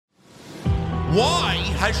Why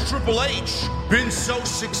has Triple H been so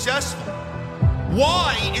successful?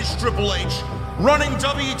 Why is Triple H running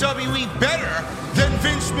WWE better than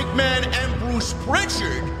Vince McMahon and Bruce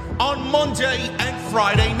Pritchard on Monday and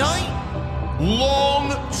Friday night?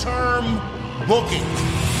 Long-term booking.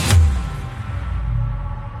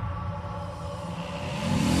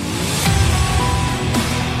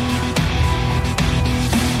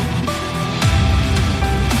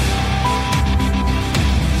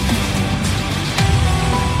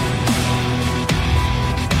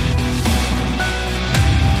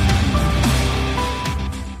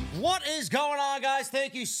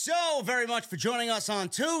 Thank you so very much for joining us on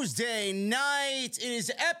Tuesday night. It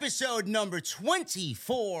is episode number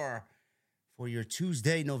 24 for your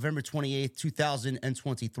Tuesday, November 28th,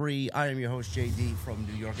 2023. I am your host, JD, from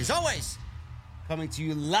New York. As always, coming to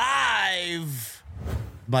you live,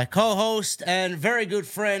 my co-host and very good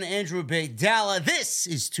friend, Andrew Baydala. This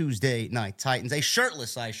is Tuesday Night Titans, a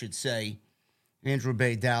shirtless, I should say, Andrew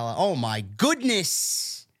Baydala. Oh, my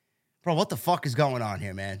goodness. Bro, what the fuck is going on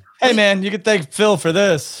here, man? Hey, man, you can thank Phil for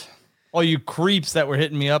this. All you creeps that were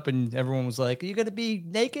hitting me up and everyone was like, are you going to be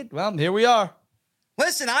naked? Well, here we are.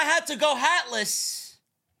 Listen, I had to go hatless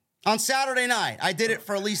on Saturday night. I did it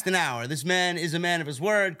for at least an hour. This man is a man of his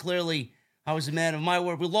word. Clearly, I was a man of my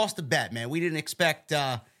word. We lost the bet, man. We didn't expect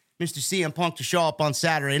Mr. CM Punk to show up on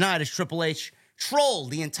Saturday night as Triple H trolled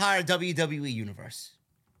the entire WWE universe.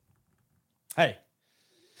 Hey.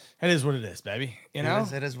 It is what it is, baby. You know?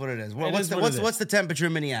 It is what it is. What's the temperature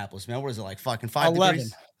in Minneapolis, man? What is it, like fucking 5 11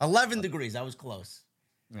 degrees? 11 degrees. I was close.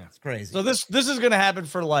 Yeah. It's crazy. So this is going to happen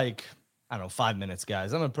for like, I don't know, 5 minutes,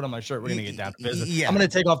 guys. I'm going to put on my shirt. We're going to get down to business. Yeah. I'm going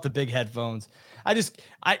to take off the big headphones.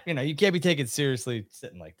 You can't be taken seriously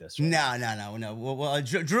sitting like this. Right? No. Well,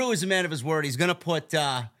 Drew is a man of his word. He's going to put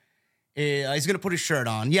his shirt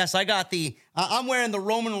on. Yes, I got I'm wearing the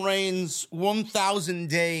Roman Reigns 1,000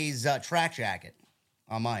 days track jacket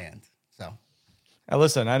on my end. So now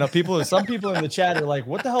listen, I know some people in the chat are like,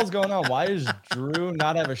 what the hell's going on? Why does Drew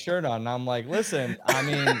not have a shirt on? And I'm like, listen, I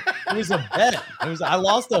mean, it was a bet. I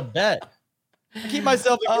lost a bet. I keep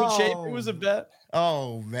myself in good shape. It was a bet.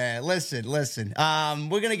 Oh man. Listen.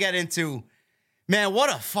 We're gonna get into, man,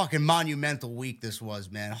 what a fucking monumental week this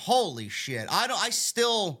was, man. Holy shit. I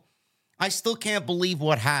still can't believe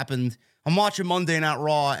what happened. I'm watching Monday Night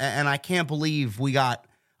Raw and I can't believe we got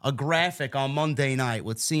a graphic on Monday night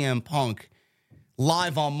with CM Punk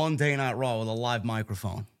live on Monday Night Raw with a live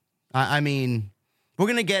microphone. I mean, we're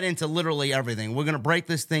going to get into literally everything. We're going to break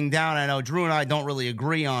this thing down. I know Drew and I don't really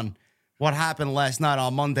agree on what happened last night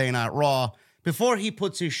on Monday Night Raw. Before he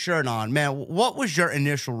puts his shirt on, man, what was your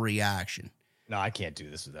initial reaction? No, I can't do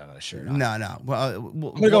this without a shirt on. No. Well,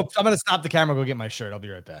 I'm going to stop the camera, go get my shirt. I'll be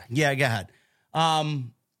right back. Yeah, go ahead.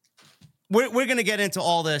 We're going to get into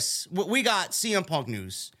all this. We got CM Punk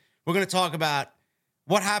news. We're going to talk about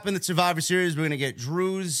what happened at Survivor Series. We're going to get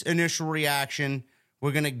Drew's initial reaction.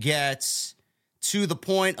 We're going to get to the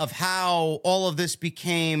point of how all of this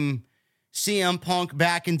became CM Punk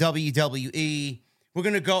back in WWE. We're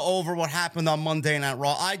going to go over what happened on Monday Night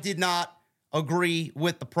Raw. I did not agree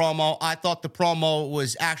with the promo. I thought the promo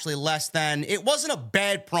was actually less than. It wasn't a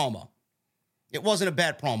bad promo. It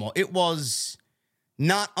was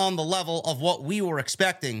not on the level of what we were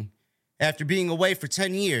expecting after being away for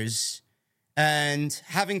 10 years and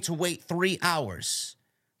having to wait 3 hours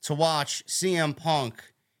to watch CM Punk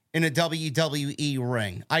in a WWE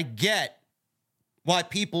ring. I get why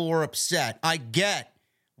people were upset. I get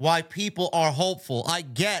why people are hopeful. I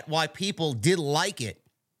get why people did like it.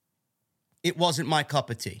 It wasn't my cup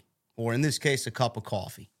of tea, or in this case, a cup of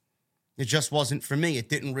coffee. It just wasn't for me. It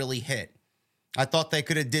didn't really hit. I thought they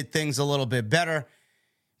could have did things a little bit better.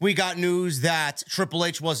 We got news that Triple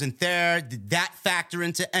H wasn't there. Did that factor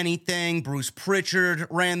into anything? Bruce Pritchard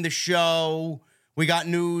ran the show. We got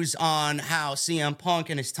news on how CM Punk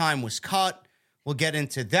and his time was cut. We'll get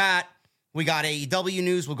into that. We got AEW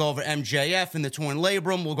news. We'll go over MJF and the torn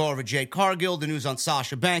labrum. We'll go over Jade Cargill, the news on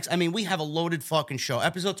Sasha Banks. I mean, we have a loaded fucking show.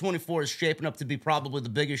 Episode 24 is shaping up to be probably the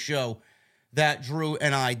biggest show that Drew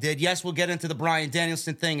and I did. Yes, we'll get into the Bryan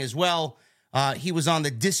Danielson thing as well. He was on the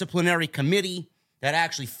disciplinary committee that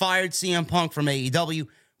actually fired CM Punk from AEW.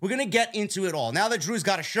 We're going to get into it all. Now that Drew's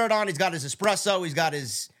got a shirt on, he's got his espresso, he's got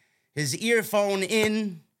his earphone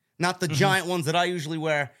in, not the giant ones that I usually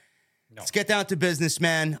wear. No. Let's get down to business,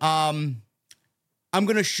 man. I'm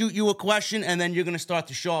going to shoot you a question, and then you're going to start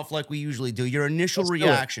the show off like we usually do. Your initial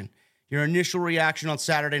reaction on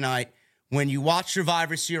Saturday night when you watched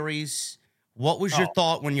Survivor Series. What was your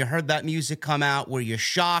thought when you heard that music come out? Were you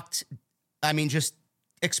shocked? I mean, just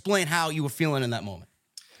explain how you were feeling in that moment.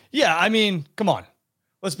 Yeah, I mean, come on.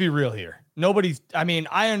 let's be real here.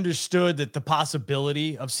 I understood that the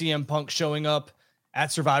possibility of CM Punk showing up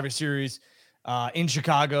at Survivor Series in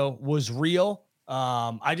Chicago was real.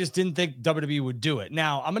 I just didn't think WWE would do it.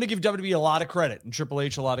 Now, I'm going to give WWE a lot of credit and Triple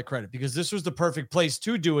H a lot of credit because this was the perfect place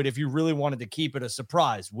to do it if you really wanted to keep it a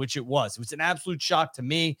surprise, which it was. It was an absolute shock to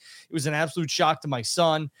me. It was an absolute shock to my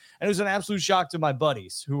son. And it was an absolute shock to my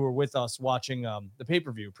buddies who were with us watching the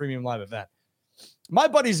pay-per-view premium live event. My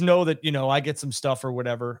buddies know that, I get some stuff or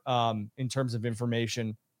whatever in terms of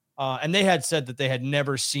information. And they had said that they had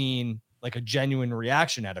never seen like a genuine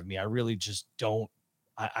reaction out of me. I really just don't.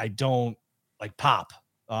 I don't like pop.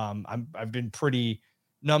 I've been pretty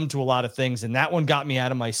numb to a lot of things, and that one got me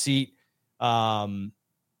out of my seat. And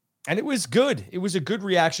it was good. It was a good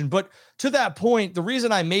reaction. But to that point, the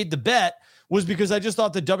reason I made the bet was because I just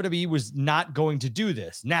thought the WWE was not going to do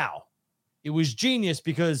this. Now, it was genius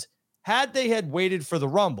because had they had waited for the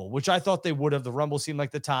Rumble, which I thought they would have, the Rumble seemed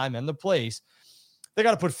like the time and the place, they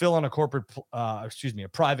got to put Phil on a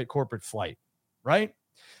private corporate flight, right?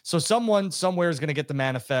 So someone somewhere is going to get the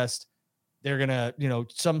manifest. They're going to,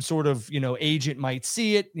 some sort of, agent might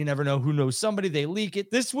see it. You never know who knows somebody. They leak it.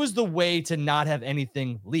 This was the way to not have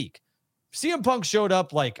anything leak. CM Punk showed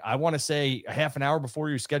up, like, I want to say a half an hour before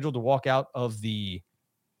you were scheduled to walk out of the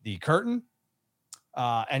curtain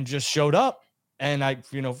and just showed up. And I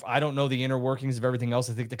don't know the inner workings of everything else.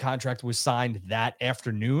 I think the contract was signed that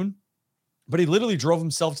afternoon, but he literally drove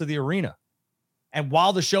himself to the arena and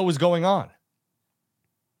while the show was going on.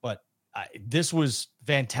 This was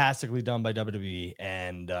fantastically done by WWE,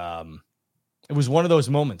 and it was one of those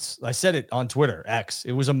moments. I said it on Twitter, X.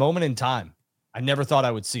 It was a moment in time. I never thought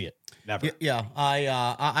I would see it. Never. Yeah.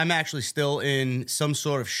 I'm actually still in some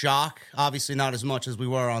sort of shock. Obviously, not as much as we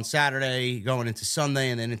were on Saturday, going into Sunday,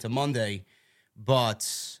 and then into Monday.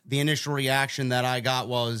 But the initial reaction that I got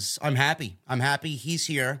was, I'm happy. I'm happy he's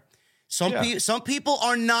here. Some people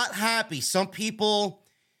are not happy. Some people,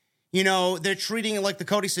 they're treating it like the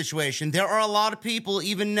Cody situation. There are a lot of people,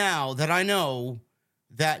 even now, that I know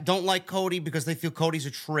that don't like Cody because they feel Cody's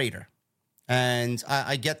a traitor. And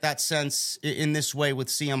I get that sense in this way with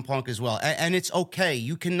CM Punk as well. And it's okay.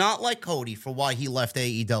 You cannot like Cody for why he left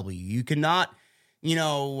AEW. You cannot,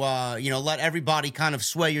 let everybody kind of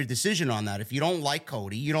sway your decision on that. If you don't like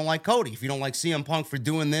Cody, you don't like Cody. If you don't like CM Punk for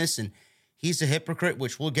doing this and he's a hypocrite,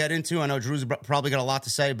 which we'll get into. I know Drew's probably got a lot to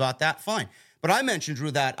say about that. Fine. But I mentioned,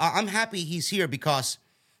 Drew, that I'm happy he's here because,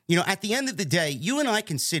 at the end of the day, you and I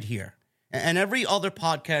can sit here and every other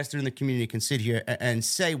podcaster in the community can sit here and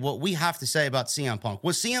say what we have to say about CM Punk.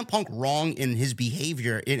 Was CM Punk wrong in his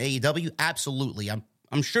behavior in AEW? Absolutely.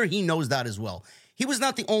 I'm sure he knows that as well. He was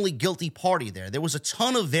not the only guilty party there. There was a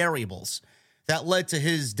ton of variables that led to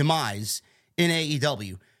his demise in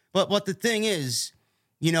AEW. But the thing is,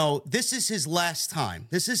 this is his last time.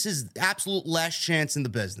 This is his absolute last chance in the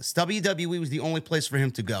business. WWE was the only place for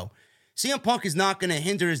him to go. CM Punk is not going to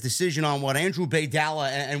hinder his decision on what Andrew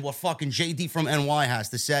Baydala and what fucking JD from NY has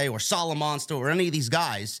to say, or Solomonster, or any of these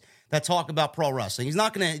guys that talk about pro wrestling. He's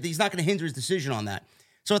not going to hinder his decision on that.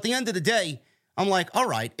 So at the end of the day, I'm like, all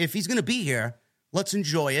right, if he's going to be here, let's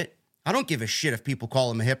enjoy it. I don't give a shit if people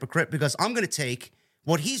call him a hypocrite because I'm going to take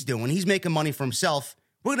what he's doing. He's making money for himself.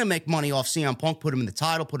 We're going to make money off CM Punk, put him in the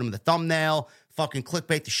title, put him in the thumbnail, fucking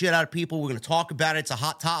clickbait the shit out of people. We're going to talk about it. It's a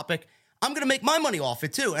hot topic. I'm going to make my money off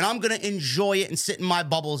it too. And I'm going to enjoy it and sit in my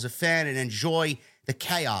bubble as a fan and enjoy the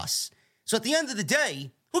chaos. So at the end of the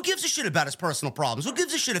day, who gives a shit about his personal problems? Who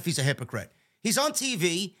gives a shit if he's a hypocrite? He's on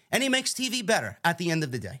TV and he makes TV better at the end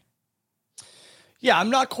of the day. Yeah,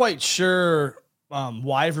 I'm not quite sure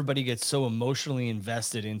why everybody gets so emotionally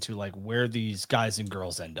invested into like where these guys and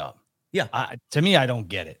girls end up. Yeah. To me, I don't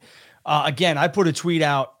get it. Again, I put a tweet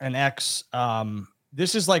out, an X.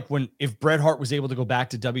 This is like if Bret Hart was able to go back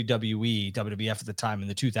to WWE, WWF at the time in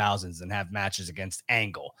the 2000s and have matches against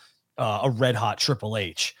Angle, a red hot Triple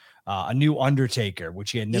H, a new Undertaker,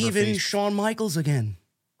 which he had never even faced. Shawn Michaels again.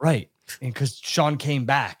 Right. And because Shawn came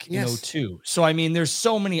back, too. So, I mean, there's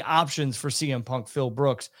so many options for CM Punk, Phil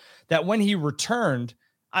Brooks, that when he returned,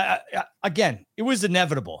 again, it was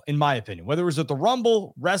inevitable, in my opinion, whether it was at the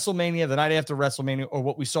Rumble, WrestleMania, the night after WrestleMania, or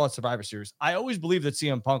what we saw at Survivor Series. I always believed that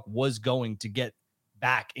CM Punk was going to get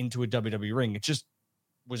back into a WWE ring. It just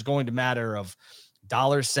was going to matter of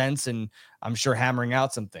dollar cents, and I'm sure hammering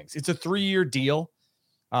out some things. It's a 3-year deal.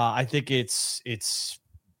 I think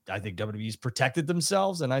I think WWE's protected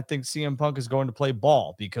themselves, and I think CM Punk is going to play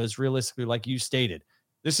ball because realistically, like you stated,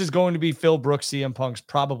 this is going to be Phil Brooks, CM Punk's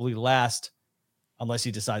probably last, unless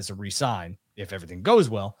he decides to re-sign, if everything goes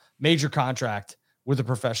well, major contract with a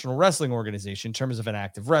professional wrestling organization in terms of an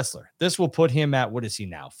active wrestler. This will put him at, what is he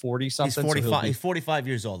now, 40 something? He's 45. He's 45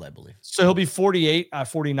 years old, I believe. So he'll be 49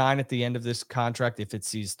 at the end of this contract if it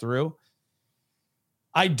sees through.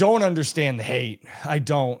 I don't understand the hate. I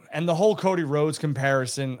don't. And the whole Cody Rhodes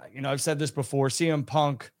comparison, I've said this before. CM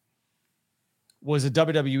Punk was a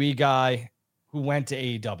WWE guy who went to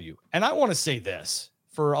AEW. And I want to say this,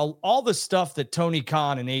 for all the stuff that Tony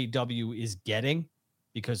Khan and AEW is getting,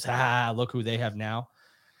 because look who they have now.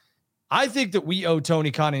 I think that we owe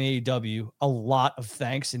Tony Khan and AEW a lot of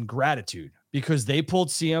thanks and gratitude because they pulled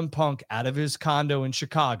CM Punk out of his condo in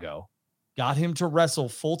Chicago, got him to wrestle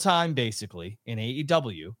full-time basically in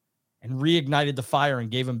AEW, and reignited the fire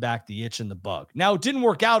and gave him back the itch and the bug. Now, it didn't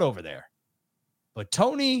work out over there, but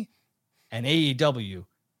Tony and AEW,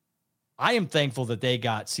 I am thankful that they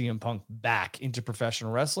got CM Punk back into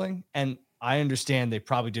professional wrestling, and I understand they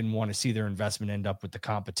probably didn't want to see their investment end up with the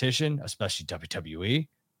competition, especially WWE,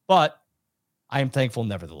 but I am thankful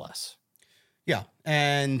nevertheless. Yeah,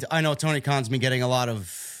 and I know Tony Khan's been getting a lot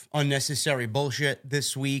of unnecessary bullshit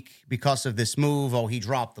this week because of this move. Oh, he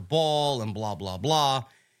dropped the ball and blah, blah, blah.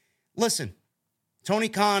 Listen, Tony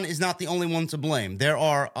Khan is not the only one to blame. There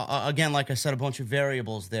are, again, like I said, a bunch of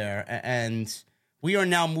variables there, and we are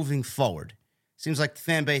now moving forward. Seems like the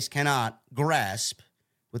fan base cannot grasp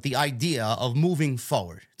with the idea of moving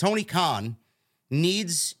forward. Tony Khan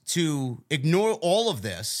needs to ignore all of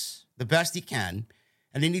this the best he can,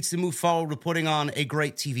 and he needs to move forward with putting on a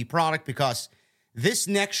great TV product because this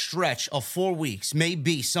next stretch of 4 weeks may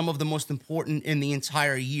be some of the most important in the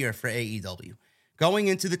entire year for AEW. Going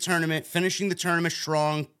into the tournament, finishing the tournament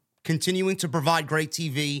strong, continuing to provide great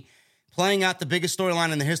TV, playing out the biggest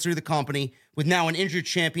storyline in the history of the company with now an injured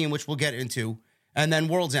champion, which we'll get into, and then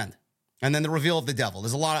World's End. And then the reveal of the devil.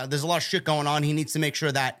 There's a lot of shit going on. He needs to make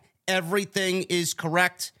sure that everything is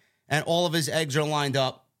correct and all of his eggs are lined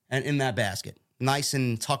up and in that basket, nice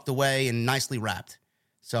and tucked away and nicely wrapped.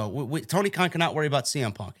 So Tony Khan cannot worry about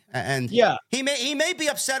CM Punk. And yeah, he may be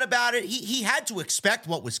upset about it. He had to expect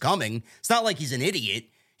what was coming. It's not like he's an idiot.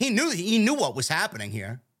 He knew what was happening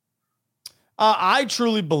here. I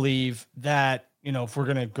truly believe that, if we're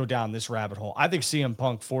going to go down this rabbit hole, I think CM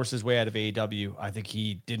Punk forced his way out of AEW. I think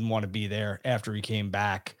he didn't want to be there after he came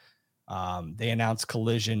back. They announced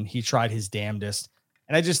Collision. He tried his damnedest.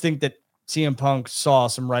 And I just think that CM Punk saw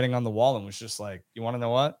some writing on the wall and was just like, you want to know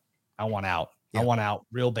what? I want out. Yeah. I want out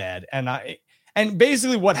real bad. And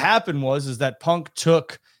basically what happened is that Punk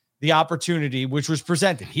took the opportunity, which was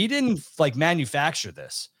presented. He didn't manufacture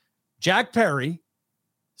this. Jack Perry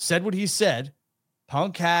said what he said.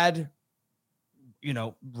 Punk had,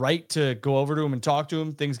 right to go over to him and talk to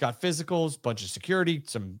him. Things got physicals, bunch of security,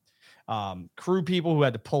 some crew people who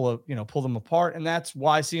had to pull them apart. And that's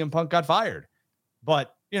why CM Punk got fired.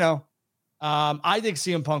 But, I think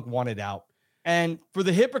CM Punk wanted out. And for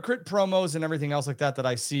the hypocrite promos and everything else like that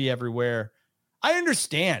I see everywhere, I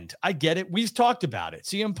understand. I get it. We've talked about it.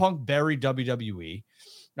 CM Punk buried WWE.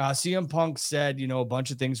 CM Punk said, a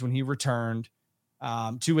bunch of things when he returned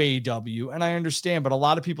to AEW. And I understand, but a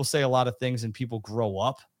lot of people say a lot of things and people grow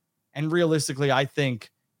up. And realistically, I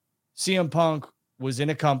think CM Punk was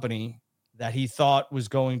in a company that he thought was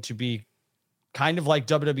going to be kind of like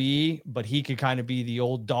WWE, but he could kind of be the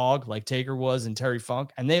old dog like Taker was and Terry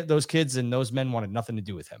Funk. And those kids and those men wanted nothing to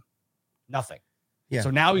do with him. Nothing. Yeah.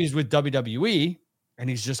 So now he's with WWE and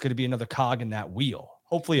he's just going to be another cog in that wheel.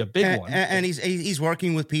 Hopefully a big one. And he's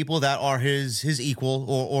working with people that are his equal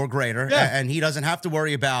or greater. Yeah. And he doesn't have to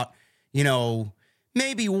worry about,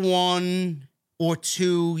 maybe one or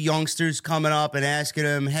two youngsters coming up and asking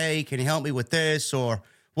him, hey, can you help me with this? Or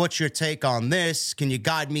what's your take on this? Can you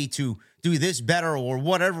guide me to do this better or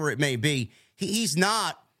whatever it may be? He's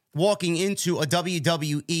not walking into a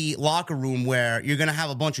WWE locker room where you're going to have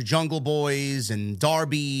a bunch of Jungle Boys and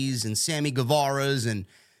Darbys and Sammy Guevaras and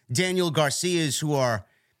Daniel Garcias who are,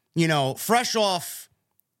 fresh off,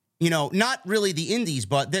 not really the indies,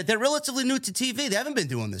 but they're relatively new to TV. They haven't been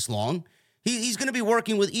doing this long. He's going to be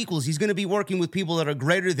working with equals. He's going to be working with people that are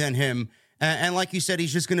greater than him. And like you said,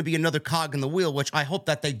 he's just going to be another cog in the wheel, which I hope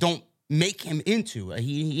that they don't make him into.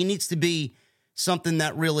 He needs to be something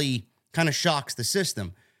that really kind of shocks the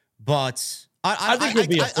system. But I think he'll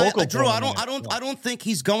be a focal Drew, I don't think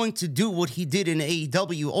he's going to do what he did in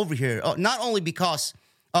AEW over here. Not only because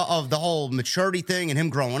of the whole maturity thing and him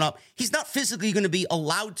growing up, he's not physically going to be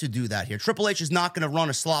allowed to do that here. Triple H is not going to run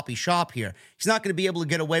a sloppy shop here. He's not going to be able to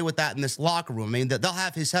get away with that in this locker room. I mean, they'll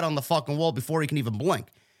have his head on the fucking wall before he can even blink.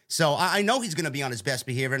 So I know he's going to be on his best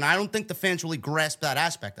behavior, and I don't think the fans really grasp that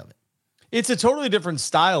aspect of it. It's a totally different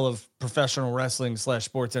style of professional wrestling /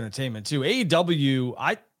 sports entertainment too. AEW,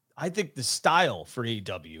 I I think the style for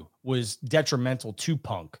AEW was detrimental to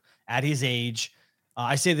Punk at his age.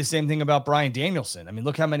 I say the same thing about Bryan Danielson. I mean,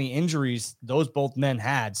 look how many injuries those both men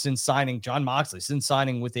had since signing Jon Moxley, since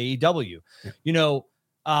signing with AEW. Yeah. You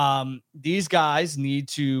know, these guys need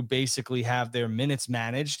to basically have their minutes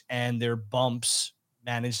managed and their bumps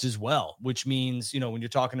managed as well, which means, you know, when you're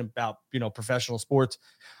talking about, you know, professional sports,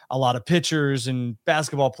 a lot of pitchers and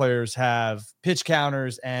basketball players have pitch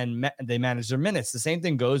counters and they manage their minutes. The same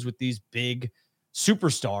thing goes with these big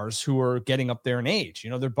superstars who are getting up there in age. You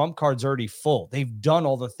know, their bump card's already full. They've done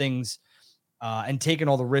all the things and taken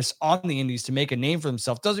all the risks on the indies to make a name for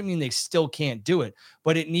themselves. Doesn't mean they still can't do it,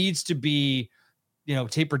 but it needs to be, you know,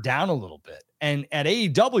 tapered down a little bit. And at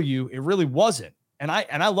AEW, it really wasn't. And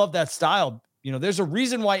I love that style. You know, there's a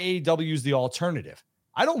reason why AEW is the alternative.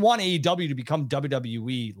 I don't want AEW to become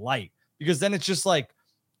WWE light, because then it's just like,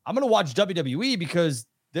 I'm going to watch WWE because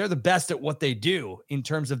they're the best at what they do in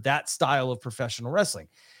terms of that style of professional wrestling.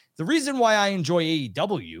 The reason why I enjoy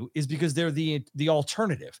AEW is because they're the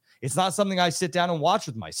alternative. It's not something I sit down and watch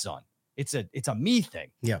with my son. It's a me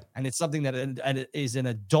thing. Yeah. And it's something that is an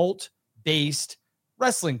adult-based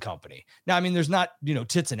wrestling company. Now, I mean, there's not, you know,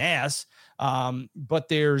 tits and ass, but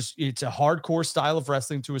it's a hardcore style of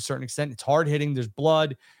wrestling to a certain extent. It's hard hitting. There's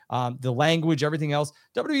blood, the language, everything else.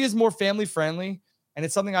 WWE is more family friendly, and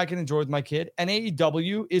it's something I can enjoy with my kid. And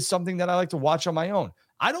AEW is something that I like to watch on my own.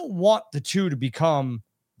 I don't want the two to become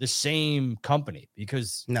the same company,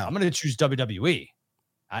 because I'm going to choose WWE.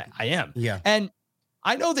 I am. Yeah. And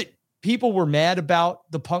I know that people were mad about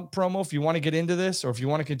the Punk promo. If you want to get into this, or if you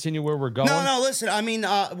want to continue where we're going. No, listen, I mean,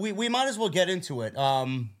 we might as well get into it.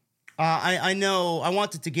 I know I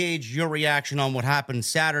wanted to gauge your reaction on what happened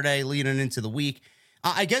Saturday leading into the week.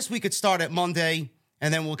 I guess we could start at Monday,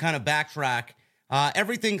 and then we'll kind of backtrack.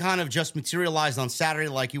 Everything kind of just materialized on Saturday,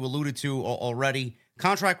 like you alluded to already.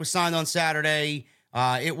 Contract was signed on Saturday.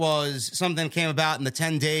 It was something that came about in the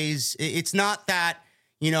 10 days. It's not that,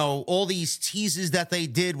 you know, all these teases that they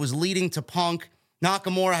did was leading to Punk.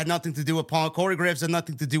 Nakamura had nothing to do with Punk. Corey Graves had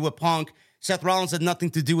nothing to do with Punk. Seth Rollins had nothing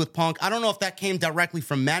to do with Punk. I don't know if that came directly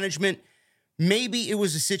from management. Maybe it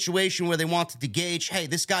was a situation where they wanted to gauge, hey,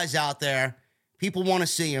 this guy's out there. People want to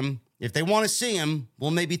see him. If they want to see him,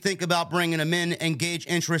 we'll maybe think about bringing him in and gauge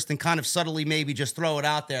interest, and kind of subtly maybe just throw it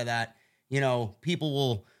out there that, you know, people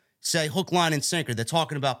will say hook, line, and sinker. They're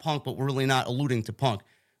talking about Punk, but we're really not alluding to Punk.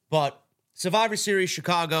 But Survivor Series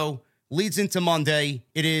Chicago leads into Monday.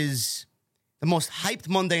 It is the most hyped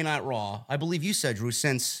Monday Night Raw, I believe you said, Drew,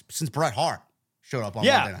 since Bret Hart showed up on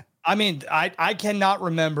Monday night. I mean, I cannot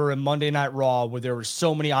remember a Monday Night Raw where there were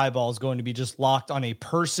so many eyeballs going to be just locked on a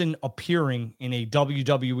person appearing in a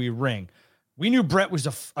WWE ring. We knew Bret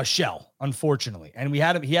was a shell, unfortunately, and he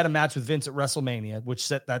had a match with Vince at WrestleMania, which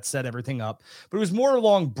set everything up. But it was more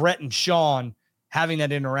along Bret and Shawn having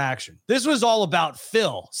that interaction. This was all about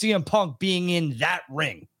Phil, CM Punk being in that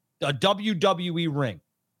ring, the WWE ring.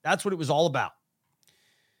 That's what it was all about.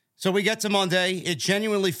 So we get to Monday. It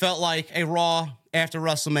genuinely felt like a Raw after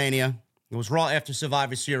WrestleMania. It was Raw after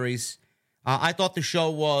Survivor Series. I thought the show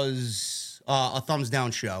was a thumbs down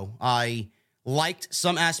show. I liked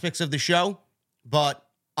some aspects of the show, but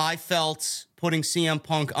I felt putting CM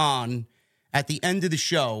Punk on at the end of the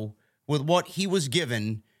show with what he was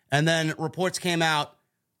given, and then reports came out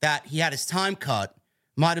that he had his time cut,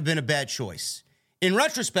 might have been a bad choice. In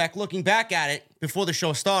retrospect, looking back at it before the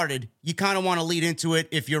show started, you kind of want to lead into it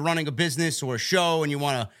if you're running a business or a show and you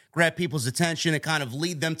want to grab people's attention and kind of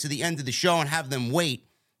lead them to the end of the show and have them wait.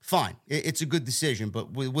 Fine, it's a good decision.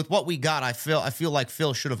 But with what we got, I feel like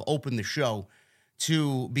Phil should have opened the show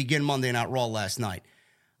to begin Monday Night Raw last night.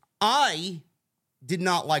 I did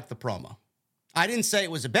not like the promo. I didn't say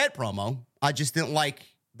it was a bad promo. I just didn't like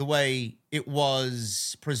the way it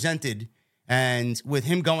was presented. And with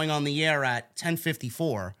him going on the air at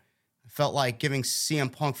 10:54, I felt like giving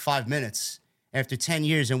CM Punk 5 minutes after 10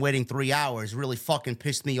 years and waiting 3 hours really fucking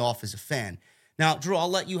pissed me off as a fan. Now, Drew, I'll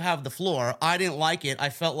let you have the floor. I didn't like it. I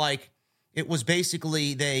felt like it was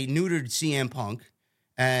basically they neutered CM Punk,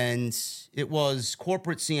 and it was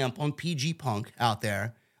corporate CM Punk, PG Punk out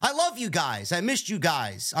there. I love you guys. I missed you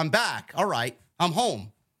guys. I'm back. All right. I'm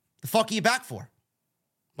home. The fuck are you back for?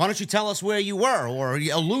 Why don't you tell us where you were, or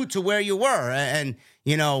allude to where you were, and,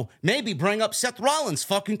 you know, maybe bring up Seth Rollins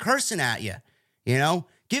fucking cursing at you, you know?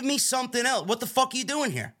 Give me something else. What the fuck are you doing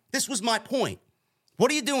here? This was my point. What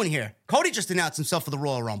are you doing here? Cody just announced himself for the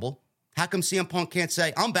Royal Rumble. How come CM Punk can't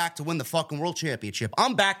say, I'm back to win the fucking World Championship?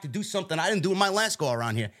 I'm back to do something I didn't do in my last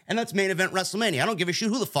go-around here, and that's main event WrestleMania. I don't give a shit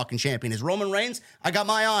who the fucking champion is. Roman Reigns, I got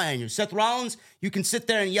my eye on you. Seth Rollins, you can sit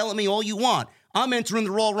there and yell at me all you want. I'm entering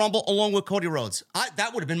the Royal Rumble along with Cody Rhodes.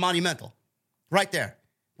 That would have been monumental. Right there.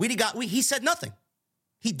 He said nothing.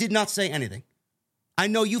 He did not say anything. I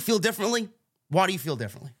know you feel differently. Why do you feel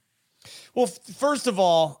differently? Well, first of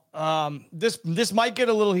all, this might get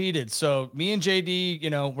a little heated. So me and JD,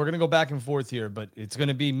 we're going to go back and forth here, but it's going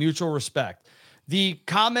to be mutual respect. The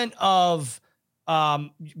comment of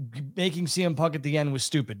making CM Punk at the end was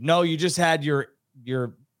stupid. No, you just had your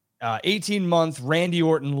 18-month Randy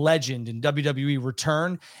Orton legend in WWE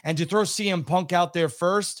return, and to throw CM Punk out there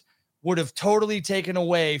first would have totally taken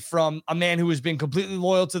away from a man who has been completely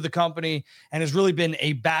loyal to the company and has really been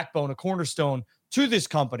a backbone, a cornerstone to this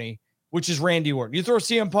company, which is Randy Orton. You throw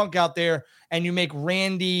CM Punk out there and you make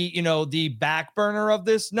Randy, the back burner of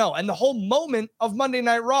this. No. And the whole moment of Monday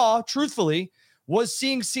Night Raw, truthfully, was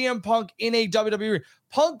seeing CM Punk in a WWE.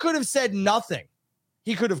 Punk could have said nothing.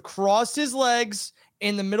 He could have crossed his legs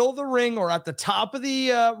in the middle of the ring or at the top of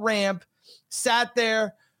the ramp, sat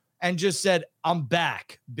there and just said, "I'm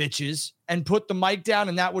back, bitches," and put the mic down,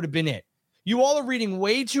 and that would have been it. You all are reading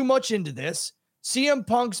way too much into this. CM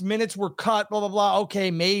Punk's minutes were cut, blah, blah, blah.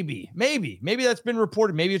 Okay, maybe that's been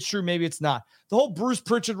reported. Maybe it's true. Maybe it's not. The whole Bruce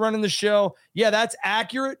Pritchard running the show, yeah, that's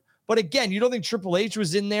accurate. But again, you don't think Triple H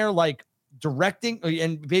was in there like directing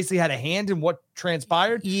and basically had a hand in what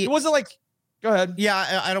transpired? Yeah. It wasn't like, go ahead.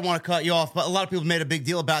 Yeah, I don't want to cut you off, but a lot of people made a big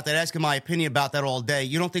deal about that, asking my opinion about that all day.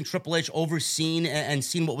 You don't think Triple H overseen and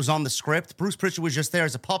seen what was on the script? Bruce Pritchard was just there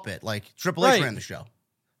as a puppet. Like, Triple H ran the show.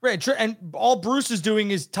 Right, and all Bruce is doing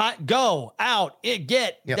is go out,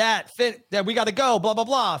 get that fit that we got to go, blah blah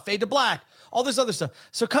blah, fade to black, all this other stuff.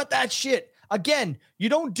 So cut that shit. Again, you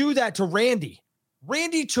don't do that to Randy.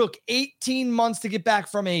 Randy took 18 months to get back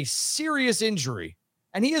from a serious injury,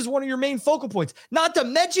 and he is one of your main focal points. Not to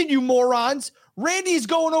mention, you morons, Randy's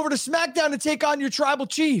going over to SmackDown to take on your tribal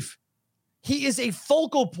chief. He is a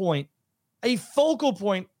focal point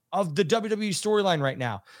of the WWE storyline right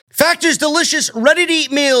now. Factor's delicious,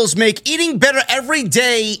 ready-to-eat meals make eating better every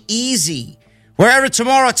day easy. Wherever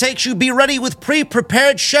tomorrow takes you, be ready with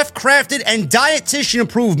pre-prepared, chef-crafted, and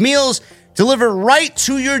dietitian-approved meals delivered right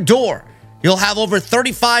to your door. You'll have over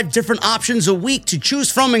 35 different options a week to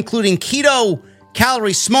choose from, including keto,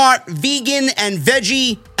 calorie smart, vegan, and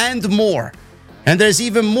veggie, and more. And there's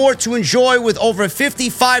even more to enjoy with over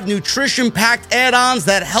 55 nutrition-packed add-ons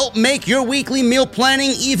that help make your weekly meal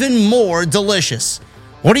planning even more delicious.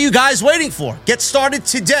 What are you guys waiting for? Get started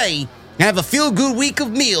today and have a feel-good week of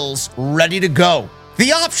meals ready to go.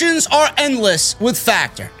 The options are endless with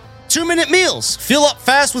Factor. 2-minute meals. Fill up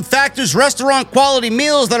fast with Factor's restaurant-quality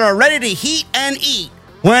meals that are ready to heat and eat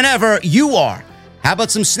whenever you are. How about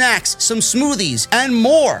some snacks, some smoothies, and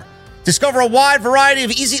more? Discover a wide variety of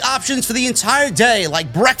easy options for the entire day,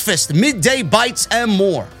 like breakfast, midday bites, and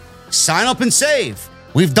more. Sign up and save.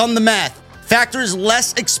 We've done the math. Factor is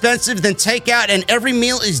less expensive than takeout, and every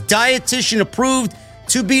meal is dietitian approved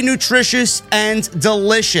to be nutritious and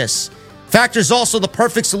delicious. Factor is also the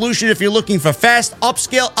perfect solution if you're looking for fast,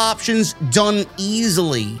 upscale options done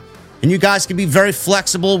easily. And you guys can be very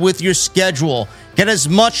flexible with your schedule. Get as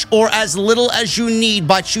much or as little as you need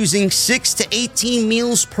by choosing 6 to 18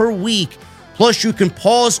 meals per week. Plus, you can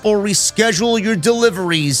pause or reschedule your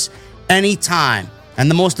deliveries anytime. And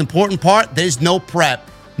the most important part, there's no prep,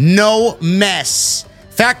 no mess.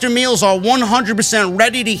 Factor meals are 100%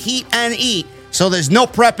 ready to heat and eat, so there's no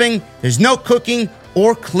prepping, there's no cooking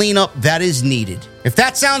or cleanup that is needed. If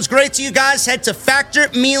that sounds great to you guys, head to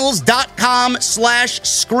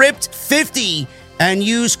factormeals.com/script50 and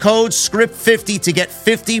use code SCRIPT50 to get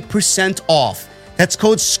 50% off. That's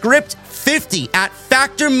code SCRIPT50 at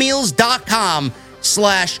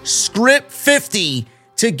factormeals.com/script50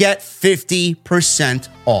 to get 50%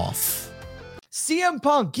 off. CM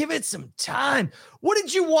Punk, give it some time. What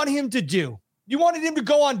did you want him to do? You wanted him to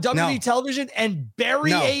go on WWE television and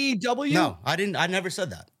bury AEW? No, I didn't. I never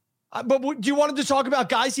said that. But do you want him to talk about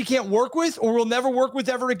guys he can't work with or will never work with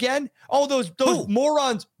ever again? Oh, those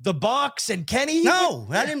morons, the Bucks and Kenny. No,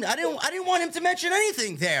 I didn't want him to mention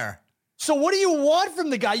anything there. So what do you want from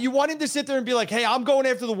the guy? You want him to sit there and be like, "Hey, I'm going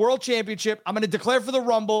after the World Championship. I'm going to declare for the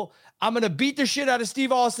Rumble. I'm going to beat the shit out of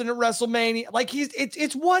Steve Austin at WrestleMania." Like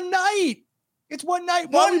it's one night. It's one night.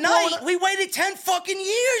 One night. We waited 10 fucking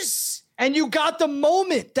years. And you got the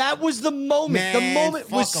moment. That was the moment. Man, the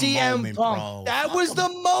moment was CM Punk. Bro. That was the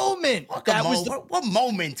moment. That was what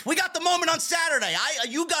moment? We got the moment on Saturday.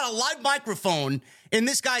 You got a live microphone in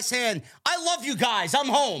this guy's hand. I love you guys. I'm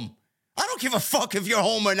home. I don't give a fuck if you're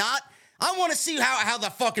home or not. I want to see how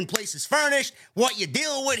the fucking place is furnished, what you're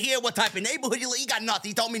dealing with here, what type of neighborhood you live. You got nothing.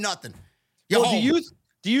 You told me nothing. Well,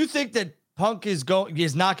 do you think that Punk is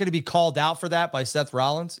not going to be called out for that by Seth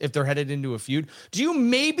Rollins if they're headed into a feud? Do you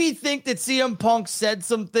maybe think that CM Punk said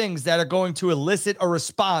some things that are going to elicit a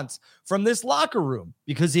response from this locker room?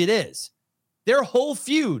 Because it is. Their whole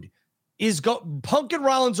feud is Punk and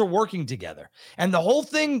Rollins are working together. And the whole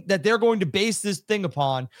thing that they're going to base this thing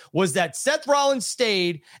upon was that Seth Rollins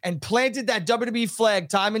stayed and planted that WWE flag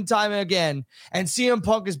time and time again. And CM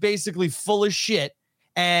Punk is basically full of shit.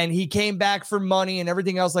 And he came back for money and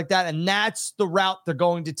everything else like that. And that's the route they're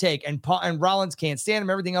going to take. And Rollins can't stand him,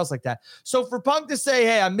 everything else like that. So for Punk to say,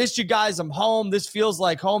 hey, I missed you guys, I'm home, this feels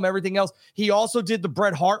like home, everything else. He also did the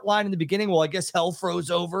Bret Hart line in the beginning. Well, I guess hell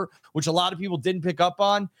froze over, which a lot of people didn't pick up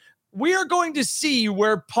on. We are going to see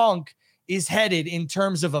where Punk is headed in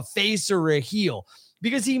terms of a face or a heel,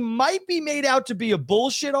 because he might be made out to be a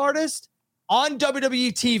bullshit artist on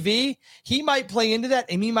WWE TV. He might play into that,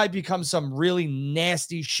 and he might become some really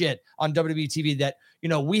nasty shit on WWE TV that, you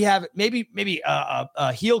know, we have maybe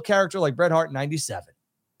a heel character like Bret Hart in 97.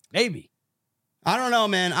 Maybe. I don't know,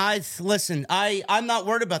 man. I'm not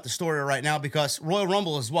worried about the story right now because Royal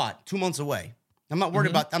Rumble is what? 2 months away. I'm not worried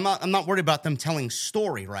about I'm not worried about them telling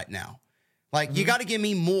story right now. Like, you got to give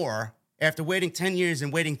me more after waiting 10 years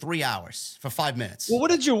and waiting 3 hours for 5 minutes. Well,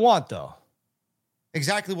 what did you want though?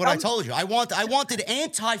 Exactly what I told you. I wanted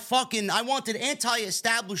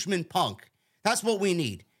anti-establishment Punk. That's what we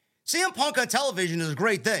need. CM Punk on television is a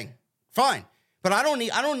great thing. Fine. But I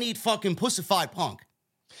don't need fucking pussified Punk.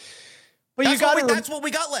 But that's what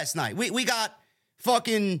we got last night. We got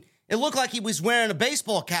fucking. It looked like he was wearing a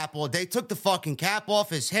baseball cap all day. Took the fucking cap off.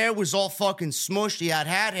 His hair was all fucking smushed. He had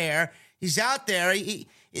hat hair. He's out there. He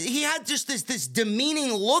had just this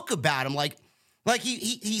demeaning look about him. Like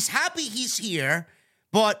he's happy he's here,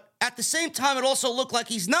 but at the same time, it also looked like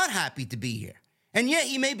he's not happy to be here. And yeah,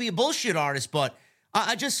 he may be a bullshit artist, but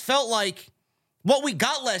I just felt like what we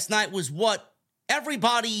got last night was what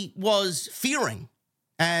everybody was fearing.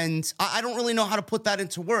 And I don't really know how to put that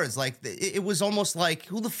into words. Like, it was almost like,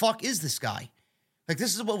 who the fuck is this guy? Like,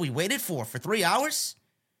 this is what we waited for 3 hours?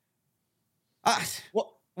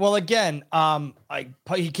 Well, again,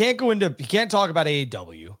 he can't talk about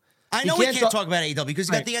AEW. I know he can't talk about AEW because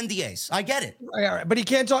he's got the NDAs. I get it. Right, but he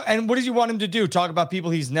can't talk. And what does he want him to do? Talk about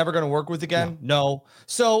people he's never going to work with again? No.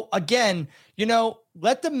 So, again,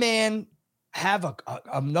 let the man have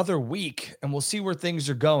another week and we'll see where things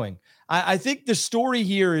are going. I think the story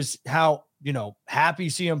here is how, happy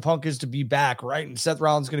CM Punk is to be back, right? And Seth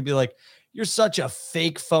Rollins is going to be like, you're such a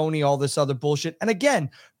fake phony, all this other bullshit. And again,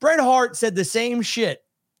 Bret Hart said the same shit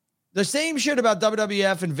about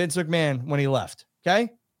WWF and Vince McMahon when he left,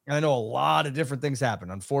 okay? And I know a lot of different things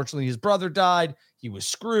happened. Unfortunately, his brother died. He was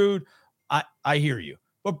screwed. I hear you.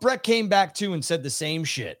 But Bret came back too and said the same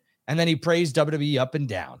shit. And then he praised WWE up and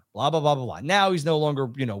down, blah, blah, blah, blah, blah. Now he's no longer,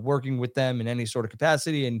 working with them in any sort of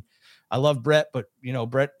capacity. And I love Bret, but,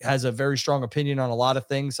 Bret has a very strong opinion on a lot of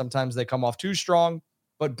things. Sometimes they come off too strong,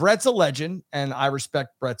 but Bret's a legend, and I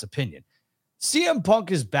respect Bret's opinion. CM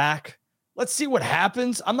Punk is back. Let's see what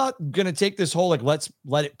happens. I'm not going to take this whole, let's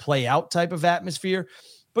let it play out type of atmosphere,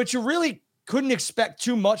 but you really couldn't expect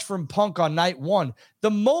too much from Punk on night one.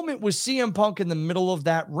 The moment was CM Punk in the middle of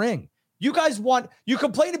that ring. You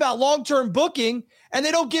complain about long-term booking and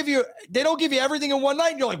they don't give you everything in one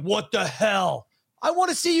night. And you're like, what the hell? I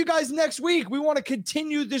want to see you guys next week. We want to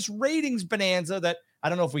continue this ratings bonanza that I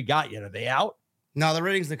don't know if we got yet. Are they out? No, the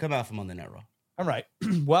ratings that come out from Monday Night Raw. All right.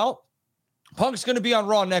 Well, Punk's going to be on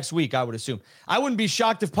Raw next week, I would assume. I wouldn't be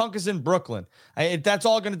shocked if Punk is in Brooklyn. That's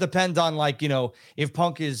all going to depend on, if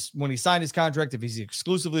Punk is, when he signed his contract, if he's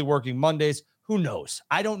exclusively working Mondays, who knows?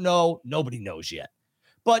 I don't know. Nobody knows yet.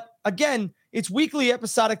 But again, it's weekly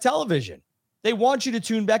episodic television. They want you to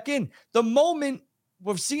tune back in. The moment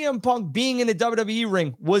with CM Punk being in a WWE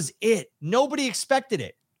ring was it. Nobody expected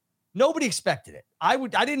it. I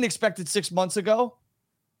didn't expect it 6 months ago.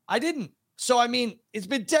 I didn't. So, it's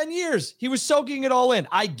been 10 years. He was soaking it all in.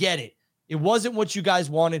 I get it. It wasn't what you guys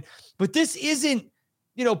wanted. But this isn't,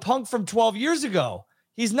 Punk from 12 years ago.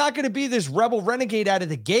 He's not going to be this rebel renegade out of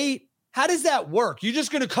the gate. How does that work? You're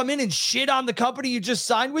just going to come in and shit on the company you just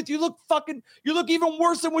signed with? You look even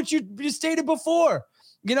worse than what you stated before.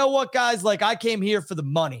 You know what, guys? I came here for the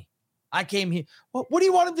money. I came here. What do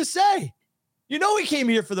you want him to say? He came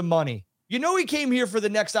here for the money. He came here for the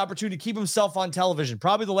next opportunity to keep himself on television.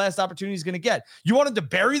 Probably the last opportunity he's going to get. You want him to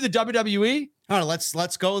bury the WWE? All right,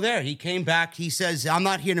 let's go there. He came back. He says, "I'm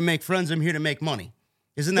not here to make friends. I'm here to make money."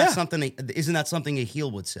 Isn't that something a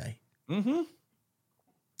heel would say? Mm-hmm.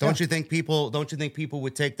 Don't you think people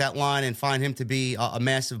would take that line and find him to be a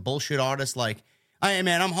massive bullshit artist? Like, hey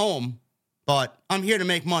man, I'm home, but I'm here to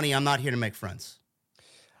make money. I'm not here to make friends.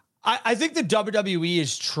 I think the WWE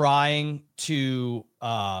is trying to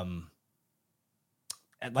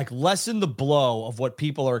like lessen the blow of what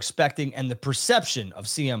people are expecting and the perception of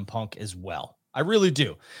CM Punk as well. I really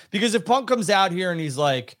do. Because if Punk comes out here and he's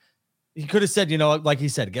like, he could have said, you know, like he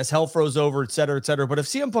said, I guess hell froze over, et cetera, et cetera. But if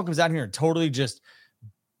CM Punk comes out here and totally just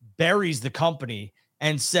buries the company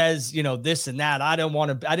and says, you know, this and that, I didn't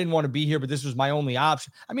want to be here, but this was my only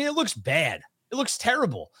option. I mean, it looks bad. It looks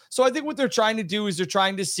terrible. So I think what they're trying to do is they're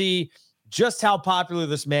trying to see just how popular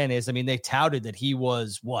this man is. I mean, they touted that he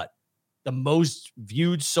was the most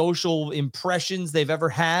viewed social impressions they've ever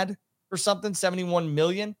had or something, 71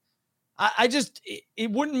 million.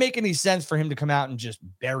 It wouldn't make any sense for him to come out and just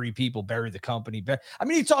bury the company. I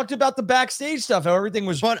mean, he talked about the backstage stuff, how everything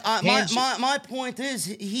was. But my point is,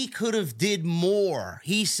 he could have did more.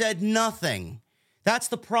 He said nothing. That's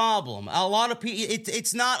the problem. A lot of people,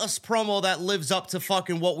 it's not a promo that lives up to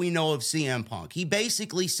fucking what we know of CM Punk. He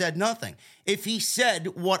basically said nothing. If he said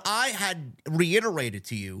what I had reiterated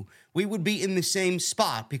to you, we would be in the same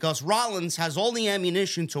spot because Rollins has all the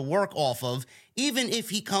ammunition to work off of, even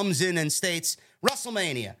if he comes in and states,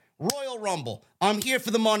 Wrestlemania, Royal Rumble, I'm here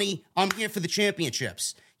for the money, I'm here for the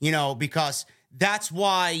championships, you know, because that's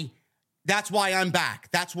why I'm back.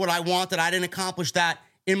 That's what I wanted. I didn't accomplish that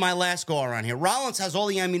in my last go around here. Rollins has all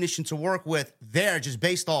the ammunition to work with there just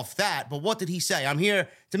based off that. But what did he say? I'm here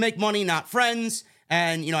to make money, not friends.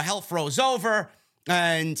 And, you know, hell froze over.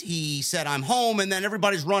 And he said, I'm home. And then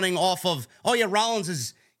everybody's running off of, oh, yeah, Rollins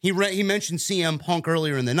is, he mentioned CM Punk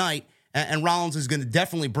earlier in the night. And Rollins is going to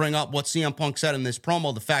definitely bring up what CM Punk said in this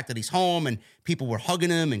promo, the fact that he's home and people were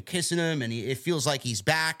hugging him and kissing him. And it feels like he's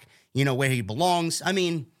back, you know, where he belongs. I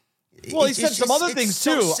mean, well, he said some other things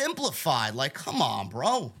too. So simplified, like, come on,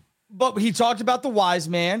 bro. But he talked about the wise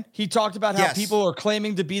man. He talked about how people are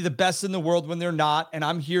claiming to be the best in the world when they're not. And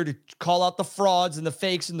I'm here to call out the frauds and the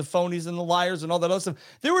fakes and the phonies and the liars and all that other stuff.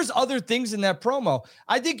 There was other things in that promo.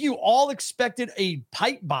 I think you all expected a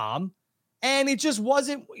pipe bomb, and it just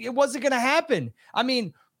wasn't. It wasn't going to happen. I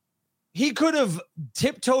mean, he could have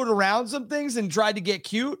tiptoed around some things and tried to get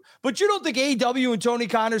cute. But you don't think AEW and Tony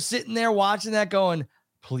Khan are sitting there watching that going,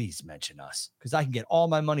 please mention us because I can get all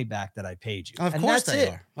my money back that I paid you. Of course they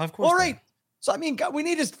are. Of course. All right. So, I mean, God, we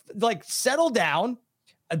need to like settle down.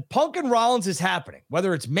 Punk and Rollins is happening,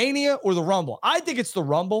 whether it's Mania or the Rumble. I think it's the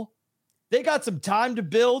Rumble. They got some time to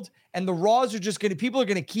build, and the Raws are just going to, people are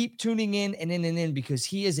going to keep tuning in and in because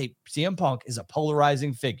CM Punk is a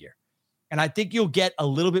polarizing figure. And I think you'll get a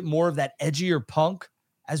little bit more of that edgier Punk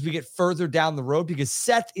as we get further down the road because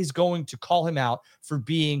Seth is going to call him out for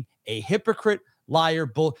being a hypocrite, liar,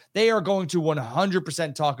 bull. They are going to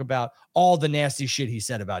 100% talk about all the nasty shit he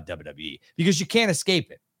said about WWE because you can't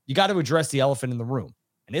escape it. You got to address the elephant in the room,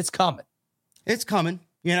 and it's coming. It's coming.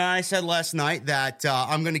 You know, I said last night that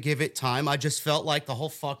I'm going to give it time. I just felt like the whole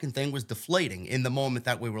fucking thing was deflating in the moment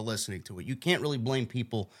that we were listening to it. You can't really blame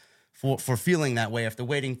people for feeling that way after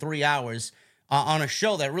waiting 3 hours on a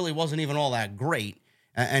show that really wasn't even all that great.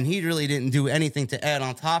 And he really didn't do anything to add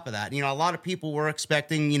on top of that. You know, a lot of people were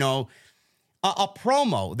expecting, you know, a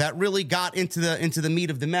promo that really got into the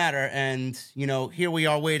meat of the matter. And, you know, here we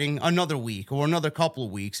are waiting another week or another couple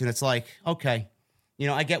of weeks. And it's like, okay, you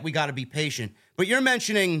know, I get we got to be patient. But you're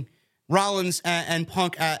mentioning Rollins and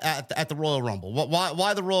Punk at the Royal Rumble.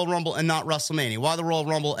 Why the Royal Rumble and not WrestleMania? Why the Royal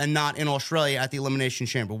Rumble and not in Australia at the Elimination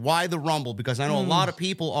Chamber? Why the Rumble? Because I know a lot of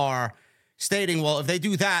people are stating, well, if they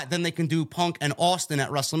do that, then they can do Punk and Austin at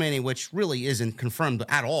WrestleMania, which really isn't confirmed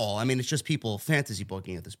at all. I mean, it's just people fantasy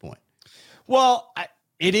booking at this point. Well,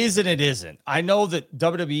 it is and it isn't. I know that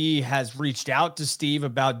WWE has reached out to Steve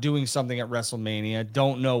about doing something at WrestleMania.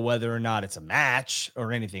 Don't know whether or not it's a match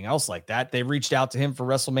or anything else like that. They reached out to him for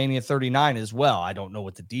WrestleMania 39 as well. I don't know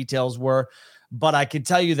what the details were, but I can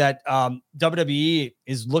tell you that WWE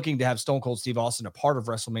is looking to have Stone Cold Steve Austin a part of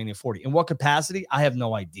WrestleMania 40. In what capacity? I have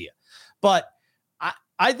no idea. But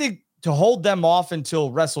I think to hold them off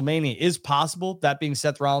until WrestleMania is possible, that being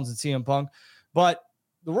Seth Rollins and CM Punk. But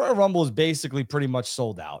the Royal Rumble is basically pretty much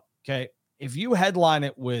sold out, okay? If you headline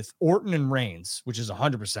it with Orton and Reigns, which is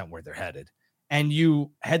 100% where they're headed, and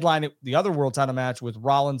you headline it, the other world title match with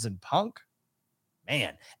Rollins and Punk,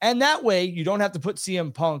 man. And that way, you don't have to put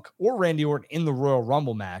CM Punk or Randy Orton in the Royal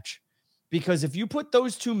Rumble match, because if you put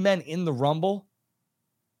those two men in the Rumble,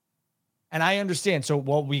 and I understand, so,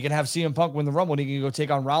 well, we can have CM Punk win the Rumble, and he can go take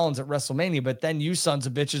on Rollins at WrestleMania, but then you sons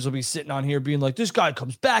of bitches will be sitting on here being like, this guy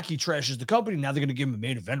comes back, he trashes the company, now they're going to give him a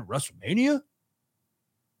main event at WrestleMania?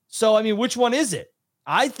 So, I mean, which one is it?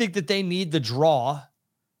 I think that they need the draw,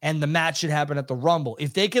 and the match should happen at the Rumble.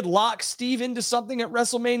 If they could lock Steve into something at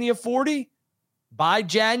WrestleMania 40 by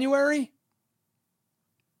January,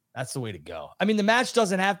 That's the way to go. I mean, the match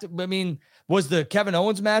doesn't have to. I mean, was the Kevin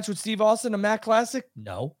Owens match with Steve Austin a Mac Classic?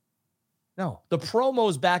 No. The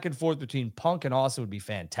promos back and forth between Punk and Austin would be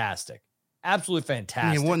fantastic. Absolutely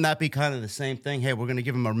fantastic. I mean, wouldn't that be kind of the same thing? Hey, we're going to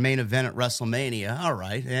give him a main event at WrestleMania. All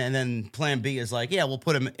right. And then plan B is like, yeah, we'll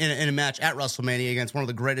put him in a match at WrestleMania against one of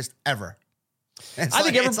the greatest ever.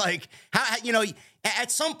 It's like, how, at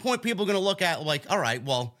some point people are going to look at like, all right,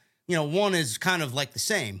 well, one is kind of like the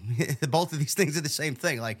same. Both of these things are the same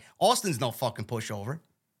thing. Like, Austin's no fucking pushover.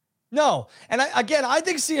 No. And I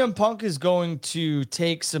think CM Punk is going to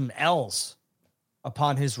take some L's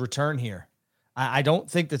upon his return here. I don't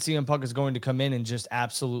think that CM Punk is going to come in and just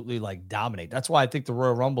absolutely like dominate. That's why I think the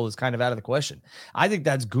Royal Rumble is kind of out of the question. I think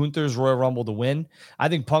that's Gunther's Royal Rumble to win. I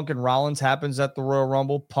think Punk and Rollins happens at the Royal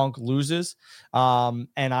Rumble. Punk loses. And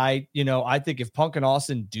I think if Punk and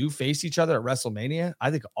Austin do face each other at WrestleMania, I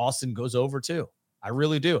think Austin goes over too. I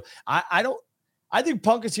really do. I think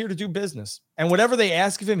Punk is here to do business, and whatever they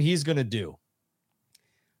ask of him, he's going to do.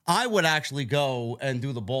 I would actually go and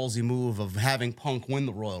do the ballsy move of having Punk win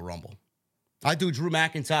the Royal Rumble. I do Drew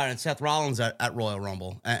McIntyre and Seth Rollins at Royal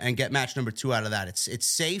Rumble and get match number 2 out of that. It's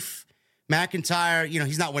safe. McIntyre,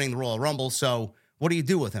 he's not winning the Royal Rumble, so what do you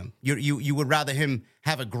do with him? You would rather him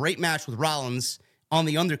have a great match with Rollins on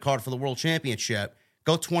the undercard for the World Championship,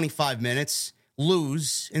 go 25 minutes,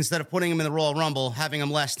 lose, instead of putting him in the Royal Rumble, having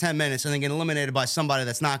him last 10 minutes, and then get eliminated by somebody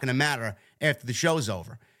that's not going to matter after the show's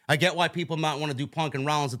over. I get why people might want to do Punk and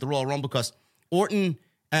Rollins at the Royal Rumble because Orton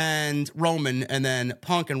and Roman, and then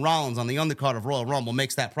Punk and Rollins on the undercard of Royal Rumble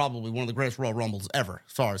makes that probably one of the greatest Royal Rumbles ever,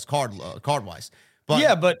 as far as card-wise.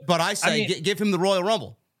 But I say give him the Royal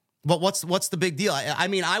Rumble. But what's the big deal? I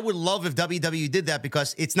mean, I would love if WWE did that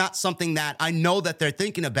because it's not something that I know that they're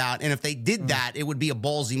thinking about, and if they did that, it would be a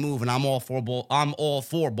ballsy move, and I'm all for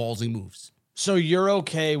ballsy moves. So you're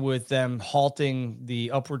okay with them halting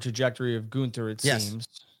the upward trajectory of Gunther? It seems.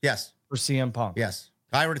 Yes. For CM Punk. Yes.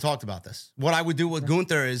 I already talked about this. What I would do with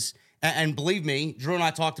Gunther is, and believe me, Drew and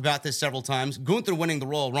I talked about this several times, Gunther winning the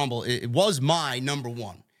Royal Rumble, it was my number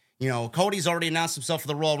one. Cody's already announced himself for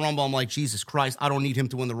the Royal Rumble. I'm like, Jesus Christ, I don't need him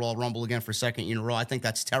to win the Royal Rumble again for a second year in a row. I think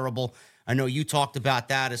that's terrible. I know you talked about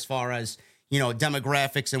that as far as,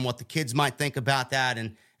 demographics and what the kids might think about that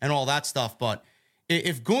and all that stuff. But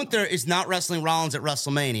if Gunther is not wrestling Rollins at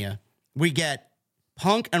WrestleMania, we get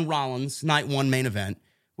Punk and Rollins, night 1 main event.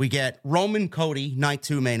 We get Roman Cody, night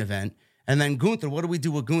 2 main event. And then Gunther, what do we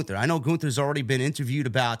do with Gunther? I know Gunther's already been interviewed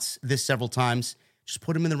about this several times. Just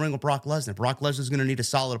put him in the ring with Brock Lesnar. Brock Lesnar's going to need a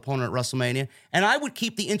solid opponent at WrestleMania. And I would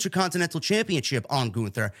keep the Intercontinental Championship on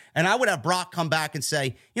Gunther. And I would have Brock come back and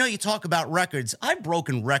say, you talk about records. I've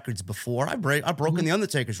broken records before. I've broken The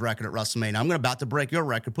Undertaker's record at WrestleMania. I'm about to break your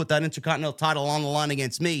record. Put that Intercontinental title on the line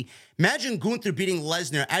against me. Imagine Gunther beating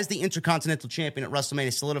Lesnar as the Intercontinental Champion at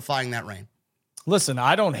WrestleMania, solidifying that reign. Listen,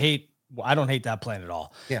 I don't hate that plan at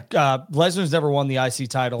all. Yeah. Lesnar's never won the IC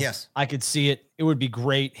title. Yes. I could see it. It would be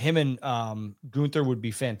great. Him and Gunther would be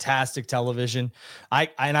fantastic television. I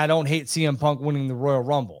don't hate CM Punk winning the Royal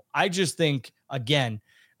Rumble. I just think, again,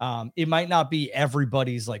 it might not be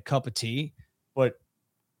everybody's like cup of tea, but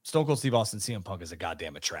Stone Cold Steve Austin, CM Punk is a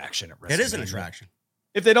goddamn attraction at WrestleMania. It is an attraction.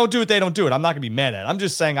 If they don't do it, they don't do it. I'm not going to be mad at it. I'm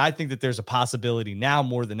just saying I think that there's a possibility now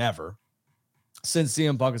more than ever, since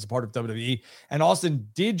CM Punk is a part of WWE. And Austin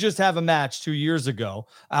did just have a match 2 years ago,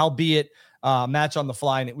 albeit match on the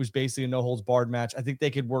fly, and it was basically a no-holds-barred match. I think they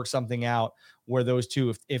could work something out where those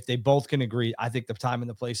two, if they both can agree, I think the time and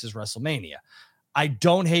the place is WrestleMania. I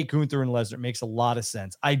don't hate Gunther and Lesnar. It makes a lot of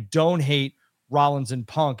sense. I don't hate Rollins and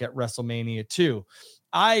Punk at WrestleMania too.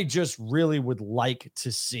 I just really would like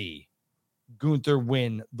to see Gunther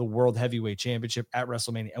win the World Heavyweight Championship at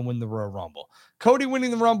WrestleMania and win the Royal Rumble. Cody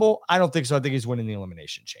winning the Rumble, I don't think so. I think he's winning the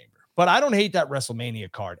Elimination Chamber. But I don't hate that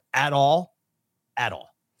WrestleMania card at all. At all.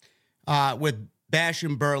 With Bash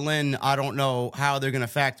in Berlin, I don't know how they're going to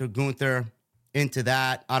factor Gunther into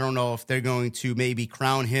that. I don't know if they're going to maybe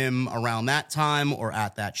crown him around that time or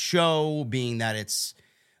at that show, being that it's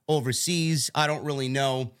overseas. I don't really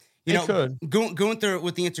know. Gunther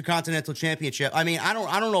with the Intercontinental Championship. I mean, I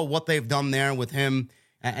don't know what they've done there with him.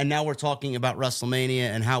 And now we're talking about WrestleMania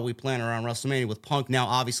and how we plan around WrestleMania with Punk now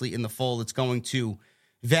obviously in the fold. It's going to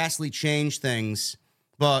vastly change things.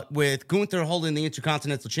 But with Gunther holding the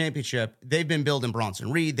Intercontinental Championship, they've been building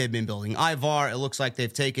Bronson Reed. They've been building Ivar. It looks like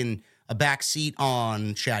they've taken a back seat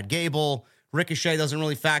on Chad Gable. Ricochet doesn't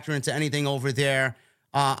really factor into anything over there.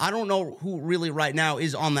 I don't know who really right now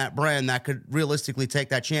is on that brand that could realistically take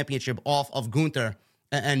that championship off of Gunther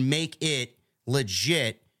and make it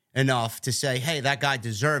legit enough to say, hey, that guy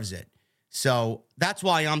deserves it. So that's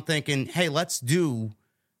why I'm thinking, hey, let's do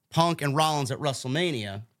Punk and Rollins at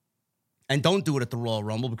WrestleMania. and don't do it at the Royal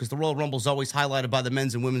Rumble, because the Royal Rumble is always highlighted by the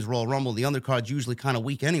men's and women's Royal Rumble. The undercard's usually kind of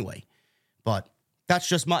weak anyway. But that's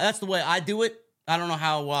the way I do it. I don't know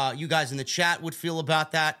how you guys in the chat would feel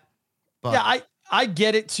about that. But yeah, I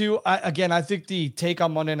get it too. I think the take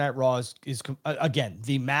on Monday Night Raw is again,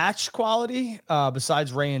 the match quality,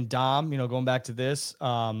 besides Ray and Dom, going back to this,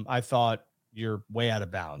 I thought you're way out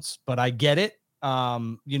of bounds, but I get it.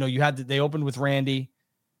 They opened with Randy.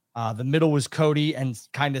 The middle was Cody and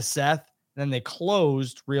kind of Seth. And then they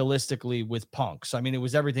closed realistically with Punk. So, I mean, it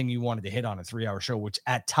was everything you wanted to hit on a 3-hour show, which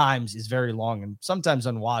at times is very long and sometimes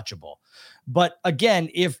unwatchable. But again,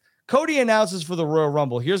 if Cody announces for the Royal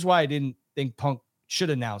Rumble, here's why I didn't think Punk should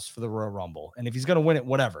announce for the Royal Rumble. And if he's going to win it,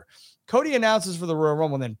 whatever. Cody announces for the Royal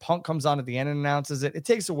Rumble, and then Punk comes on at the end and announces it. It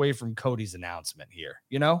takes away from Cody's announcement here.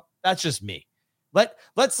 That's just me. Let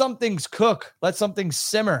some things cook. Let some things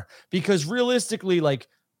simmer. Because realistically, like,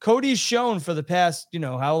 Cody's shown for the past,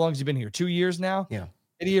 how long has he been here? 2 years now? Yeah.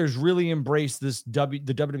 8 years, really embraced this the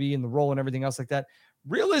WWE and the role and everything else like that.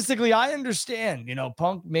 Realistically, I understand,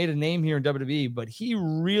 Punk made a name here in WWE, but he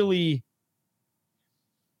really,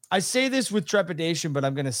 I say this with trepidation, but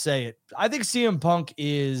I'm going to say it. I think CM Punk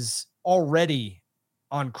is already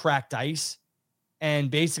on cracked ice, and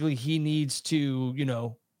basically he needs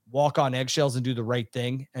to, walk on eggshells and do the right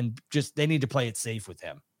thing, and they need to play it safe with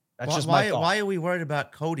him. That's just my thought. Why are we worried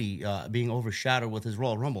about Cody being overshadowed with his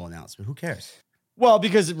Royal Rumble announcement? Who cares? Well,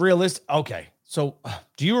 because okay. So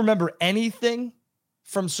do you remember anything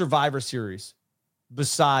from Survivor Series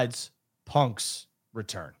besides Punk's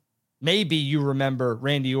return? Maybe you remember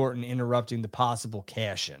Randy Orton interrupting the possible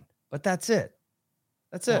cash-in, but that's it.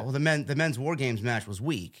 That's it. Well, the men's War Games match was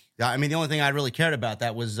weak. I mean, the only thing I really cared about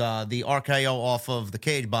that was the RKO off of the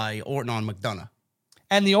cage by Orton on McDonough.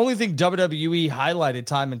 And the only thing WWE highlighted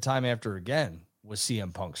time and time after again was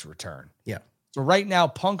CM Punk's return. Yeah. So right now,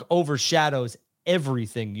 Punk overshadows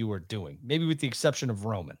everything you are doing, maybe with the exception of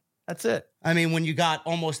Roman. That's it. I mean, when you got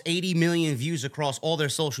almost 80 million views across all their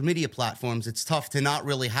social media platforms, it's tough to not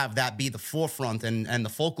really have that be the forefront and the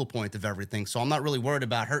focal point of everything. So I'm not really worried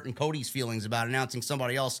about hurting Cody's feelings about announcing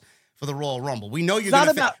somebody else for the Royal Rumble. We know you're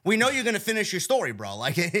gonna finish your story, bro.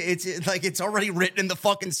 Like it's already written in the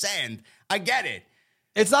fucking sand. I get it.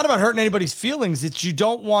 It's not about hurting anybody's feelings. It's you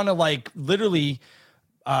don't want to literally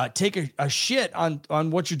take a shit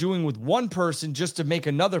on what you're doing with one person just to make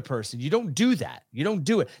another person. You don't do that. You don't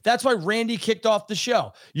do it. That's why Randy kicked off the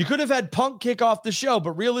show. You could have had Punk kick off the show,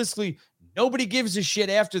 but realistically, nobody gives a shit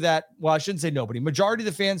after that. Well, I shouldn't say nobody. Majority of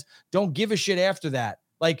the fans don't give a shit after that.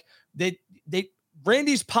 Like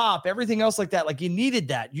Randy's pop, everything else like that. Like you needed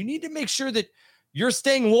that. You need to make sure that you're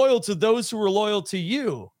staying loyal to those who are loyal to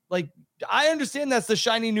you. Like, I understand that's the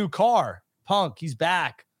shiny new car. Punk, he's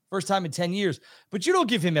back. First time in 10 years. But you don't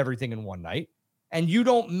give him everything in one night. And you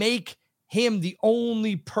don't make him the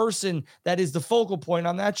only person that is the focal point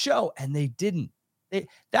on that show. And they didn't.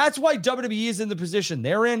 That's why WWE is in the position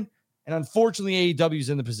they're in. And unfortunately, AEW is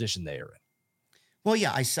in the position they are in. Well,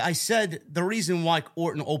 yeah, I said the reason why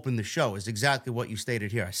Orton opened the show is exactly what you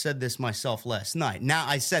stated here. I said this myself last night. Now,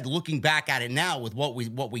 I said looking back at it now with what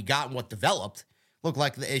we got and what developed, looked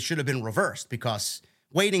like it should have been reversed, because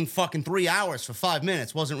waiting fucking 3 hours for 5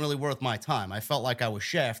 minutes wasn't really worth my time. I felt like I was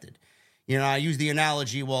shafted. I used the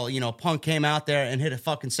analogy, Punk came out there and hit a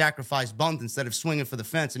fucking sacrifice bunt instead of swinging for the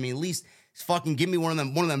fence. I mean, at least fucking give me one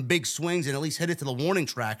of them big swings and at least hit it to the warning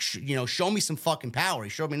track. Show me some fucking power.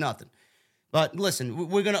 He showed me nothing. But listen,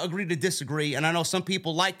 we're going to agree to disagree. And I know some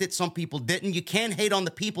people liked it, some people didn't. You can't hate on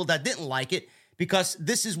the people that didn't like it, because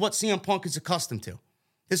this is what CM Punk is accustomed to.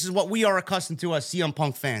 This is what we are accustomed to as CM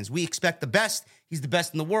Punk fans. We expect the best. He's the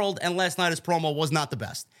best in the world. And last night, his promo was not the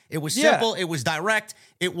best. It was simple. It was direct.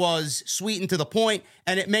 It was sweet and to the point.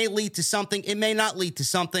 And it may lead to something. It may not lead to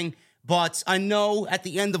something. But I know at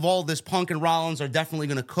the end of all this, Punk and Rollins are definitely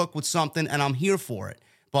going to cook with something. And I'm here for it.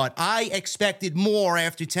 But I expected more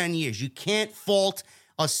after 10 years. You can't fault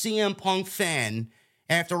a CM Punk fan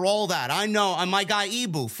after all that. I know my guy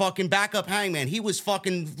Ibu, fucking backup Hangman, he was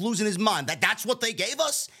fucking losing his mind. That's what they gave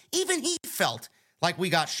us? Even he felt like we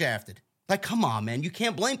got shafted. Like, come on, man. You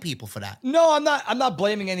can't blame people for that. No, I'm not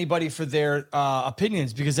blaming anybody for their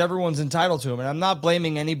opinions, because everyone's entitled to them. And I'm not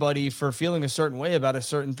blaming anybody for feeling a certain way about a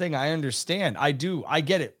certain thing. I understand. I do. I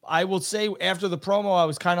get it. I will say after the promo, I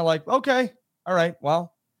was kind of like, okay, all right,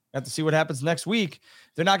 well, have to see what happens next week.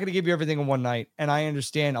 They're not going to give you everything in one night. And I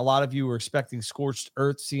understand a lot of you were expecting scorched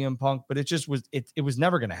earth CM Punk, but it just was, it was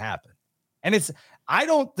never going to happen. And I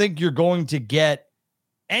don't think you're going to get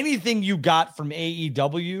anything you got from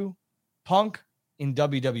AEW Punk in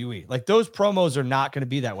WWE. Like those promos are not going to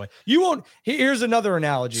be that way. You won't. Here's another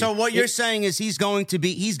analogy. So what you're saying is he's going to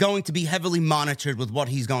be heavily monitored with what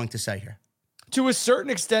he's going to say here. To a certain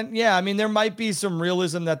extent, yeah. I mean, there might be some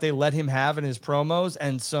realism that they let him have in his promos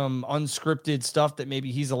and some unscripted stuff that maybe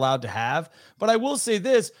he's allowed to have. But I will say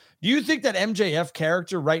this. Do you think that MJF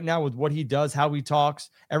character right now with what he does, how he talks,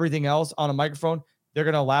 everything else on a microphone, they're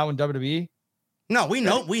going to allow in WWE? No, we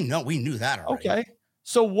knew that already. Okay.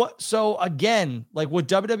 So again, like what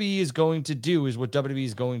WWE is going to do is what WWE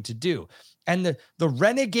is going to do. And the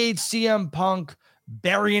renegade CM Punk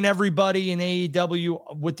burying everybody in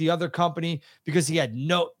AEW with the other company because he had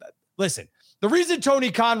listen, the reason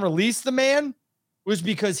Tony Khan released the man was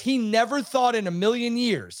because he never thought in a million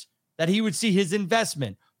years that he would see his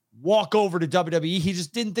investment walk over to WWE. He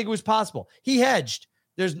just didn't think it was possible. He hedged.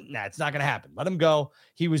 It's not going to happen. Let him go.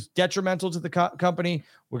 He was detrimental to the company.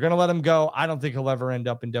 We're going to let him go. I don't think he'll ever end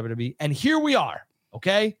up in WWE. And here we are.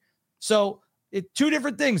 Okay. So two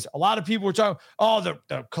different things. A lot of people were talking,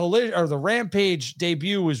 the collision or the Rampage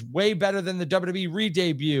debut was way better than the WWE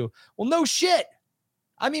re-debut. Well, no shit.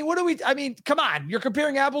 I mean, come on. You're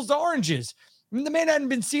comparing apples to oranges. I mean, the man hadn't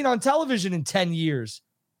been seen on television in 10 years.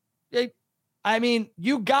 I mean,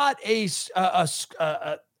 you got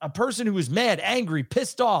a person who was mad, angry,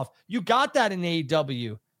 pissed off. You got that in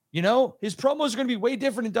AEW. You know, his promos are going to be way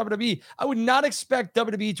different in WWE. I would not expect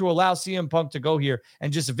WWE to allow CM Punk to go here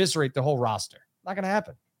and just eviscerate the whole roster. Not going to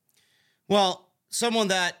happen. Well, someone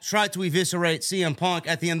that tried to eviscerate CM Punk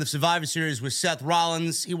at the end of Survivor Series was Seth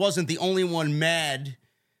Rollins. He wasn't the only one mad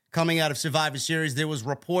coming out of Survivor Series. There was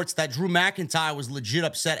reports that Drew McIntyre was legit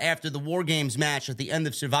upset after the War Games match at the end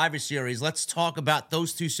of Survivor Series. Let's talk about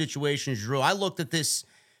those two situations, Drew. I looked at this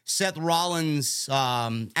Seth Rollins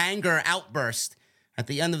anger outburst at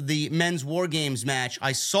the end of the men's War Games match.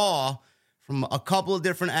 I saw from a couple of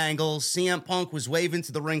different angles, CM Punk was waving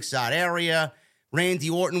to the ringside area. Randy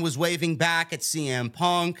Orton was waving back at CM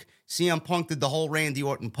Punk. CM Punk did the whole Randy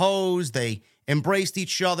Orton pose. They embraced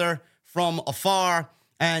each other from afar.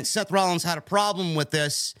 And Seth Rollins had a problem with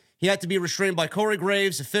this. He had to be restrained by Corey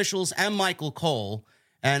Graves, officials, and Michael Cole.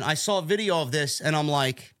 And I saw a video of this, and I'm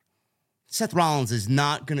like, Seth Rollins is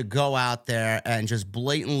not going to go out there and just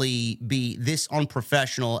blatantly be this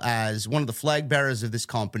unprofessional as one of the flag bearers of this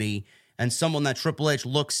company and someone that Triple H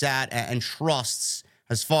looks at and trusts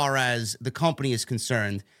as far as the company is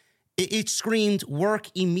concerned. It screamed work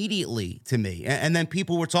immediately to me. And then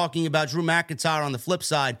people were talking about Drew McIntyre on the flip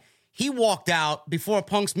side. He walked out before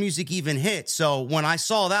Punk's music even hit. So when I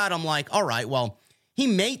saw that, I'm like, all right, well, he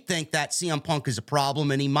may think that CM Punk is a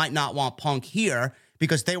problem and he might not want Punk here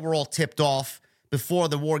because they were all tipped off before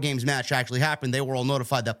the War Games match actually happened. They were all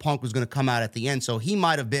notified that Punk was going to come out at the end. So he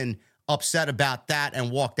might have been upset about that and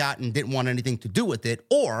walked out and didn't want anything to do with it.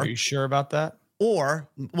 Or, are you sure about that? Or,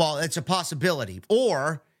 well, it's a possibility.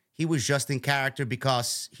 Or he was just in character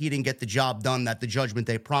because he didn't get the job done that the Judgment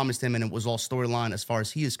Day promised him, and it was all storyline as far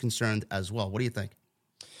as he is concerned as well. What do you think?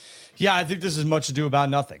 Yeah, I think this is much ado about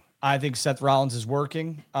nothing. I think Seth Rollins is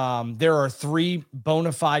working. There are 3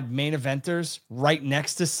 bona fide main eventers right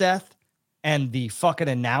next to Seth, and the fucking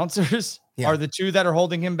announcers are the 2 that are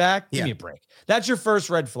holding him back. Give me a break. That's your first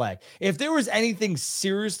red flag. If there was anything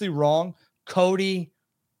seriously wrong, Cody,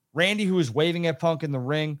 Randy, who was waving at Punk in the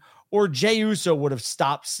ring, or Jey Uso would have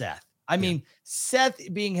stopped Seth. I mean, Seth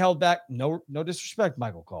being held back, no disrespect,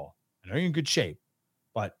 Michael Cole. I know you're in good shape,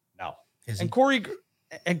 but no. And Corey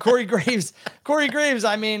Graves,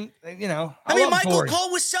 I mean, you know. I mean, Michael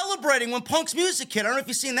Cole was celebrating when Punk's music hit. I don't know if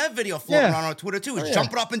you've seen that video floating around on Twitter, too. He's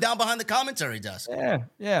jumping up and down behind the commentary desk.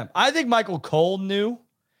 Yeah. I think Michael Cole knew.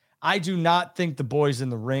 I do not think the boys in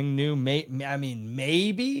the ring knew.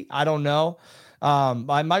 Maybe. I don't know.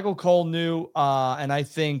 Michael Cole knew, and I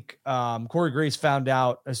think Corey Graves found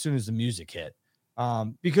out as soon as the music hit,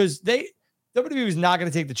 because WWE was not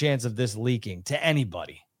going to take the chance of this leaking to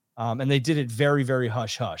anybody, and they did it very, very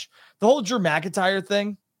hush hush. The whole Drew McIntyre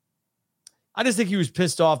thing, I just think he was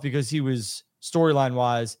pissed off because he was storyline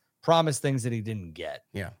wise promised things that he didn't get.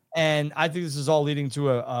 Yeah, and I think this is all leading to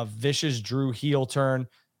a vicious Drew heel turn.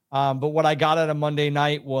 But what I got out of Monday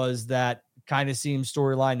night was that kind of seems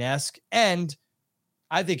storyline-esque, and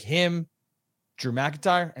I think him, Drew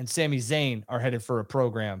McIntyre, and Sami Zayn are headed for a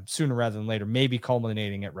program sooner rather than later, maybe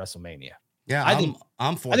culminating at WrestleMania. Yeah,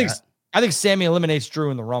 I'm for that. I think Sami eliminates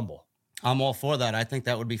Drew in the Rumble. I'm all for that. I think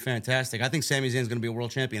that would be fantastic. I think Sami Zayn's going to be a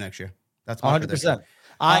world champion next year. That's 100%.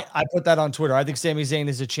 I put that on Twitter. I think Sami Zayn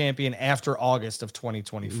is a champion after August of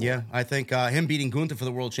 2024. Yeah, I think him beating Gunther for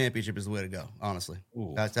the world championship is the way to go. Honestly,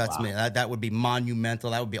 that's me. That would be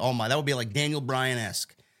monumental. That would be like Daniel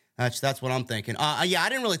Bryan-esque. That's what I'm thinking. Yeah, I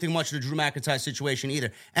didn't really think much of the Drew McIntyre situation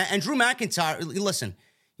either. And Drew McIntyre, listen,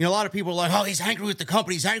 you know, a lot of people are like, oh, he's angry with the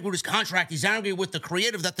company. He's angry with his contract. He's angry with the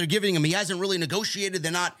creative that they're giving him. He hasn't really negotiated.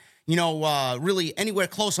 They're not, you know, really anywhere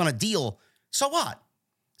close on a deal. So what?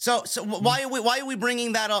 So why are we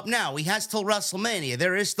bringing that up now? He has till WrestleMania.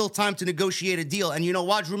 There is still time to negotiate a deal. And you know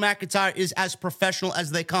what? Drew McIntyre is as professional as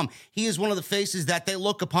they come. He is one of the faces that they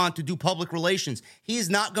look upon to do public relations. He is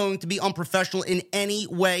not going to be unprofessional in any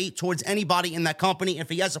way towards anybody in that company. If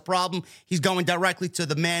he has a problem, he's going directly to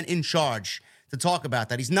the man in charge to talk about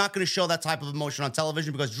that. He's not going to show that type of emotion on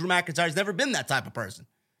television because Drew McIntyre's never been that type of person.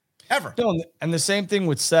 Ever. No, and the same thing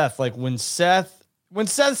with Seth. Like when Seth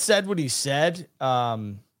said what he said,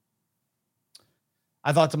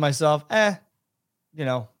 I thought to myself, you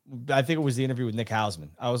know, I think it was the interview with Nick Hausman.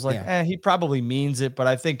 I was like, he probably means it, but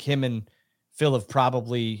I think him and Phil have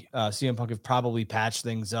probably, CM Punk have probably patched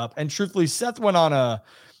things up. And truthfully, Seth went on a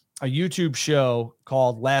YouTube show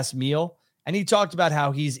called Last Meal, and he talked about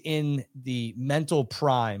how he's in the mental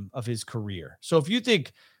prime of his career. So if you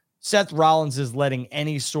think Seth Rollins is letting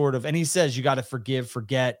any sort of, and he says you got to forgive,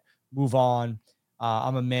 forget, move on.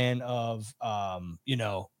 I'm a man of,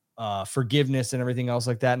 forgiveness and everything else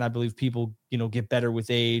like that. And I believe people, you know, get better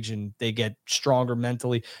with age and they get stronger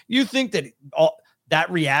mentally. You think that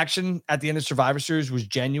that reaction at the end of Survivor Series was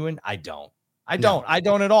genuine? I don't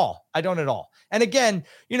at all. And again,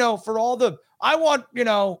 you know, for all the, I want, you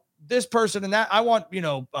know, this person and that, I want, you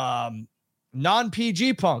know,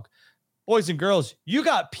 non-PG Punk. Boys and girls, you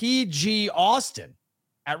got PG Austin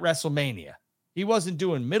at WrestleMania. He wasn't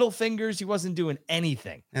doing middle fingers. He wasn't doing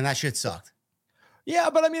anything. And that shit sucked.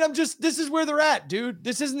 Yeah, but I mean, this is where they're at, dude.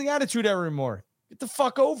 This isn't the Attitude Era anymore. Get the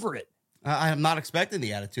fuck over it. I'm not expecting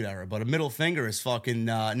the Attitude Era, but a middle finger is fucking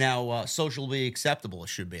now socially acceptable. It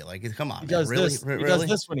should be like, come on, he does man. This. He does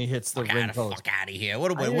this when he hits the ring post. Fuck out of here.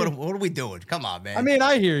 What are we doing? Come on, man. I mean,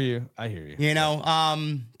 I hear you. You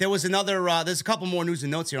know, there was another. There's a couple more news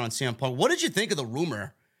and notes here on CM Punk. What did you think of the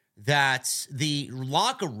rumor that the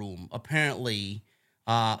locker room apparently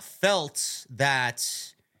felt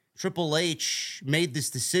that Triple H made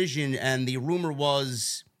this decision, and the rumor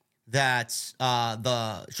was that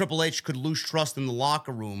the Triple H could lose trust in the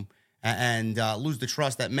locker room and lose the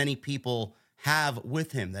trust that many people have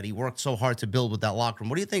with him, that he worked so hard to build with that locker room.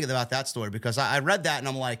 What do you think about that story? Because I read that and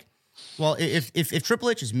I'm like, well, if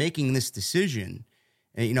Triple H is making this decision,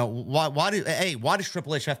 you know, why does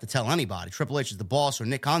Triple H have to tell anybody? Triple H is the boss, or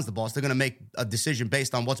Nick Khan's the boss. They're going to make a decision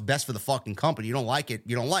based on what's best for the fucking company. You don't like it,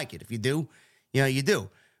 you don't like it. If you do, you know, you do.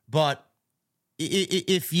 But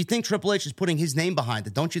if you think Triple H is putting his name behind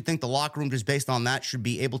it, don't you think the locker room, just based on that, should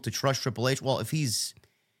be able to trust Triple H? Well, if he's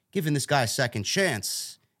giving this guy a second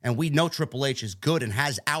chance, and we know Triple H is good and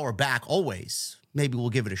has our back always, maybe we'll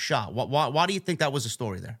give it a shot. Why do you think that was a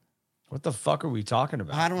story there? What the fuck are we talking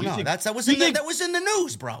about? I don't know. That was in the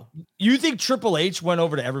news, bro. You think Triple H went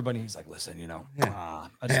over to everybody? He's like, listen, you know,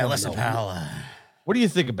 listen, pal. What do you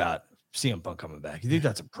think about CM Punk coming back? You think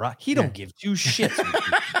that's a pro? He don't give two shits.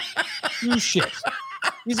 Two shits.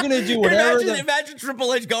 He's gonna do whatever. Imagine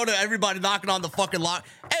Triple H going to everybody knocking on the fucking lock.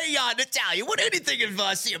 Hey, Natalia, what do you think of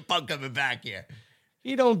CM Punk coming back here?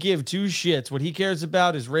 He don't give two shits. What he cares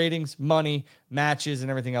about is ratings, money, matches, and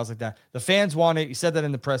everything else like that. The fans want it. He said that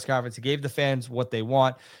in the press conference. He gave the fans what they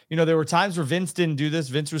want. You know, there were times where Vince didn't do this.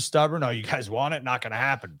 Vince was stubborn. Oh, you guys want it? Not going to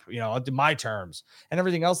happen. You know, on my terms and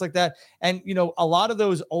everything else like that. And, you know, a lot of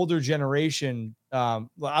those older generation, I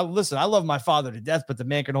love my father to death, but the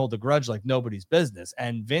man can hold a grudge like nobody's business.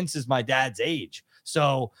 And Vince is my dad's age.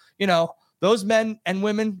 So, you know, those men and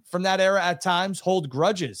women from that era at times hold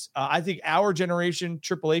grudges. I think our generation,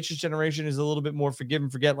 Triple H's generation, is a little bit more forgive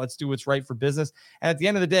and forget. Let's do what's right for business. And at the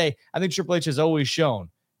end of the day, I think Triple H has always shown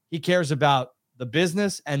he cares about the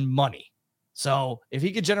business and money. So if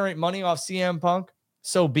he could generate money off CM Punk,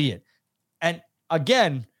 so be it. And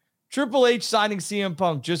again, Triple H signing CM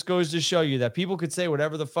Punk just goes to show you that people could say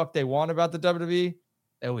whatever the fuck they want about the WWE.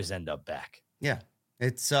 They always end up back. Yeah.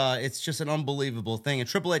 It's just an unbelievable thing. And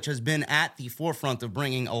Triple H has been at the forefront of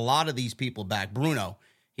bringing a lot of these people back. Bruno,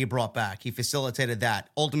 he brought back. He facilitated that.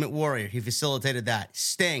 Ultimate Warrior, he facilitated that.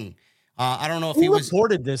 Sting. I don't know if Who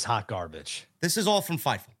reported this hot garbage? This is all from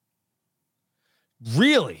Fightful.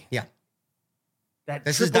 Really? Yeah.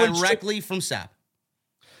 This is directly from SAP.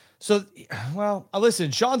 So, well, listen,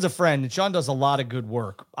 Sean's a friend, and Sean does a lot of good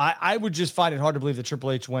work. I would just find it hard to believe that Triple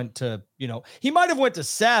H went to, you know, he might have went to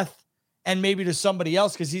Seth and maybe to somebody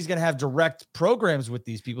else because he's going to have direct programs with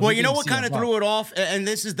these people. Well, you know what kind of threw it off? And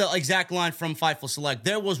this is the exact line from Fightful Select.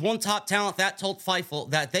 There was one top talent that told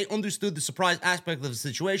Fightful that they understood the surprise aspect of the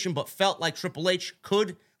situation, but felt like Triple H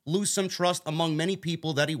could lose some trust among many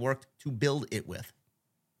people that he worked to build it with.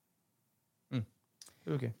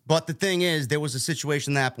 Okay. But the thing is, there was a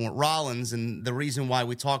situation that happened with Rollins, and the reason why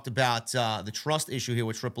we talked about the trust issue here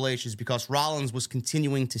with Triple H is because Rollins was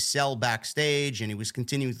continuing to sell backstage, and he was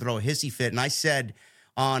continuing to throw a hissy fit. And I said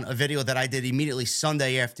on a video that I did immediately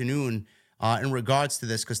Sunday afternoon in regards to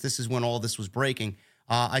this, because this is when all this was breaking,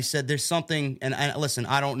 I said there's something, and listen,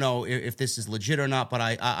 I don't know if this is legit or not, but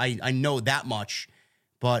I know that much,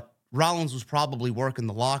 but Rollins was probably working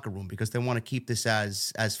the locker room because they want to keep this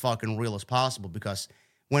as fucking real as possible, because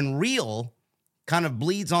when real kind of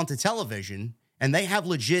bleeds onto television and they have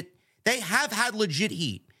had legit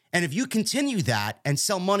heat. And if you continue that and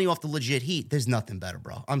sell money off the legit heat, there's nothing better,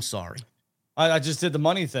 bro. I'm sorry. I just did the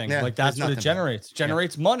money thing. Yeah, like that's what it generates.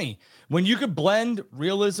 Generates money. When you could blend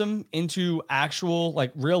realism into actual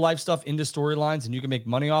like real life stuff into storylines and you can make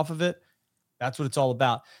money off of it, that's what it's all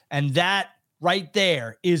about. And that right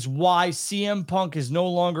there is why CM Punk is no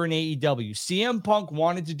longer in AEW. CM Punk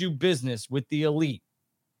wanted to do business with the elite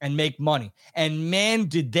and make money. And man,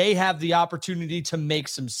 did they have the opportunity to make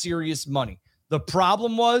some serious money. The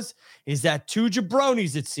problem is that two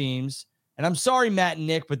jabronis, it seems, and I'm sorry, Matt and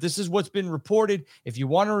Nick, but this is what's been reported. If you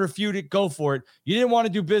want to refute it, go for it. You didn't want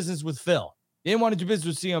to do business with Phil. You didn't want to do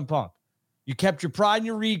business with CM Punk. You kept your pride and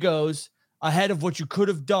your egos ahead of what you could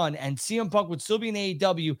have done, and CM Punk would still be in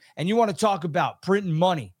AEW, and you want to talk about printing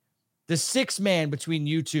money. The six man between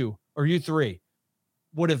you two, or you three,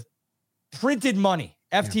 would have printed money.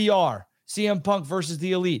 FTR, CM Punk versus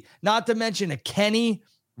the Elite. Not to mention a Kenny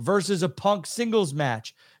versus a Punk singles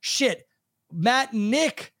match. Shit, Matt and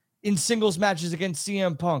Nick in singles matches against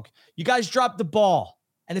CM Punk. You guys dropped the ball.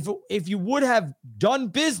 And if you would have done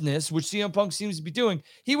business, which CM Punk seems to be doing,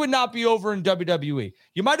 he would not be over in WWE.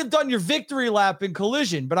 You might have done your victory lap in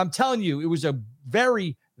Collision, but I'm telling you, it was a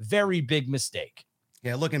very, very big mistake.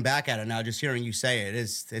 Yeah, looking back at it now, just hearing you say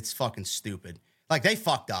it's fucking stupid. Like, they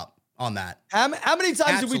fucked up on that. How many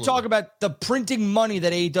times did we talk about the printing money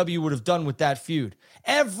that AEW would have done with that feud?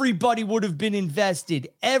 Everybody would have been invested.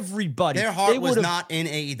 Everybody. Their heart was not in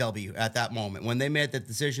AEW at that moment. When they made that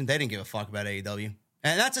decision, they didn't give a fuck about AEW.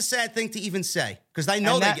 And that's a sad thing to even say, because I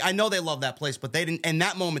know they love that place, but they didn't. In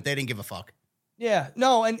that moment, they didn't give a fuck. Yeah,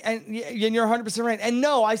 no, and you're 100% right. And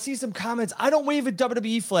no, I see some comments. I don't wave a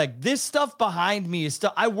WWE flag. This stuff behind me is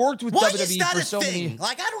stuff. I worked with WWE for so many.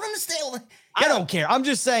 Like, I don't understand. I don't care. I'm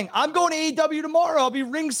just saying, I'm going to AEW tomorrow. I'll be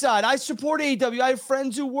ringside. I support AEW. I have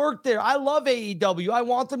friends who work there. I love AEW. I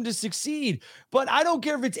want them to succeed. But I don't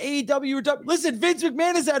care if it's AEW or WWE. Listen, Vince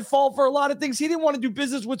McMahon is at fault for a lot of things. He didn't want to do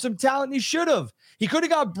business with some talent, and he should have. He could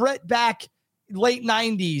have got Brett back late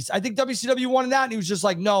 90s. I think WCW wanted that, and he was just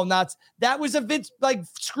like, no, that was a Vince, like,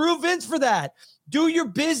 screw Vince for that. Do your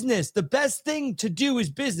business. The best thing to do is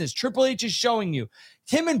business. Triple H is showing you.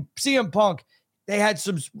 Him and CM Punk, they had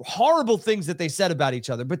some horrible things that they said about each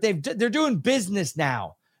other, but they're doing business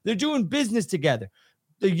now. They're doing business together.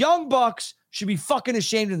 The Young Bucks should be fucking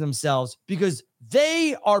ashamed of themselves, because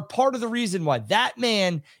they are part of the reason why that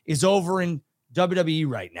man is over in WWE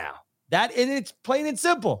right now. And it's plain and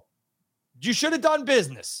simple. You should have done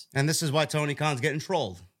business. And this is why Tony Khan's getting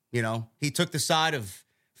trolled. You know, he took the side of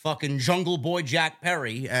fucking Jungle Boy Jack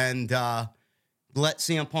Perry and let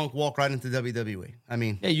CM Punk walk right into WWE. I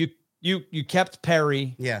mean, yeah, you kept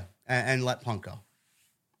Perry. Yeah, and let Punk go.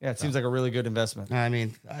 Yeah, it seems like a really good investment. I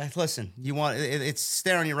mean, listen, it's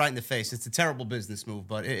staring you right in the face. It's a terrible business move,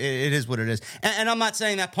 but it is what it is. And I'm not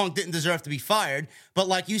saying that Punk didn't deserve to be fired, but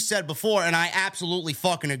like you said before, and I absolutely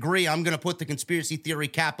fucking agree, I'm going to put the conspiracy theory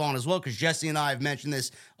cap on as well, because Jesse and I have mentioned this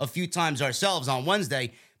a few times ourselves on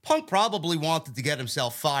Wednesday. Punk probably wanted to get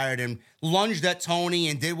himself fired and lunged at Tony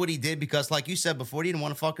and did what he did because, like you said before, he didn't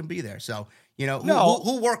want to fucking be there. So, you know,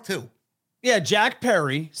 who worked who? Yeah, Jack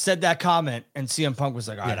Perry said that comment, and CM Punk was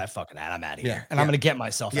like, all right, I'm out of here. And I'm going to get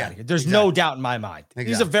myself out of here. There's no doubt in my mind. Exactly.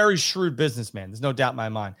 He's a very shrewd businessman. There's no doubt in my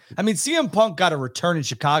mind. I mean, CM Punk got a return in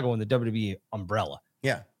Chicago in the WWE umbrella.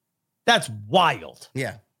 Yeah. That's wild.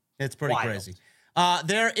 Yeah, it's pretty crazy.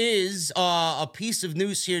 There is a piece of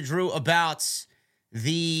news here, Drew, about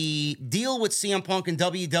the deal with CM Punk and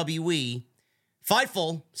WWE.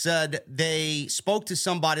 Fightful said they spoke to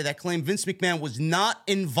somebody that claimed Vince McMahon was not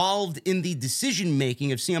involved in the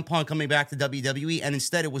decision-making of CM Punk coming back to WWE, and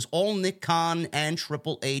instead it was all Nick Khan and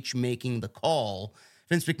Triple H making the call.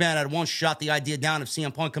 Vince McMahon had once shot the idea down of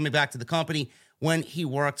CM Punk coming back to the company when he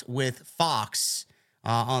worked with Fox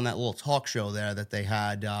on that little talk show there that they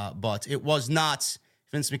had, but it was not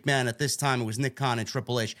Vince McMahon at this time. It was Nick Khan and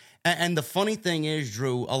Triple H. And the funny thing is,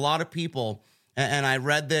 Drew, a lot of people... And I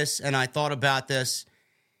read this and I thought about this,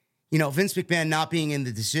 you know, Vince McMahon not being in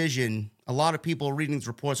the decision. a lot of people reading these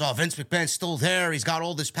reports, oh, Vince McMahon's still there. He's got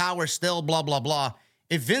all this power still, blah, blah, blah.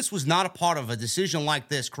 If Vince was not a part of a decision like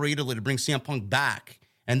this creatively to bring CM Punk back,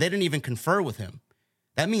 and they didn't even confer with him,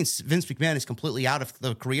 that means Vince McMahon is completely out of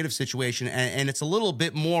the creative situation, and it's a little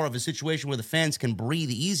bit more of a situation where the fans can breathe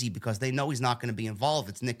easy because they know he's not going to be involved.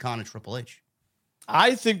 It's Nick Khan and Triple H.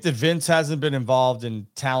 I think that Vince hasn't been involved in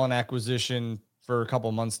talent acquisition for a couple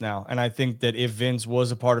of months now. And I think that if Vince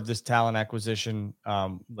was a part of this talent acquisition,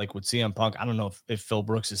 like with CM Punk, I don't know if Phil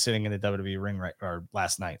Brooks is sitting in the WWE ring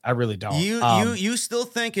last night. I really don't. You still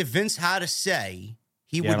think if Vince had a say,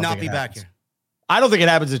 he would not be back here? I don't think it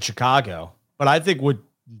happens in Chicago, but I think what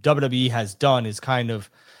WWE has done is kind of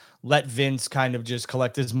let Vince kind of just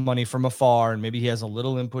collect his money from afar, and maybe he has a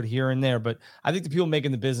little input here and there. But I think the people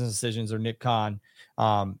making the business decisions are Nick Khan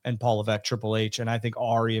and Paul Levesque, Triple H, and I think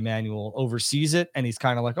Ari Emanuel oversees it, and he's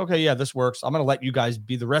kind of like, okay, yeah, this works. I'm going to let you guys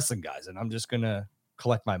be the wrestling guys, and I'm just going to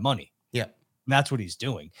collect my money. Yeah, and that's what he's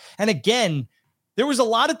doing. And again, there was a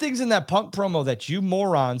lot of things in that Punk promo that you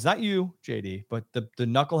morons, not you, JD, but the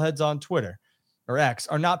knuckleheads on Twitter or X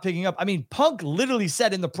are not picking up. I mean, Punk literally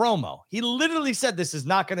said in the promo, he literally said, this is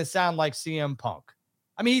not going to sound like CM Punk.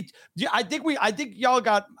 I mean, I think y'all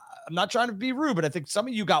got, I'm not trying to be rude, but I think some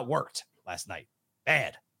of you got worked last night.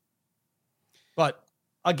 Bad. But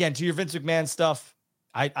again, to your Vince McMahon stuff,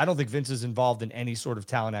 I don't think Vince is involved in any sort of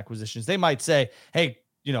talent acquisitions. They might say, hey,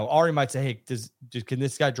 Ari might say, hey, can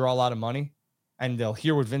this guy draw a lot of money? And they'll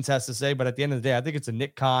hear what Vince has to say. But at the end of the day, I think it's a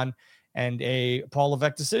Nick Khan and a Paul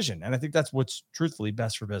Levesque decision. And I think that's what's truthfully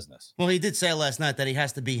best for business. Well, he did say last night that he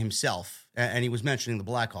has to be himself. And he was mentioning the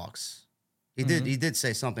Blackhawks. He did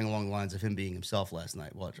say something along the lines of him being himself last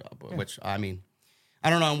night, which I mean, I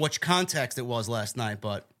don't know in which context it was last night,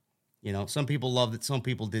 but, some people loved it. Some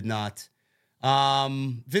people did not.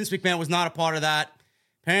 Vince McMahon was not a part of that.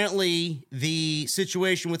 Apparently, the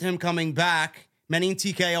situation with him coming back, many in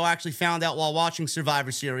TKO actually found out while watching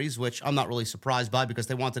Survivor Series, which I'm not really surprised by because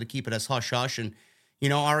they wanted to keep it as hush-hush. And,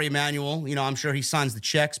 Ari Emanuel, I'm sure he signs the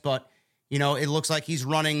checks, but, it looks like he's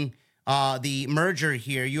running the merger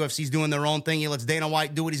here. UFC's doing their own thing. He lets Dana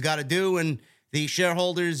White do what he's got to do, and the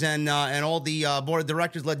shareholders and all the board of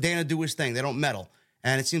directors let Dana do his thing. They don't meddle.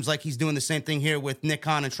 And it seems like he's doing the same thing here with Nick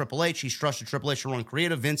Khan and Triple H. He's trusted Triple H to run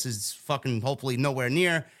creative. Vince is fucking hopefully nowhere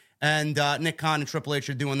near. And Nick Khan and Triple H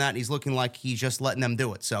are doing that, and he's looking like he's just letting them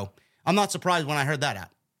do it. So I'm not surprised when I heard that out.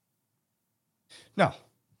 No.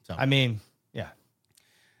 So I mean, yeah.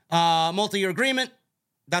 Multi-year agreement.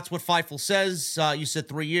 That's what Fightful says. You said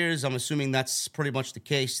 3 years. I'm assuming that's pretty much the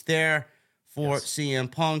case there for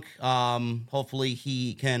CM Punk. Hopefully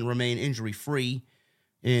he can remain injury-free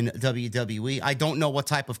in WWE. I don't know what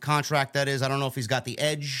type of contract that is. I don't know if he's got the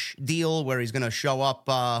Edge deal where he's going to show up,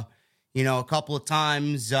 a couple of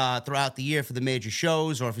times throughout the year for the major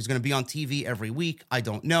shows, or if he's going to be on TV every week. I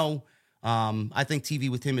don't know. I think TV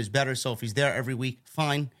with him is better, so if he's there every week,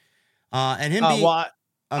 fine. And him being...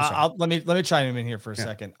 let me chime him in here for a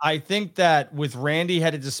second. I think that with Randy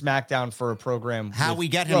headed to SmackDown for a program... How we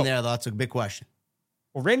get him there, though, that's a big question.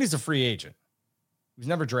 Well, Randy's a free agent. He was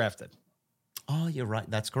never drafted. Oh, you're right.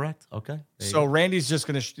 That's correct. Okay. So Randy's just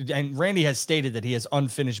going to, and Randy has stated that he has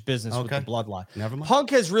unfinished business with the bloodline. Never mind.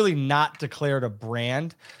 Punk has really not declared a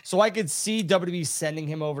brand. So I could see WWE sending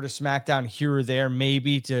him over to SmackDown here or there,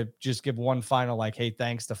 maybe to just give one final, like, hey,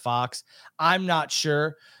 thanks to Fox. I'm not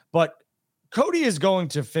sure, but Cody is going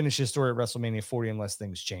to finish his story at WrestleMania 40 unless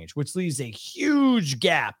things change, which leaves a huge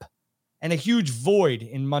gap and a huge void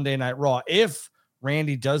in Monday Night Raw if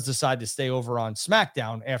Randy does decide to stay over on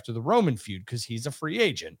SmackDown after the Roman feud because he's a free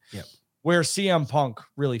agent, where CM Punk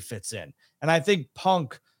really fits in. And I think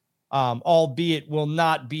Punk, albeit will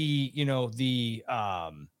not be, the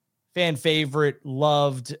fan favorite,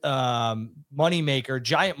 loved moneymaker,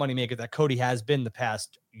 giant moneymaker that Cody has been the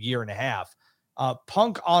past year and a half.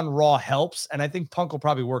 Punk on Raw helps, and I think Punk will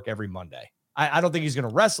probably work every Monday. I don't think he's going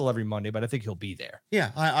to wrestle every Monday, but I think he'll be there.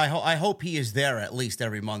 Yeah, I hope he is there at least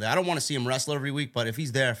every Monday. I don't want to see him wrestle every week, but if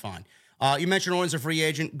he's there, fine. You mentioned Rollins a free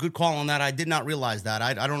agent. Good call on that. I did not realize that.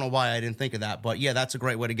 I don't know why I didn't think of that, but yeah, that's a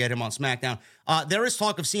great way to get him on SmackDown. There is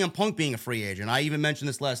talk of CM Punk being a free agent. I even mentioned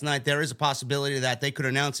this last night. There is a possibility that they could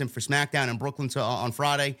announce him for SmackDown in Brooklyn on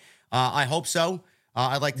Friday. I hope so.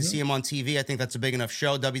 I'd like to see him on TV. I think that's a big enough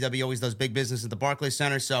show. WWE always does big business at the Barclays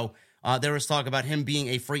Center, so there is talk about him being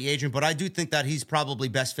a free agent, but I do think that he's probably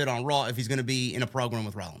best fit on Raw if he's going to be in a program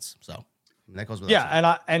with Rollins. So that goes without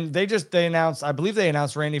saying. And they announced, I believe they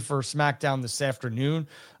announced Randy for SmackDown this afternoon.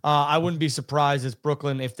 I wouldn't be surprised it's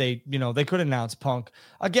Brooklyn if they could announce Punk.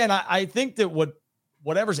 Again, I think that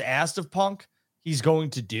whatever's asked of Punk, he's going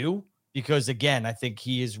to do because, again, I think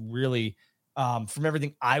he is really from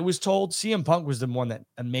everything I was told, CM Punk was the one that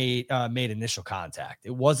made initial contact.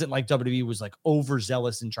 It wasn't like WWE was like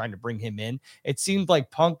overzealous in trying to bring him in. It seemed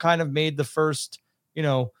like Punk kind of made the first,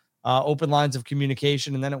 open lines of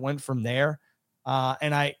communication, and then it went from there.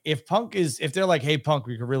 If they're like, hey, Punk,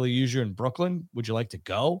 we could really use you in Brooklyn, would you like to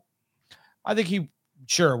go? I think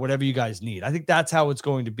sure, whatever you guys need. I think that's how it's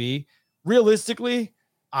going to be. Realistically,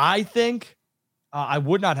 I think I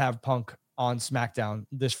would not have Punk on SmackDown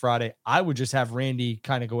this Friday. I would just have Randy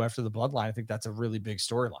kind of go after the bloodline. I think that's a really big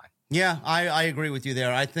storyline. Yeah, I agree with you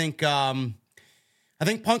there. I think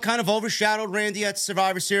Punk kind of overshadowed Randy at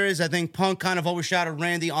Survivor Series. I think Punk kind of overshadowed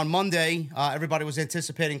Randy on Monday. Everybody was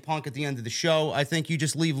anticipating Punk at the end of the show. I think you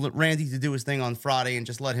just leave Randy to do his thing on Friday and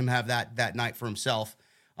just let him have that night for himself.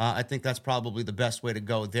 I think that's probably the best way to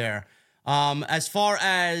go there. As far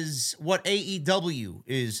as what AEW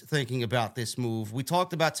is thinking about this move, we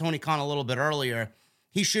talked about Tony Khan a little bit earlier.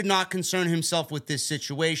 He should not concern himself with this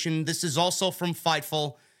situation. This is also from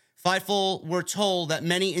Fightful. Fightful were told that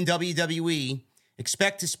many in WWE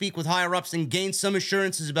expect to speak with higher-ups and gain some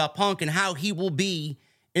assurances about Punk and how he will be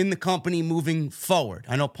in the company moving forward.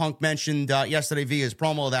 I know Punk mentioned yesterday via his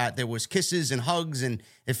promo that there was kisses and hugs, and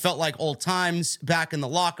it felt like old times back in the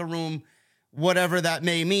locker room. Whatever that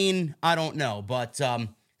may mean, I don't know. But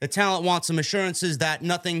the talent wants some assurances that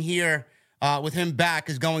nothing here with him back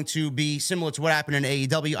is going to be similar to what happened in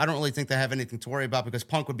AEW. I don't really think they have anything to worry about because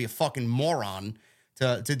Punk would be a fucking moron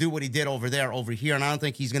to do what he did over here. And I don't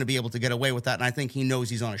think he's going to be able to get away with that. And I think he knows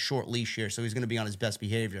he's on a short leash here, so he's going to be on his best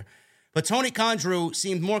behavior. But Tony Khan, Drew,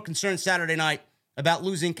 seemed more concerned Saturday night about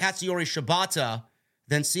losing Katsuyori Shibata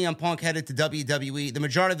than CM Punk headed to WWE. The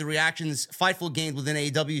majority of the reactions Fightful gained within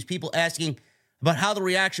AEW is people asking about how the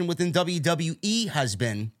reaction within WWE has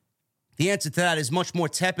been. The answer to that is much more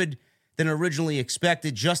tepid than originally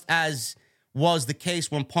expected, just as was the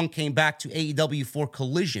case when Punk came back to AEW for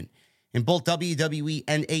Collision. In both WWE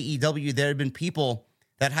and AEW, there had been people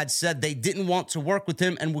that had said they didn't want to work with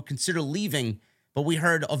him and would consider leaving, but we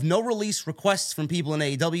heard of no release requests from people in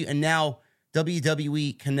AEW, and now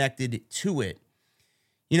WWE connected to it.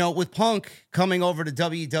 With Punk coming over to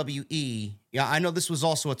WWE, I know this was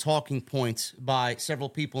also a talking point by several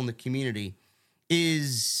people in the community.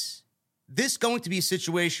 Is this going to be a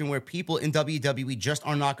situation where people in WWE just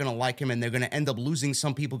are not going to like him and they're going to end up losing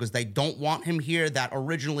some people because they don't want him here that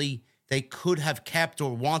originally they could have kept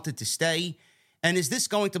or wanted to stay? And is this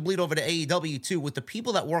going to bleed over to AEW too with the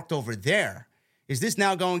people that worked over there? Is this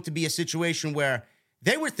now going to be a situation where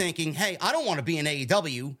they were thinking, hey, I don't want to be in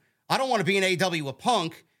AEW. I don't want to be in AEW with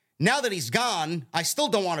Punk. Now that he's gone, I still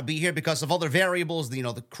don't want to be here because of other variables.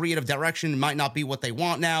 The creative direction might not be what they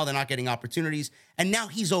want now. They're not getting opportunities. And now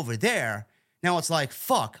he's over there. Now it's like,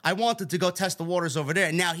 fuck, I wanted to go test the waters over there.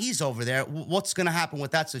 And now he's over there. What's going to happen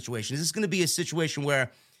with that situation? Is this going to be a situation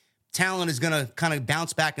where talent is going to kind of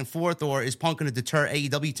bounce back and forth, or is Punk going to deter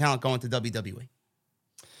AEW talent going to WWE?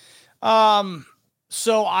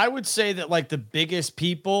 So I would say that like the biggest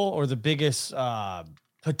people or the biggest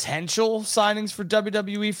potential signings for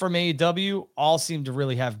WWE from AEW all seem to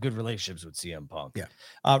really have good relationships with CM Punk.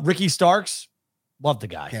 Yeah. Ricky Starks, love the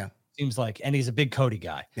guy. Yeah. Seems like, and he's a big Cody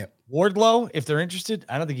guy. Yeah. Wardlow, if they're interested,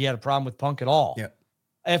 I don't think he had a problem with Punk at all. Yeah.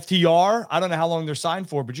 FTR, I don't know how long they're signed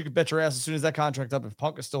for, but you could bet your ass as soon as that contract up, if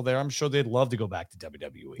Punk is still there, I'm sure they'd love to go back to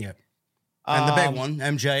WWE. Yeah. And the big one,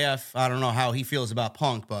 MJF, I don't know how he feels about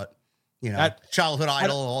Punk, but childhood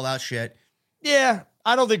idol, all that shit. Yeah,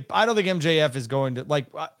 I don't think MJF is going to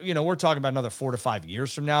we're talking about another 4 to 5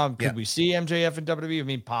 years from now. Could we see MJF in WWE? I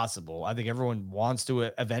mean, possible. I think everyone wants to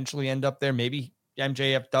eventually end up there. Maybe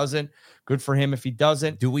MJF doesn't. Good for him if he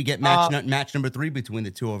doesn't. Do we get match number 3 between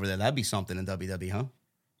the two over there? That'd be something in WWE, huh?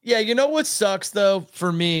 Yeah, you know what sucks though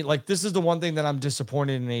for me? Like, this is the one thing that I'm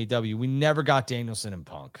disappointed in AEW. We never got Danielson and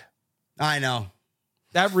Punk. I know.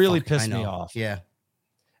 That really pissed me off. Yeah.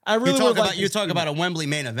 I really you're talking about a Wembley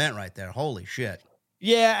main event right there. Holy shit.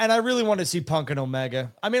 Yeah, and I really want to see Punk and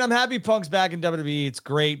Omega. I mean, I'm happy Punk's back in WWE. It's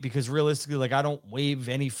great because realistically, like, I don't wave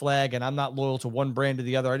any flag and I'm not loyal to one brand or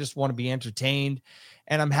the other. I just want to be entertained.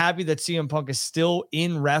 And I'm happy that CM Punk is still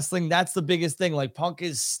in wrestling. That's the biggest thing. Like, Punk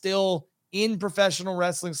is still in professional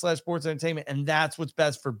wrestling / sports entertainment, and that's what's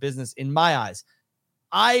best for business in my eyes.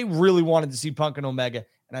 I really wanted to see Punk and Omega,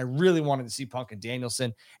 and I really wanted to see Punk and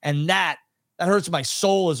Danielson. And that hurts my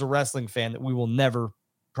soul as a wrestling fan that we will never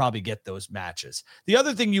probably get those matches. The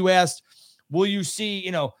other thing you asked, will you see,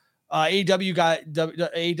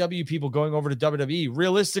 AEW people going over to WWE.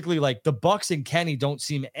 Realistically, like the Bucks and Kenny don't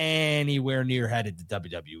seem anywhere near headed to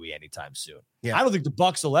WWE anytime soon. Yeah. I don't think the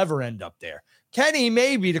Bucks will ever end up there. Kenny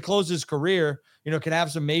maybe to close his career, can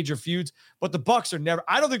have some major feuds, but the Bucks are never.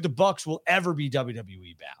 I don't think the Bucks will ever be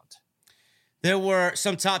WWE bound. There were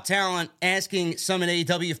some top talent asking some in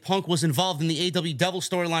AEW if Punk was involved in the AEW Devil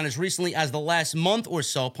storyline as recently as the last month or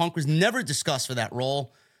so. Punk was never discussed for that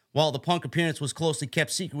role. While the Punk appearance was closely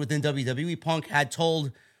kept secret within WWE, Punk had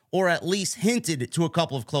told, or at least hinted to a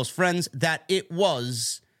couple of close friends, that it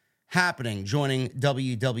was happening, joining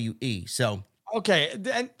WWE. So, okay,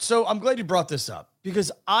 and so I'm glad you brought this up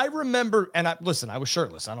because I remember, and I was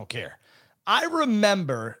shirtless. I don't care. I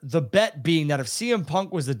remember the bet being that if CM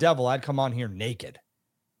Punk was the devil, I'd come on here naked.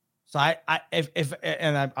 So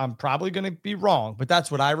I'm probably going to be wrong, but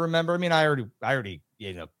that's what I remember. I mean, I already,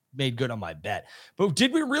 made good on my bet, but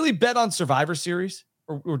did we really bet on Survivor Series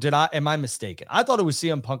or am I mistaken? I thought it was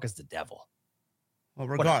CM Punk as the devil. Well,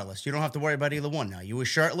 regardless, you don't have to worry about either one now. You were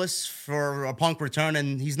shirtless for a Punk return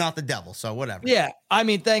and he's not the devil. So whatever. Yeah. I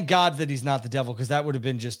mean, thank God that he's not the devil because that would have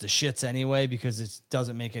been just the shits anyway, because it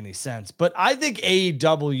doesn't make any sense. But I think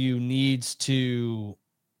AEW needs to,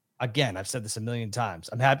 again, I've said this a million times.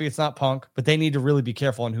 I'm happy it's not Punk, but they need to really be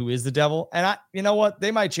careful on who is the devil. And you know what?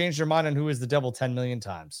 They might change their mind on who is the devil 10 million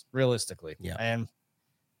times, realistically. Yeah.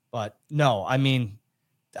 But no, I mean,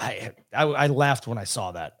 I laughed when I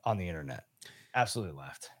saw that on the internet. Absolutely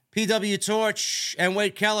laughed. PW Torch and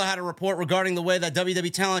Wade Keller had a report regarding the way that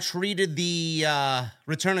WWE talent treated the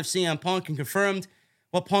return of CM Punk and confirmed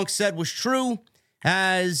what Punk said was true,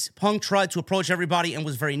 as Punk tried to approach everybody and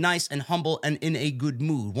was very nice and humble and in a good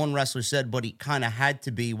mood. One wrestler said, but he kind of had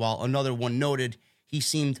to be, while another one noted he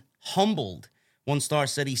seemed humbled. One star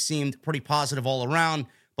said he seemed pretty positive all around,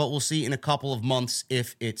 but we'll see in a couple of months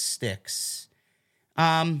if it sticks.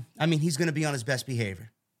 I mean, he's going to be on his best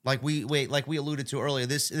behavior. Like we alluded to earlier,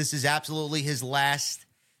 this is absolutely his last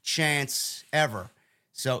chance ever.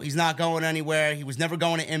 So he's not going anywhere. He was never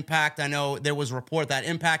going to Impact. I know there was a report that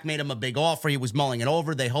Impact made him a big offer. He was mulling it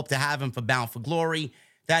over. They hoped to have him for Bound for Glory.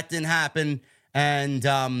 That didn't happen. And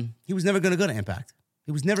he was never going to go to Impact.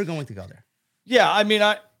 He was never going to go there. Yeah, I mean,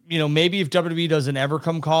 maybe if WWE doesn't ever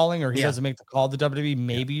come calling or he doesn't make the call to WWE,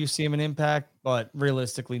 maybe you see him in Impact. But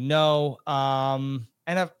realistically, no.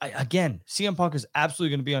 And again, CM Punk is absolutely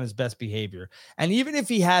going to be on his best behavior. And even if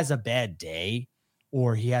he has a bad day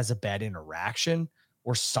or he has a bad interaction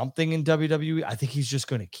or something in WWE, I think he's just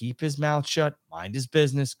going to keep his mouth shut, mind his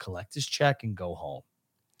business, collect his check, and go home.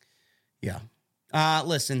 Yeah.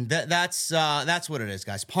 Listen, that's what it is,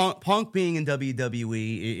 guys. Punk being in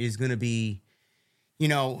WWE is going to be,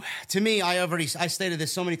 to me, I stated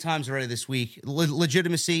this so many times already this week.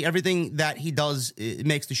 Legitimacy, everything that he does, it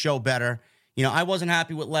makes the show better. I wasn't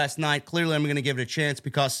happy with last night. Clearly, I'm going to give it a chance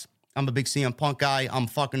because I'm a big CM Punk guy. I'm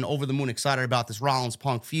fucking over the moon excited about this Rollins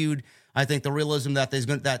Punk feud. I think the realism that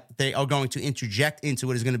they are going to interject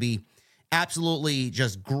into it is going to be absolutely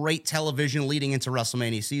just great television leading into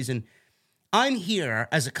WrestleMania season. I'm here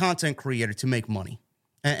as a content creator to make money.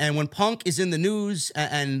 And when Punk is in the news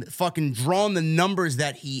and fucking drawing the numbers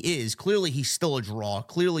that he is, clearly he's still a draw.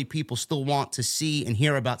 Clearly people still want to see and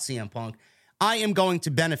hear about CM Punk. I am going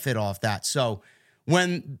to benefit off that. So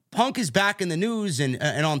when Punk is back in the news and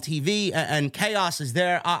on TV and chaos is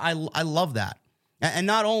there, I love that. And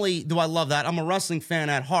not only do I love that, I'm a wrestling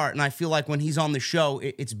fan at heart, and I feel like when he's on the show,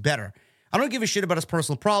 it's better. I don't give a shit about his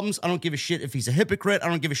personal problems. I don't give a shit if he's a hypocrite. I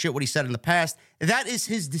don't give a shit what he said in the past. That is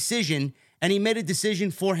his decision, and he made a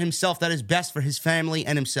decision for himself that is best for his family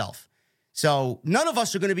and himself. So none of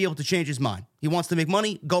us are going to be able to change his mind. He wants to make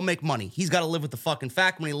money, go make money. He's got to live with the fucking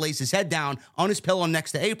fact when he lays his head down on his pillow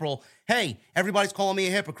next to April, hey, everybody's calling me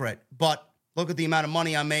a hypocrite, but look at the amount of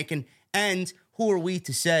money I'm making, and who are we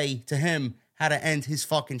to say to him how to end his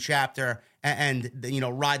fucking chapter and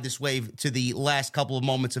ride this wave to the last couple of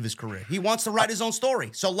moments of his career. He wants to write his own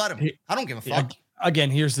story, so let him. I don't give a fuck.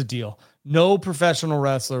 Again, here's the deal. No professional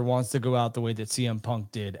wrestler wants to go out the way that CM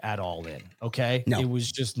Punk did at All In, okay? No. It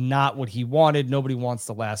was just not what he wanted. Nobody wants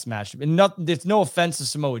the last match. And it's no offense to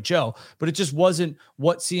Samoa Joe, but it just wasn't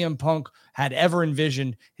what CM Punk had ever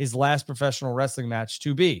envisioned his last professional wrestling match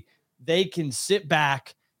to be. They can sit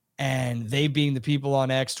back and they, being the people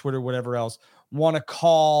on X, Twitter, whatever else, want to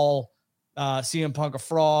call CM Punk a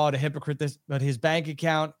fraud, a hypocrite, but his bank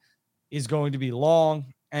account is going to be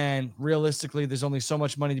long. And realistically, there's only so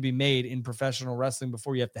much money to be made in professional wrestling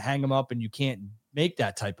before you have to hang him up, and you can't make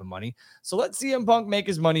that type of money. So let CM Punk make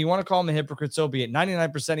his money. You want to call him a hypocrite, so be it.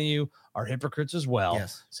 99% of you are hypocrites as well.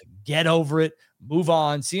 Yes. So get over it. Move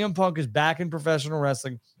on. CM Punk is back in professional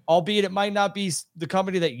wrestling. albeit it might not be the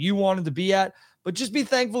company that you wanted to be at, but just be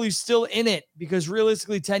thankful he's still in it, because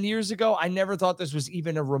realistically 10 years ago, I never thought this was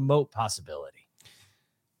even a remote possibility.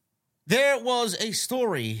 There was a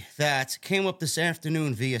story that came up this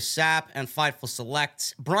afternoon via SAP and Fightful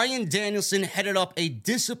Select. Bryan Danielson headed up a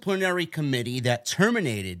disciplinary committee that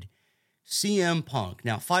terminated CM Punk.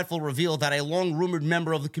 Now, Fightful revealed that a long-rumored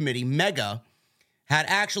member of the committee, Mega, had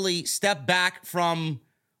actually stepped back from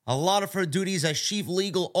a lot of her duties as chief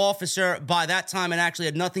legal officer by that time and actually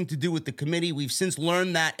had nothing to do with the committee. We've since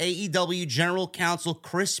learned that AEW General Counsel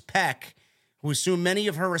Chris Peck, who assumed many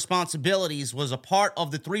of her responsibilities, was a part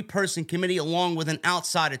of the 3-person committee along with an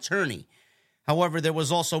outside attorney. However, there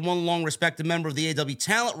was also one long-respected member of the AEW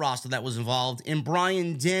talent roster that was involved in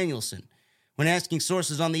Bryan Danielson. When asking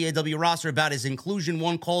sources on the AEW roster about his inclusion,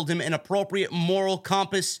 one called him an appropriate moral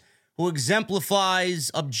compass who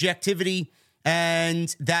exemplifies objectivity,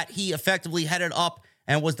 and that he effectively headed up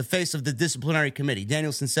and was the face of the disciplinary committee.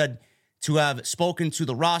 Danielson said to have spoken to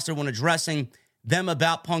the roster when addressing them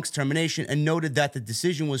about Punk's termination and noted that the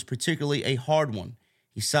decision was particularly a hard one.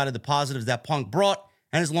 He cited the positives that Punk brought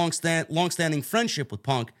and his long-standing friendship with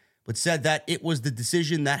Punk, but said that it was the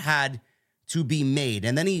decision that had to be made.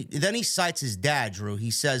 And then he cites his dad, Drew.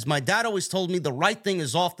 He says, "My dad always told me the right thing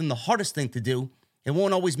is often the hardest thing to do. It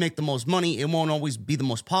won't always make the most money. It won't always be the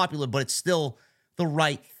most popular, but it's still the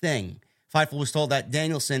right thing." Fightful was told that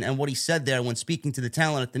Danielson and what he said there when speaking to the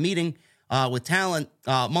talent at the meeting with talent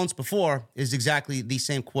months before is exactly the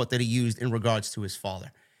same quote that he used in regards to his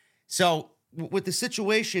father. So with the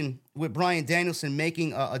situation with Bryan Danielson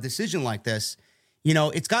making a decision like this, you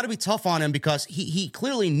know, it's got to be tough on him because he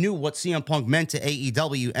clearly knew what CM Punk meant to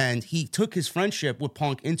AEW, and he took his friendship with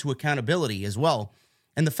Punk into accountability as well.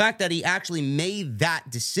 And the fact that he actually made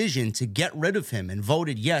that decision to get rid of him and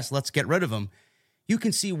voted, yes, let's get rid of him, you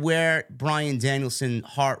can see where Bryan Danielson's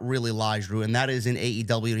heart really lies, Drew, and that is in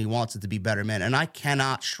AEW, and he wants it to be better, man. And I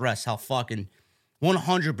cannot stress how fucking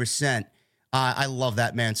 100% I love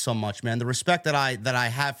that man so much, man. The respect that I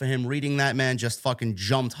have for him reading that, man, just fucking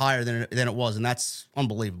jumped higher than it was, and that's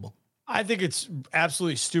unbelievable. I think it's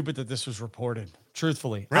absolutely stupid that this was reported.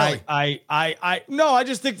 Truthfully, really, I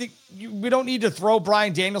just think that we don't need to throw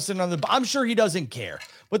Bryan Danielson on the. I'm sure he doesn't care,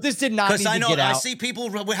 but this did not need to get out. I see people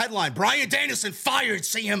with headline: Bryan Danielson fired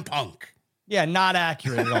CM Punk. Yeah, not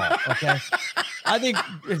accurate at all. Okay, I think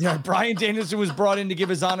Bryan Danielson was brought in to give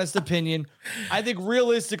his honest opinion. I think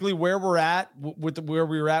realistically, where we're at with the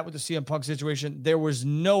CM Punk situation, there was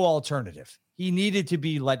no alternative. He needed to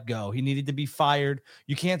be let go. He needed to be fired.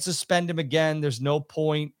 You can't suspend him again. There's no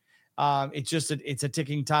point. It's a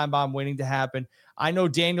ticking time bomb waiting to happen. I know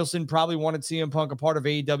Danielson probably wanted CM Punk a part of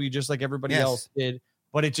AEW just like everybody else did,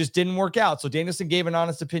 but it just didn't work out. So Danielson gave an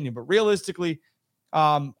honest opinion, but realistically,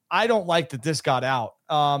 I don't like that this got out.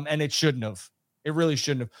 And it shouldn't have. It really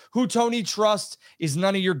shouldn't have. Who Tony trusts is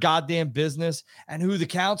none of your goddamn business, and who the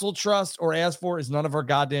council trusts or asks for is none of our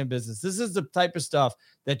goddamn business. This is the type of stuff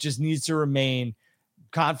that just needs to remain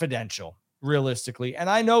confidential, realistically. And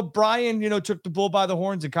I know Bryan, took the bull by the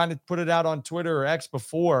horns and kind of put it out on Twitter or X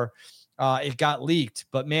before it got leaked.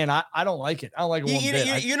 But man, I don't like it. I don't like it one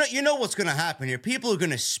bit. You know what's going to happen here. People are going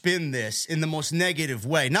to spin this in the most negative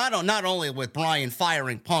way. Not only with Bryan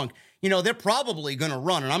firing Punk. They're probably going to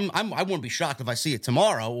run, and I wouldn't be shocked if I see it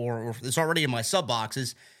tomorrow or it's already in my sub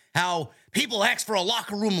boxes, how people ask for a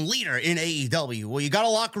locker room leader in AEW. Well, you got a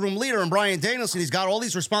locker room leader in Bryan Danielson. He's got all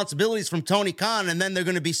these responsibilities from Tony Khan, and then they're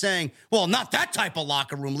going to be saying, well, not that type of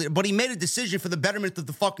locker room leader, but he made a decision for the betterment of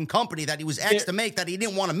the fucking company that he was asked to make that he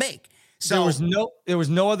didn't want to make. So there was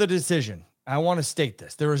no other decision. I want to state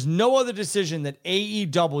this. There was no other decision that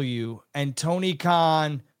AEW and Tony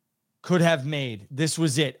Khan could have made. This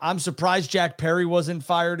was it. I'm surprised Jack Perry wasn't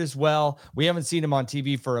fired as well. We haven't seen him on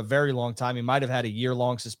TV for a very long time. He might have had a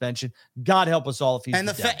year-long suspension. God help us all if he's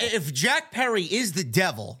the devil. If Jack Perry is the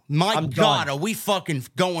devil, my God, are we fucking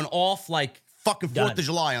going off like fucking 4th of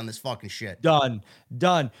July on this fucking shit? Done.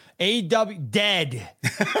 AEW, dead.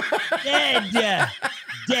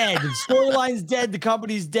 Dead. The storyline's dead. The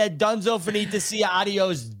company's dead. Dunzo finita sia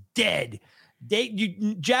adios, dead.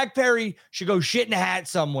 Jack Perry should go shit in a hat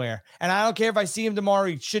somewhere. And I don't care if I see him tomorrow.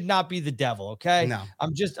 He should not be the devil. Okay. No,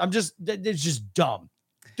 it's just dumb.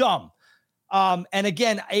 And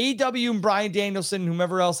again, AEW and Bryan Danielson,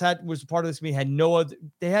 whomever else was part of this meeting, had no other.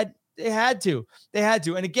 They had to.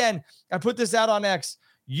 And again, I put this out on X.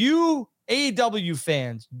 You AEW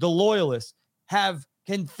fans, the loyalists,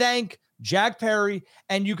 can thank Jack Perry,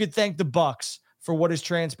 and you could thank the Bucks for what has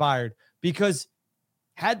transpired, because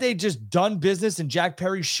had they just done business and Jack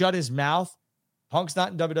Perry shut his mouth, Punk's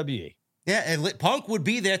not in WWE. Yeah, and Punk would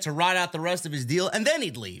be there to ride out the rest of his deal, and then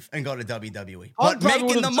he'd leave and go to WWE. Punk But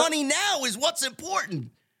making the money now is what's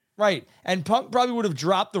important. Right. And Punk probably would have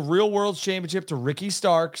dropped the Real World Championship to Ricky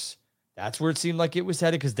Starks. That's where it seemed like it was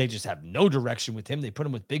headed because they just have no direction with him. They put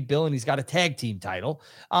him with Big Bill, and he's got a tag team title.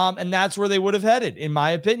 And that's where they would have headed, in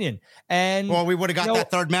my opinion. And well, we would have got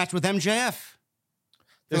that third match with MJF.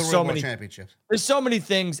 There's so many championships. There's so many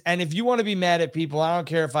things. And if you want to be mad at people, I don't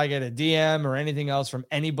care if I get a DM or anything else from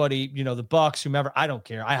anybody, the Bucks, whomever, I don't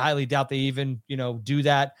care. I highly doubt they even, do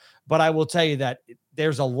that. But I will tell you that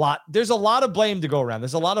there's a lot of blame to go around.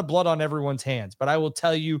 There's a lot of blood on everyone's hands. But I will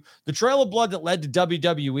tell you, the trail of blood that led to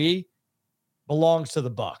WWE belongs to the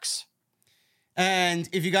Bucks. And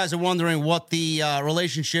if you guys are wondering what the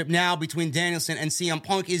relationship now between Danielson and CM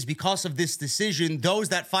Punk is because of this decision, those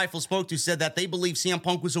that Fightful spoke to said that they believe CM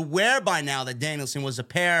Punk was aware by now that Danielson was a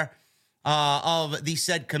pair of the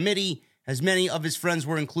said committee, as many of his friends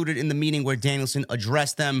were included in the meeting where Danielson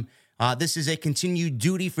addressed them. This is a continued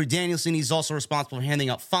duty for Danielson. He's also responsible for handing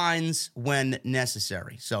out fines when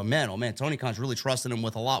necessary. So, man, oh man, Tony Khan's really trusting him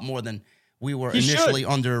with a lot more than we were initially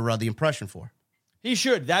under the impression for. He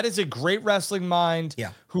should. That is a great wrestling mind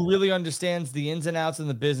who really understands the ins and outs in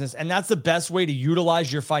the business. And that's the best way to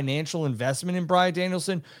utilize your financial investment in Bryan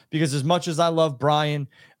Danielson, because as much as I love Bryan,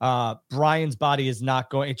 Bryan's body is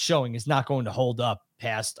not going to hold up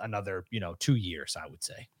past another, 2 years, I would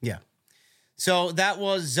say. Yeah. So that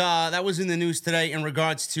was in the news today in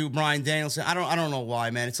regards to Bryan Danielson. I don't know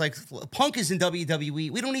why, man. It's like Punk is in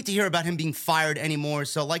WWE. We don't need to hear about him being fired anymore.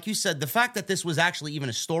 So like you said, the fact that this was actually even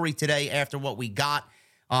a story today after what we got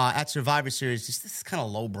at Survivor Series, this is kind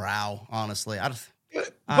of lowbrow, honestly.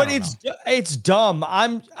 It's dumb.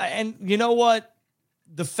 And you know what?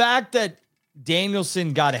 The fact that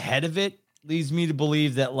Danielson got ahead of it leads me to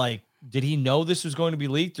believe that, like, did he know this was going to be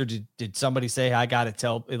leaked, or did somebody say, I got to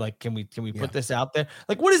tell, like, can we put this out there?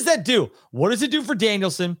 Like, what does that do? What does it do for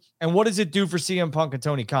Danielson? And what does it do for CM Punk and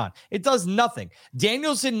Tony Khan? It does nothing.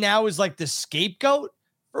 Danielson now is like the scapegoat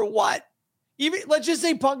for what? Even let's just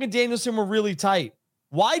say Punk and Danielson were really tight.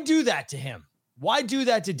 Why do that to him? Why do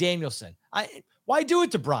that to Danielson? Why do it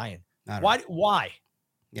to Bryan? Why?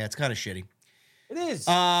 Yeah, it's kind of shitty. It is.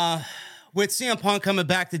 With CM Punk coming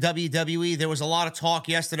back to WWE, there was a lot of talk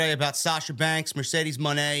yesterday about Sasha Banks, Mercedes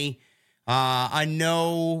Moné. I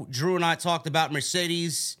know Drew and I talked about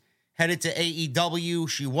Mercedes headed to AEW.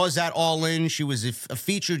 She was at All In. She was a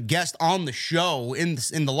featured guest on the show in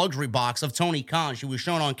the luxury box of Tony Khan. She was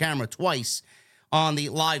shown on camera twice on the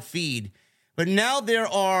live feed. But now there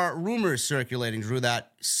are rumors circulating, Drew,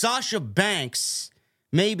 that Sasha Banks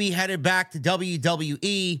may be headed back to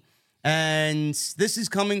WWE. And this is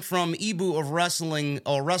coming from Ibu of Wrestling,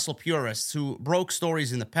 or Wrestle Purists, who broke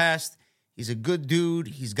stories in the past. He's a good dude.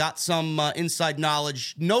 He's got some inside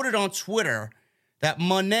knowledge. Noted on Twitter that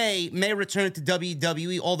Moné may return to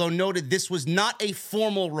WWE, although noted this was not a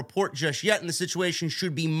formal report just yet, and the situation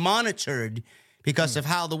should be monitored because of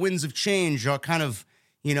how the winds of change are kind of,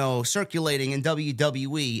 circulating in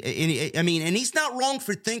WWE. And he's not wrong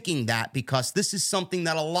for thinking that, because this is something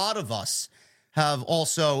that a lot of us have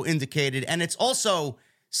also indicated. And it's also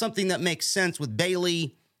something that makes sense with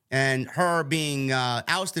Bayley and her being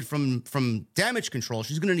ousted from Damage Control.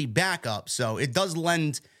 She's going to need backup. So it does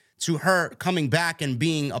lend to her coming back and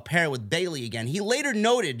being a pair with Bayley again. He later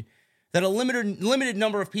noted that a limited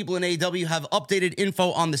number of people in AEW have updated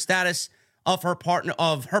info on the status of her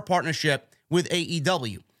partnership with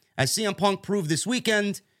AEW. As CM Punk proved this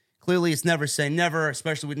weekend, clearly, it's never say never,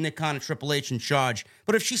 especially with Nick Khan and Triple H in charge.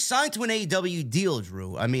 But if she's signed to an AEW deal,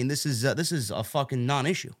 Drew, this is a fucking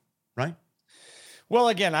non-issue, right? Well,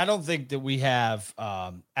 again, I don't think that we have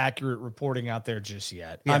accurate reporting out there just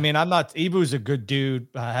yet. Yeah. Ibu's a good dude,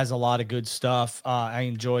 has a lot of good stuff. I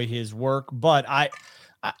enjoy his work, but I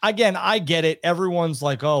get it. Everyone's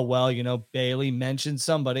like, oh, well, Bayley mentioned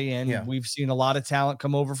somebody, and we've seen a lot of talent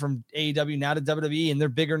come over from AEW now to WWE, and they're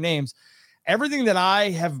bigger names. Everything that I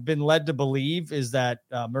have been led to believe is that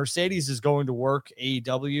Mercedes is going to work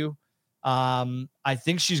AEW. I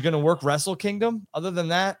think she's going to work Wrestle Kingdom. Other than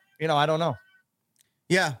that, I don't know.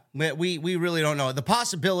 Yeah, we really don't know. The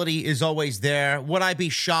possibility is always there. Would I be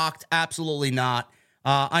shocked? Absolutely not.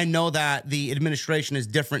 I know that the administration is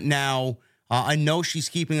different now. I know she's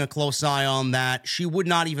keeping a close eye on that. She would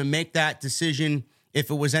not even make that decision if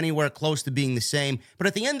it was anywhere close to being the same. But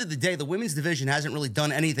at the end of the day, the women's division hasn't really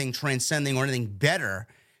done anything transcending or anything better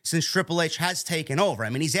since Triple H has taken over.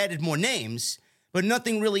 He's added more names, but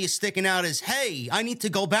nothing really is sticking out as, hey, I need to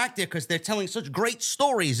go back there because they're telling such great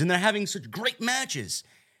stories and they're having such great matches.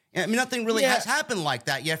 I mean, nothing really has happened like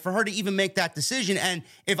that yet for her to even make that decision. And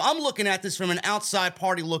if I'm looking at this from an outside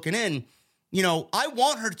party looking in, you know, I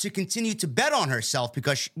want her to continue to bet on herself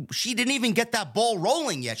because she didn't even get that ball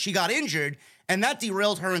rolling yet. She got injured, and that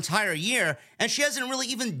derailed her entire year, and she hasn't really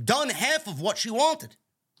even done half of what she wanted.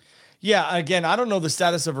 Yeah, again, I don't know the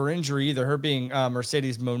status of her injury either, her being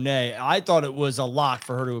Mercedes Moné. I thought it was a lock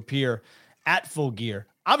for her to appear at Full Gear.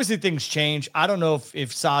 Obviously, things change. I don't know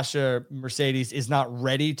if Sasha Mercedes is not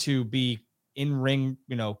ready to be in ring,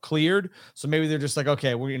 cleared. So maybe they're just like,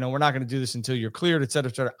 okay, we're not going to do this until you're cleared, et cetera,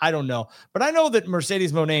 et cetera. I don't know. But I know that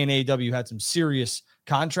Mercedes Moné and AEW had some serious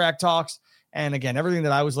contract talks. And again, everything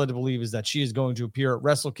that I was led to believe is that she is going to appear at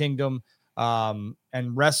Wrestle Kingdom and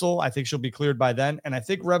wrestle. I think she'll be cleared by then. And I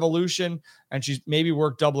think Revolution, and she's maybe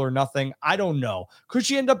worked Double or Nothing. I don't know. Could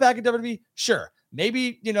she end up back at WWE? Sure.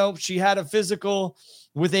 Maybe, she had a physical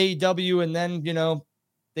with AEW and then,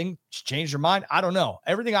 things changed her mind. I don't know.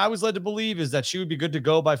 Everything I was led to believe is that she would be good to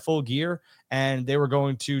go by Full Gear and they were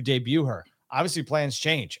going to debut her. Obviously, plans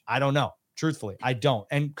change. I don't know. Truthfully, I don't.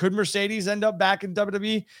 And could Mercedes end up back in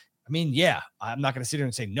WWE? I mean, yeah. I'm not going to sit here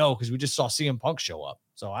and say no because we just saw CM Punk show up.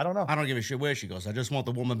 So I don't know. I don't give a shit where she goes. I just want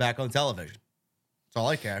the woman back on television. That's all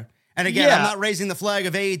I care. And again, I'm not raising the flag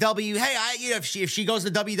of AEW. Hey, if she goes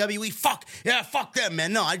to WWE, fuck them,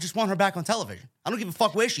 man. No, I just want her back on television. I don't give a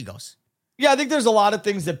fuck where she goes. Yeah, I think there's a lot of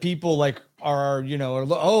things that people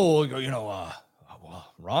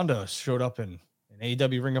Ronda showed up in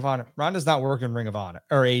AEW Ring of Honor. Ronda's not working Ring of Honor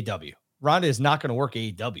or AEW. Ronda is not going to work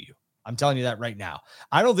AEW. I'm telling you that right now.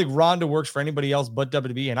 I don't think Ronda works for anybody else but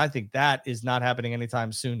WWE, and I think that is not happening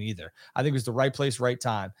anytime soon either. I think it was the right place, right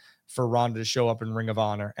time for Ronda to show up in Ring of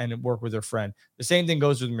Honor and work with her friend. The same thing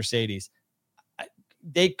goes with Mercedes.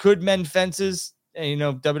 They could mend fences,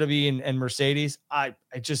 WWE and Mercedes.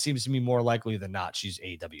 It just seems to me more likely than not she's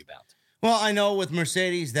AEW bound. Well, I know with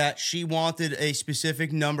Mercedes that she wanted a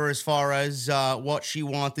specific number as far as what she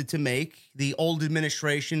wanted to make. The old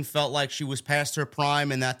administration felt like she was past her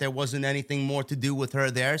prime and that there wasn't anything more to do with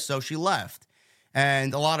her there, so she left.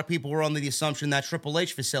 And a lot of people were under the assumption that Triple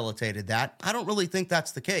H facilitated that. I don't really think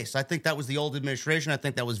that's the case. I think that was the old administration. I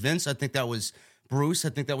think that was Vince. I think that was Bruce. I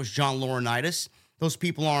think that was John Laurinaitis. Those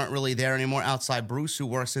people aren't really there anymore outside Bruce, who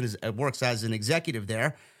works as an executive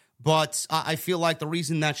there. But I feel like the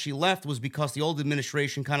reason that she left was because the old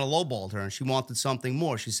administration kind of lowballed her and she wanted something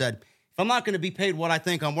more. She said, if I'm not going to be paid what I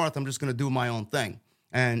think I'm worth, I'm just going to do my own thing.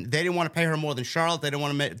 And they didn't want to pay her more than Charlotte. They didn't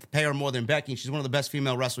want to pay her more than Becky. She's one of the best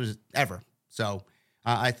female wrestlers ever. So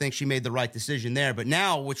I think she made the right decision there. But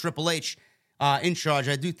now with Triple H in charge,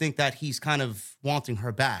 I do think that he's kind of wanting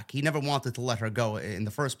her back. He never wanted to let her go in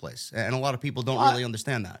the first place. And a lot of people don't really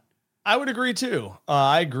understand that. I would agree too.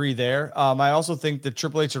 I agree there. I also think that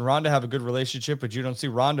Triple H and Ronda have a good relationship, but you don't see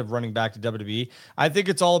Ronda running back to WWE. I think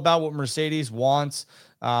it's all about what Mercedes wants.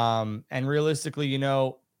 And realistically,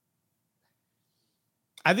 I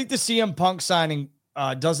think the CM Punk signing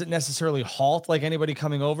doesn't necessarily halt like anybody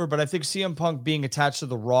coming over, but I think CM Punk being attached to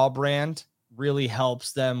the Raw brand really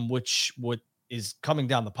helps them, which what is coming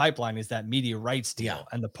down the pipeline is that media rights deal. Yeah.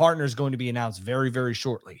 And the partner is going to be announced very, very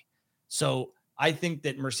shortly. So I think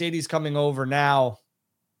that Mercedes coming over now,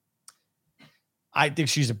 I think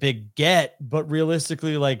she's a big get, but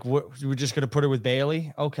realistically, we're just going to put her with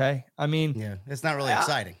Bayley. Okay. I mean, yeah, it's not really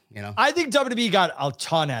exciting, I think WWE got a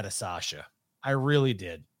ton out of Sasha. I really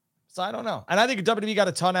did. So I don't know. And I think WWE got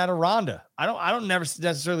a ton out of Ronda. I don't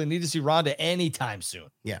necessarily need to see Ronda anytime soon.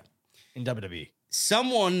 Yeah. In WWE.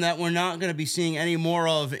 Someone that we're not going to be seeing any more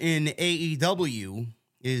of in AEW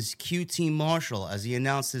is QT Marshall, as he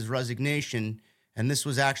announced his resignation. And this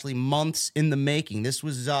was actually months in the making. This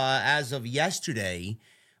was as of yesterday.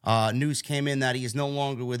 News came in that he is no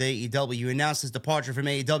longer with AEW. He announced his departure from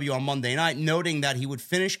AEW on Monday night, noting that he would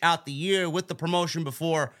finish out the year with the promotion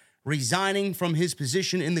before resigning from his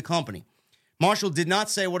position in the company. Marshall did not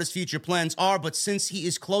say what his future plans are, but since he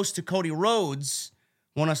is close to Cody Rhodes,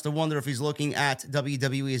 want us to wonder if he's looking at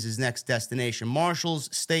WWE as his next destination.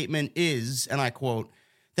 Marshall's statement is, and I quote,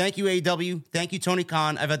 "Thank you, AEW. Thank you, Tony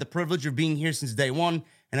Khan. I've had the privilege of being here since day one,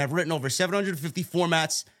 and I've written over 750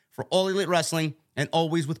 formats for All Elite Wrestling, and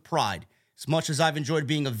always with pride. As much as I've enjoyed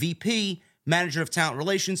being a VP, manager of talent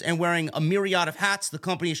relations, and wearing a myriad of hats, the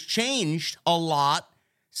company has changed a lot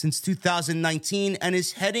since 2019 and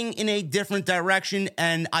is heading in a different direction,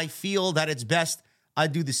 and I feel that it's best I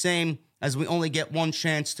do the same, as we only get one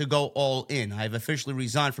chance to go all in. I have officially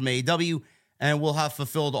resigned from AEW and will have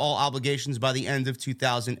fulfilled all obligations by the end of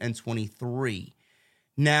 2023.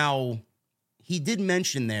 Now, he did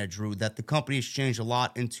mention there, Drew, that the company has changed a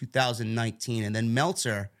lot in 2019, and then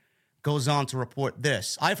Meltzer goes on to report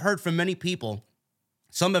this. I've heard from many people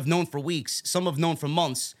Some have known for weeks. Some have known for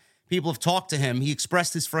months. People have talked to him. He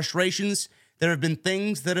expressed his frustrations. There have been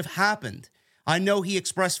things that have happened. I know he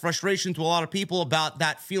expressed frustration to a lot of people about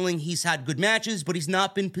that feeling he's had good matches, but he's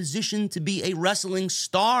not been positioned to be a wrestling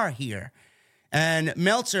star here. And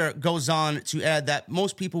Meltzer goes on to add that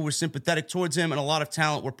most people were sympathetic towards him and a lot of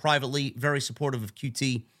talent were privately very supportive of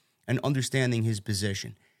QT and understanding his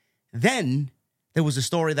position. Then there was a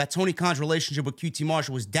story that Tony Khan's relationship with QT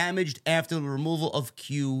Marshall was damaged after the removal of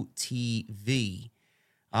QTV.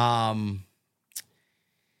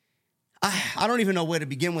 I don't even know where to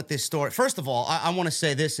begin with this story. First of all, I want to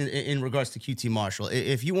say this in regards to QT Marshall.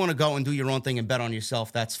 If you want to go and do your own thing and bet on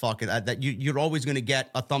yourself, that's fucking that you're always going to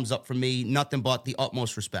get a thumbs up from me. Nothing but the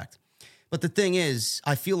utmost respect. But the thing is,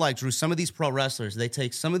 I feel like, Drew, some of these pro wrestlers, they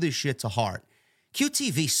take some of this shit to heart.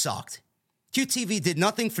 QTV sucked. QTV did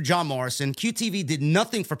nothing for John Morrison. QTV did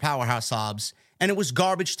nothing for Powerhouse Hobbs, and it was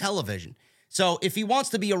garbage television. So if he wants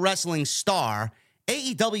to be a wrestling star,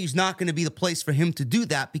 AEW is not going to be the place for him to do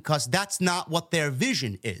that because that's not what their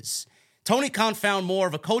vision is. Tony Khan found more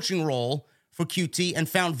of a coaching role for QT and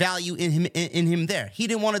found value in him there. He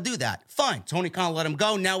didn't want to do that. Fine. Tony Khan let him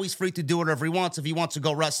go. Now he's free to do whatever he wants. If he wants to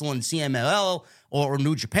go wrestle in CMLL or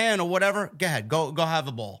New Japan or whatever, go ahead. Go have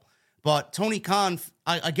a ball. But Tony Khan,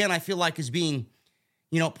 I feel like is being,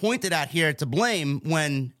 pointed at here to blame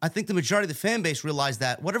when I think the majority of the fan base realized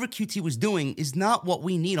that whatever QT was doing is not what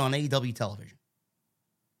we need on AEW television.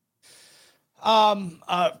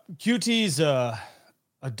 QT's a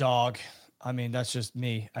dog. I mean, that's just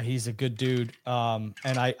me. He's a good dude. And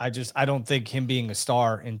I don't think him being a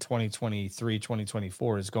star in 2023,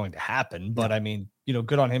 2024 is going to happen. But I mean,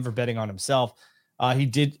 good on him for betting on himself. He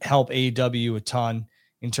did help AEW a ton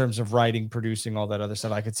in terms of writing, producing, all that other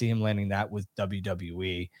stuff. I could see him landing that with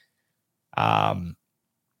WWE. But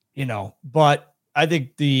I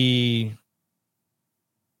think the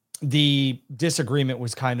disagreement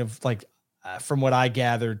was kind of like, from what I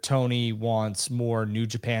gathered, Tony wants more New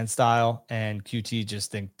Japan style, and QT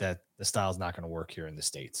just think that the style is not going to work here in the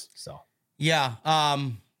States. So, yeah,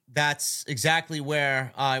 that's exactly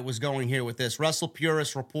where I was going here with this. Wrestle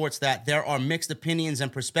Purist reports that there are mixed opinions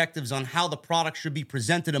and perspectives on how the product should be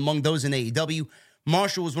presented among those in AEW.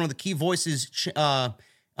 Marshall was one of the key voices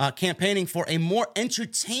campaigning for a more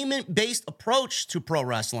entertainment-based approach to pro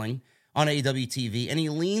wrestling on AEW TV, and he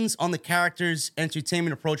leans on the character's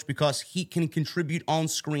entertainment approach because he can contribute on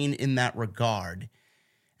screen in that regard.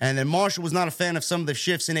 And then Marshall was not a fan of some of the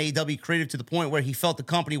shifts in AEW creative to the point where he felt the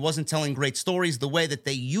company wasn't telling great stories the way that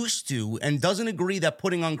they used to, and doesn't agree that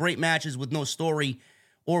putting on great matches with no story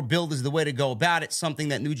or build is the way to go about it, something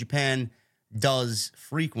that New Japan does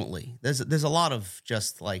frequently. There's a lot of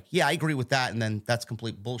just like, yeah, I agree with that, and then that's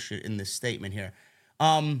complete bullshit in this statement here.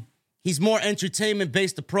 He's more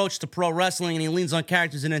entertainment-based approach to pro wrestling, and he leans on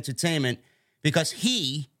characters and entertainment because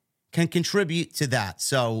he can contribute to that.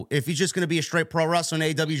 So if he's just going to be a straight pro wrestler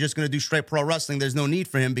and AEW is just going to do straight pro wrestling, there's no need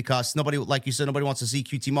for him because nobody, like you said, nobody wants to see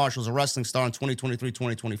QT Marshall as a wrestling star in 2023,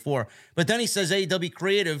 2024. But then he says AEW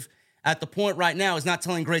creative at the point right now is not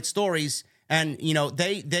telling great stories, and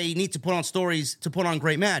they need to put on stories to put on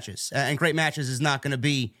great matches, and great matches is not going to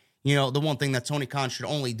be the one thing that Tony Khan should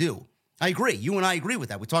only do. I agree. You and I agree with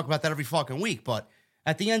that. We talk about that every fucking week. But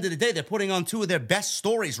at the end of the day, they're putting on two of their best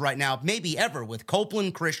stories right now, maybe ever, with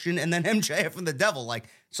Copeland, Christian, and then MJF and the Devil. Like,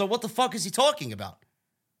 so what the fuck is he talking about?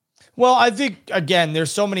 Well, I think, again,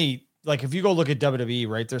 there's so many, like, if you go look at WWE,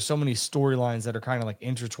 right, there's so many storylines that are kind of like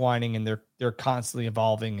intertwining, and they're constantly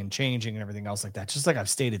evolving and changing and everything else like that. Just like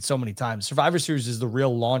I've stated so many times, Survivor Series is the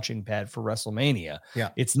real launching pad for WrestleMania. Yeah.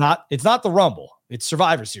 It's not the Rumble. It's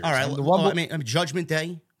Survivor Series. All right. The Rumble, I mean, Judgment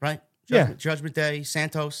Day, right? Judgment Day,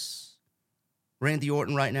 Santos, Randy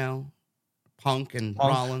Orton right now, Punk and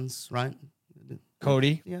Rollins, right?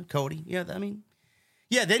 Cody. Yeah, Cody. Yeah, I mean,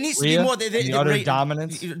 yeah, there needs to Rhea, be more. the utter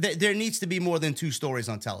dominance. There needs to be more than two stories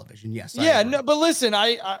on television. Yes. Yeah, no, but listen,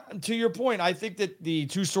 I to your point, I think that the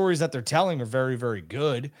two stories that they're telling are very, very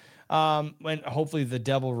good. And hopefully the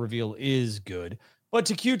Devil reveal is good. But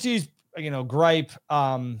to QT's, gripe,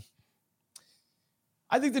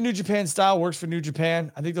 I think the New Japan style works for New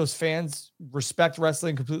Japan. I think those fans respect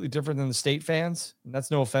wrestling completely different than the state fans. And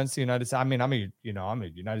that's no offense to the United States. I mean, I'm a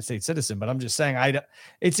United States citizen, but I'm just saying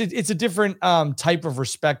it's a different type of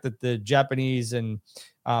respect that the Japanese and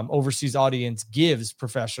overseas audience gives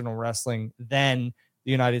professional wrestling than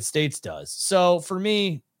the United States does. So for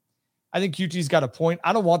me, I think QT's got a point.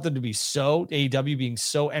 I don't want them to be AEW being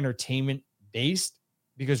so entertainment based,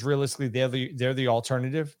 because realistically, they're the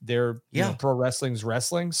alternative. They're pro wrestling's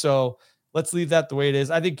wrestling. So let's leave that the way it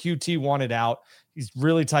is. I think QT wanted out. He's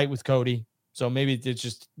really tight with Cody. So maybe it's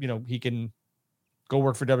just, he can go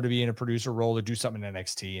work for WWE in a producer role or do something in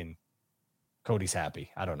NXT, and Cody's happy.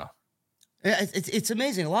 I don't know. It's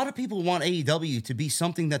amazing. A lot of people want AEW to be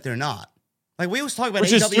something that they're not. Like, we always talk about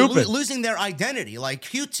Which is AEW losing their identity. Like,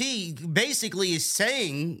 QT basically is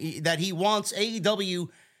saying that he wants AEW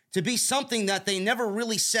to be something that they never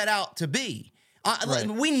really set out to be. Right.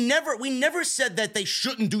 We never said that they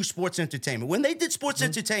shouldn't do sports entertainment. When they did sports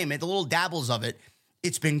entertainment, the little dabbles of it,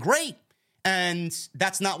 it's been great. And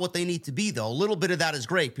that's not what they need to be, though. A little bit of that is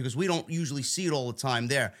great because we don't usually see it all the time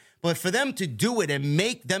there. But for them to do it and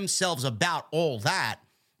make themselves about all that,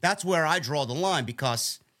 that's where I draw the line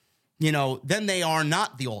because, you know, then they are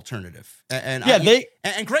not the alternative. And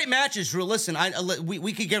great matches, Drew. Listen,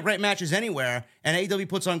 we could get great matches anywhere, and AEW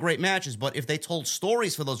puts on great matches. But if they told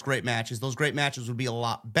stories for those great matches would be a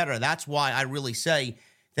lot better. That's why I really say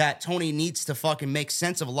that Tony needs to fucking make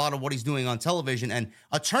sense of a lot of what he's doing on television. And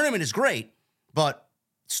a tournament is great, but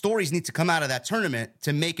stories need to come out of that tournament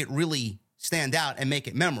to make it really stand out and make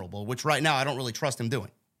it memorable, which right now I don't really trust him doing.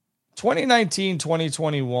 2019,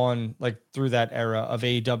 2021, like through that era of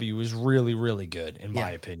AEW was really, really good in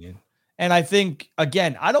my opinion. And I think,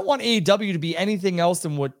 again, I don't want AEW to be anything else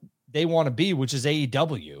than what they want to be, which is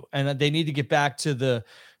AEW. And they need to get back to the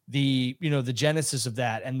genesis of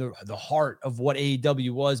that and the heart of what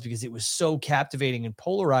AEW was, because it was so captivating and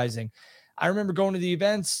polarizing. I remember going to the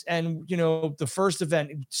events and, you know, the first event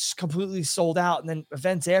it's completely sold out. And then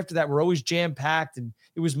events after that were always jam packed and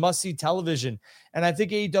it was must see television. And I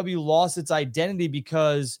think AEW lost its identity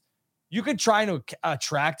because you could try to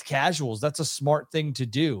attract casuals. That's a smart thing to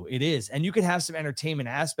do. It is. And you can have some entertainment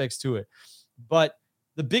aspects to it. But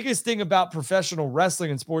the biggest thing about professional wrestling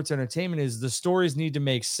and sports entertainment is the stories need to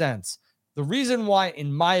make sense. The reason why,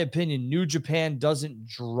 in my opinion, New Japan doesn't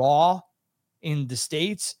draw in the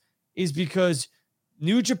States is because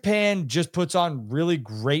New Japan just puts on really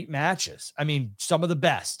great matches. I mean, some of the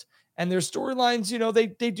best. And their storylines, you know, they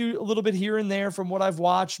do a little bit here and there from what I've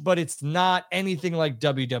watched, but it's not anything like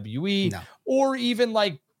WWE or even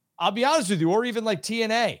like, I'll be honest with you, or even like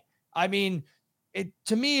TNA. I mean,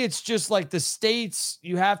 to me, it's just like the States,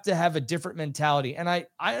 you have to have a different mentality. And I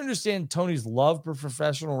understand Tony's love for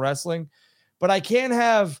professional wrestling, but I can't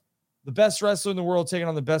have the best wrestler in the world taking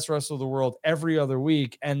on the best wrestler of the world every other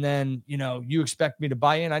week. And then, you know, you expect me to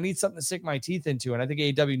buy in. I need something to sink my teeth into. And I think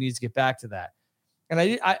AEW needs to get back to that. And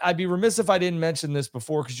I'd be remiss if I didn't mention this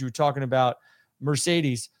before, because you were talking about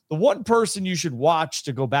Mercedes. The one person you should watch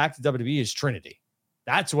to go back to WWE is Trinity.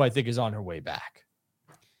 That's who I think is on her way back.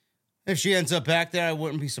 If she ends up back there, I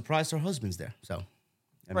wouldn't be surprised her husband's there. So,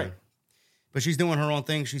 I mean, but she's doing her own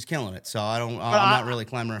thing. She's killing it. So I'm not really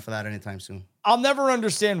clamoring for that anytime soon. I'll never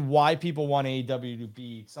understand why people want AEW to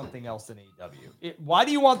be something else than AEW. Why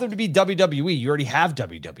do you want them to be WWE? You already have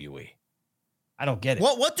WWE. I don't get it.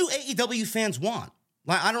 What do AEW fans want?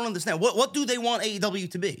 Like, I don't understand. What do they want AEW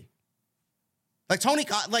to be? Like Tony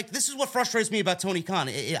Khan, like this is what frustrates me about Tony Khan.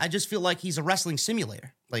 I just feel like he's a wrestling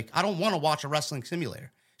simulator. Like, I don't want to watch a wrestling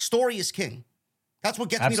simulator. Story is king. That's what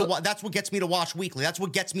gets me to that's what gets me to watch weekly. That's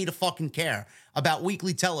what gets me to fucking care about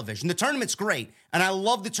weekly television. The tournament's great, and I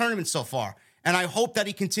love the tournament so far. And I hope that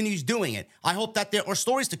he continues doing it. I hope that there are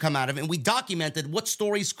stories to come out of it, and we documented what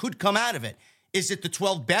stories could come out of it. Is it the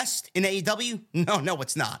 12 best in AEW? No,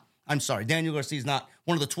 it's not. I'm sorry. Daniel Garcia is not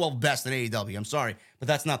one of the 12 best in AEW. I'm sorry, but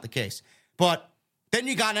that's not the case. But then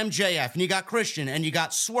you got MJF, and you got Christian, and you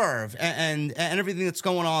got Swerve, and everything that's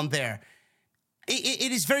going on there.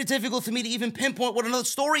 It is very difficult for me to even pinpoint what another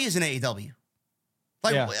story is in AEW.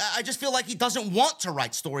 Like, I just feel like he doesn't want to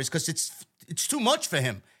write stories because it's too much for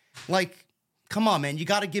him. Like, come on, man, you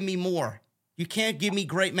got to give me more. You can't give me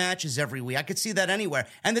great matches every week. I could see that anywhere.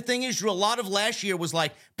 And the thing is, Drew, a lot of last year was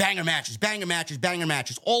like banger matches,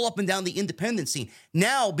 all up and down the independent scene.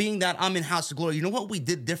 Now, being that I'm in House of Glory, you know what we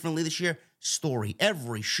did differently this year? Story.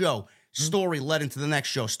 Every show. Story led into the next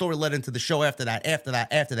show. Story led into the show after that.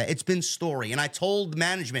 It's been story. And I told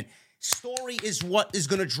management, story is what is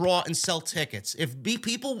going to draw and sell tickets.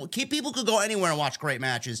 People could go anywhere and watch great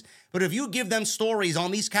matches, but if you give them stories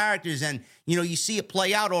on these characters and, you know, you see it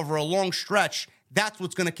play out over a long stretch, that's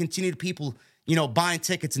what's going to continue to people, you know, buying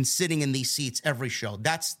tickets and sitting in these seats every show.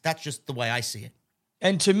 That's just the way I see it.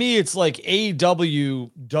 And to me, it's like AEW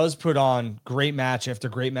does put on great match after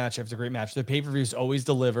great match after great match. The pay-per-views always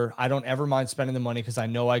deliver. I don't ever mind spending the money because I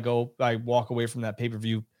know I walk away from that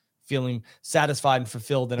pay-per-view feeling satisfied and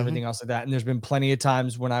fulfilled and everything else like that. And there's been plenty of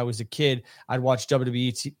times when I was a kid, I'd watch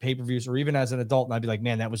WWE pay-per-views, or even as an adult, and I'd be like,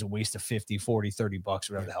 man, that was a waste of $50, $40, $30,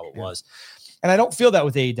 whatever the hell it was. And I don't feel that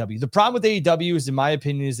with AEW. The problem with AEW is, in my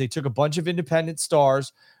opinion, is they took a bunch of independent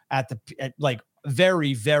stars at like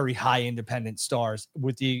very, very high independent stars,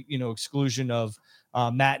 with the, you know, exclusion of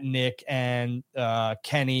Matt and Nick and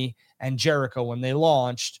Kenny and Jericho when they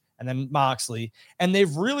launched, and then Moxley. And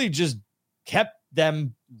they've really just kept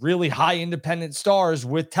them really high independent stars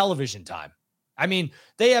with television time. I mean,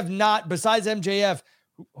 they have not, besides MJF,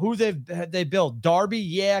 who they built. Darby,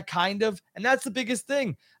 yeah, kind of. And that's the biggest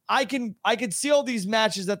thing. I can see all these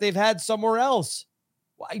matches that they've had somewhere else.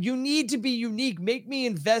 You need to be unique. Make me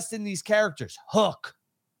invest in these characters. Hook.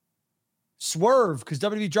 Swerve, because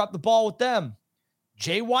WWE dropped the ball with them.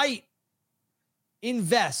 Jay White.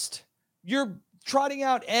 Invest. You're trotting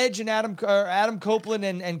out Edge and Adam Copeland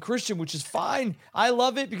and Christian, which is fine. I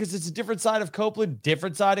love it because it's a different side of Copeland,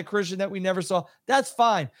 different side of Christian that we never saw. That's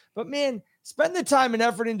fine. But man, spend the time and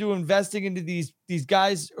effort into investing into these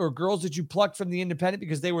guys or girls that you plucked from the independent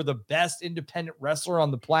because they were the best independent wrestler on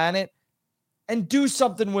the planet, and do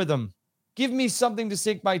something with them. Give me something to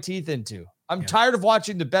sink my teeth into. I'm tired of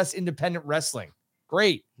watching the best independent wrestling.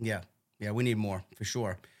 Great. Yeah, we need more for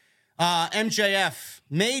sure. MJF,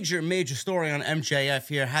 major story on MJF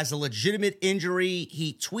here, has a legitimate injury.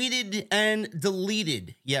 He tweeted and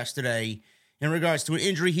deleted yesterday in regards to an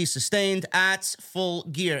injury he sustained at Full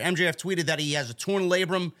Gear. MJF tweeted that he has a torn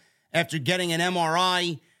labrum after getting an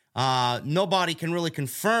MRI. Nobody can really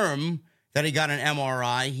confirm that he got an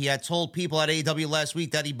MRI. He had told people at AEW last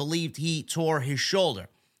week that he believed he tore his shoulder.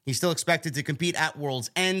 He's still expected to compete at World's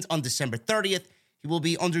End on December 30th. He will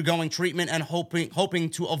be undergoing treatment and hoping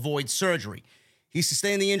to avoid surgery. He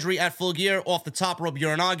sustained the injury at Full Gear off the top rope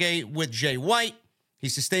Uranage with Jay White. He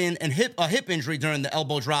sustained a hip injury during the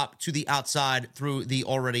elbow drop to the outside through the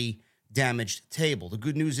already damaged table. The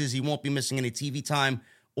good news is he won't be missing any TV time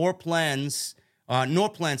or plans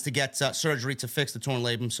to get surgery to fix the torn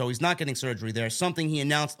labrum, so he's not getting surgery there, something he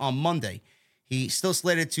announced on Monday. He's still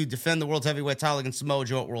slated to defend the World Heavyweight title against Samoa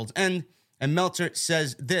Joe at World's End, and Meltzer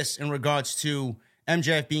says this in regards to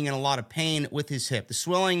MJF being in a lot of pain with his hip. The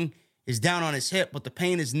swelling is down on his hip, but the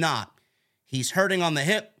pain is not. He's hurting on the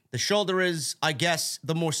hip. The shoulder is, I guess,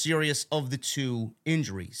 the more serious of the two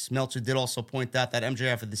injuries. Meltzer did also point out that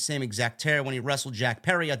MJF had the same exact tear when he wrestled Jack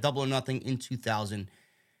Perry at Double or Nothing in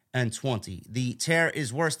 2020. The tear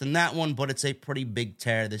is worse than that one, but it's a pretty big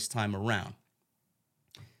tear this time around.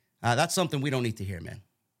 That's something we don't need to hear, man,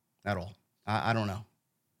 at all. I don't know.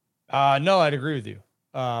 No, I'd agree with you.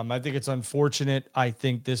 I think it's unfortunate. I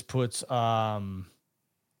think this puts...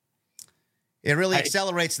 It really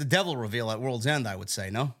accelerates the devil reveal at World's End, I would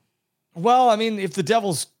say, no? Well, I mean, if the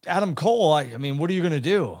devil's Adam Cole, I mean, what are you going to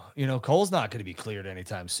do? You know, Cole's not going to be cleared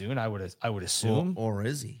anytime soon, I would assume. Or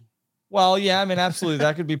is he? Well, yeah, I mean, absolutely,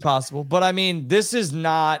 that could be possible. But I mean, this is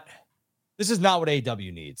not what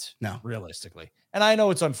AEW needs, no, realistically. And I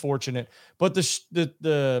know it's unfortunate, but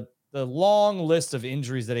the long list of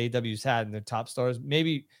injuries that AEW's had in their top stars,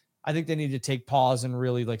 maybe I think they need to take pause and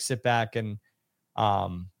really like sit back and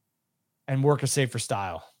work a safer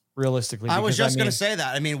style, realistically. I was just going to say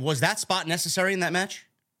that. I mean, was that spot necessary in that match?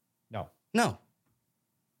 No.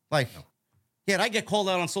 Like, no. Yeah, I get called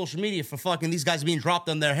out on social media for fucking these guys being dropped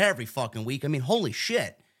on their hair every fucking week. I mean, holy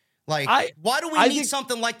shit. Like, why do we need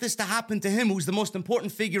something like this to happen to him, who's the most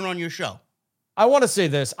important figure on your show? I want to say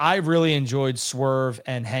this. I really enjoyed Swerve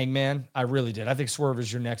and Hangman. I really did. I think Swerve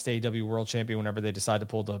is your next AEW World Champion whenever they decide to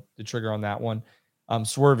pull the trigger on that one.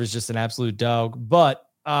 Swerve is just an absolute dog. But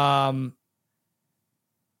the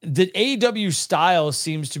AEW style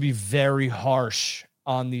seems to be very harsh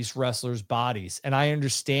on these wrestlers' bodies. And I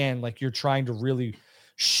understand, like, you're trying to really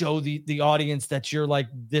show the audience that you're like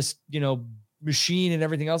this, you know, machine and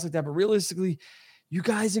everything else like that. But realistically, you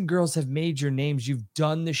guys and girls have made your names. You've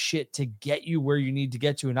done the shit to get you where you need to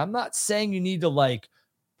get to. And I'm not saying you need to like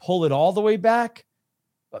pull it all the way back,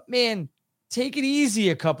 but man, take it easy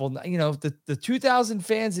a couple. You know, the 2,000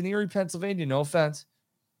 fans in Erie, Pennsylvania, no offense,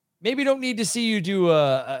 maybe don't need to see you do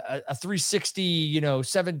a 360, you know,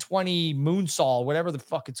 720 moonsault, whatever the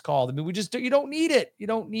fuck it's called. I mean, you don't need it. You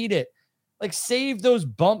don't need it. Like, save those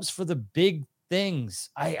bumps for the big things.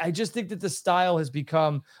 I just think that the style has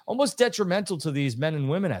become almost detrimental to these men and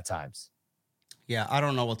women at times. Yeah, I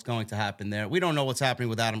don't know what's going to happen there. We don't know what's happening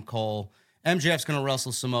with Adam Cole. MJF's going to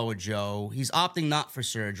wrestle Samoa Joe. He's opting not for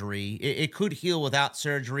surgery. It could heal without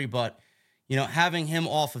surgery, but, you know, having him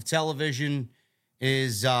off of television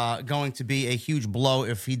is going to be a huge blow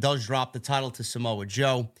if he does drop the title to Samoa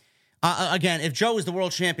Joe. Again, if Joe is the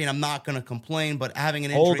world champion, I'm not going to complain, but having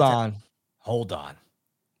an injury... Hold on.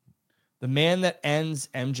 The man that ends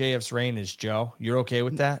MJF's reign is Joe. You're okay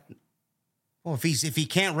with that? Well, if he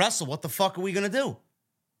can't wrestle, what the fuck are we going to do?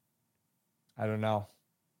 I don't know.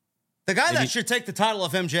 The guy that should take the title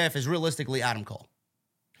of MJF is realistically Adam Cole.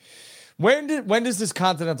 When does this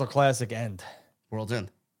Continental Classic end? World's End.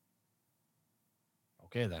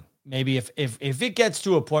 Okay, then maybe if it gets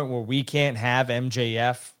to a point where we can't have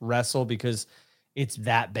MJF wrestle because it's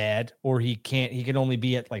that bad, or he can only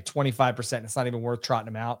be at like 25%. It's not even worth trotting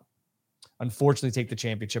him out. Unfortunately, take the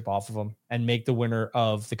championship off of him and make the winner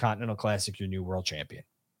of the Continental Classic your new world champion.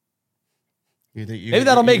 Maybe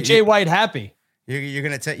that'll make Jay White happy. You're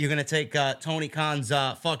gonna take Tony Khan's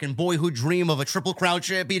fucking boyhood dream of a Triple Crown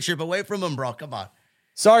championship away from him, bro. Come on.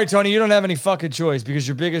 Sorry, Tony, you don't have any fucking choice because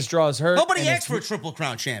your biggest draw is hurt. Nobody asked for a Triple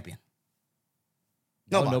Crown champion.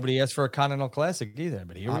 Nobody asked for a Continental Classic either,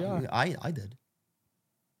 but here we are. I did.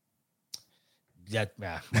 Yeah,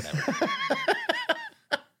 whatever.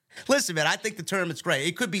 Listen, man, I think the tournament's great.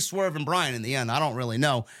 It could be Swerve and Bryan in the end. I don't really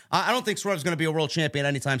know. I don't think Swerve's going to be a world champion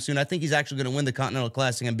anytime soon. I think he's actually going to win the Continental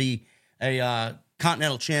Classic and be a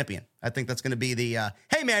Continental champion. I think that's going to be the,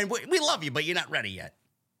 hey, man, we love you, but you're not ready yet.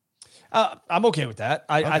 I'm okay with that.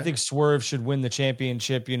 Okay. I think Swerve should win the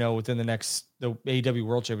championship, within the AEW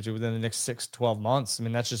World Championship within the next 6 to 12 months. I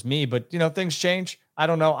mean, that's just me, but things change. I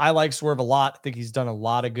don't know. I like Swerve a lot. I think he's done a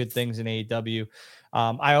lot of good things in AEW.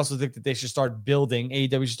 I also think that AEW should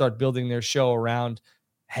start building their show around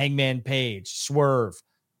Hangman Page, Swerve,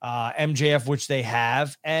 MJF, which they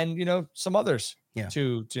have, and, some others. Yeah.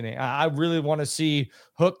 To name. I really want to see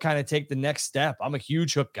Hook kind of take the next step. I'm a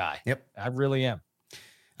huge Hook guy. Yep. I really am.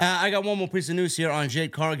 I got one more piece of news here on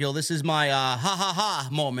Jade Cargill. This is my ha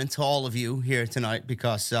moment to all of you here tonight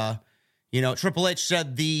because, Triple H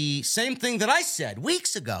said the same thing that I said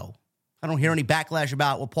weeks ago. I don't hear any backlash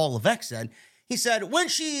about what Paul Levesque said. He said, when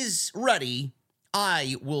she's ready,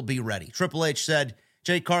 I will be ready. Triple H said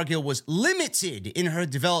Jade Cargill was limited in her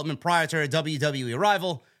development prior to her WWE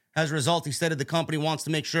arrival. As a result, he stated the company wants to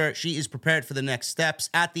make sure she is prepared for the next steps.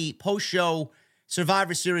 At the post-show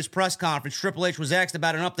Survivor Series press conference, Triple H was asked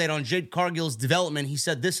about an update on Jade Cargill's development. He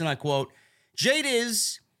said this, and I quote,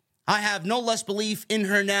 I have no less belief in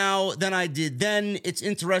her now than I did then. It's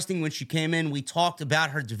interesting when she came in, we talked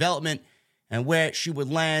about her development and where she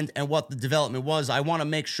would land and what the development was. I want to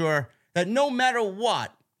make sure that no matter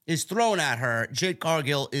what is thrown at her, Jade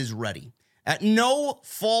Cargill is ready. At no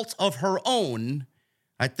fault of her own,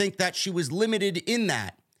 I think that she was limited in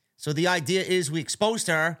that. So the idea is we exposed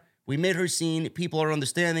her, we made her seen, people are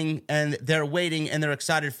understanding, and they're waiting, and they're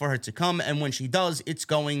excited for her to come. And when she does, it's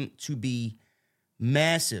going to be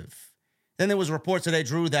massive. Then there was a report today,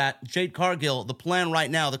 Drew, that Jade Cargill, the plan right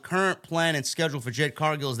now, the current plan and schedule for Jade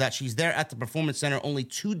Cargill is that she's there at the Performance Center only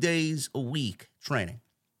 2 days a week training.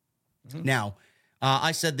 Mm-hmm. Now,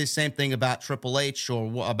 I said this same thing about Triple H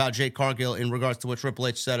or about Jade Cargill in regards to what Triple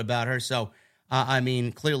H said about her. So,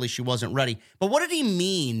 clearly she wasn't ready. But what did he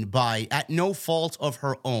mean by at no fault of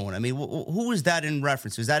her own? I mean, who is that in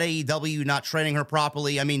reference? Is that AEW not training her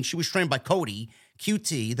properly? I mean, she was trained by Cody,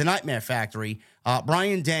 QT, The Nightmare Factory,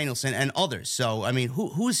 Bryan Danielson, and others. So, I mean,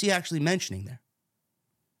 who is he actually mentioning there?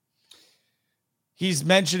 He's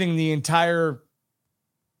mentioning the entire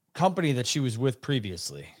company that she was with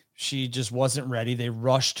previously. She just wasn't ready. They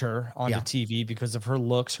rushed her onto TV because of her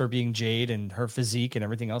looks, her being Jade and her physique and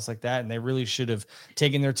everything else like that. And they really should have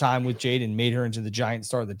taken their time with Jade and made her into the giant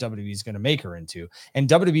star that WWE is going to make her into. And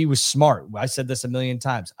WWE was smart. I said this a million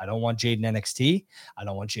times. I don't want Jade in NXT. I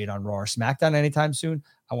don't want Jade on Raw or SmackDown anytime soon.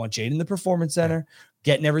 I want Jade in the Performance Center,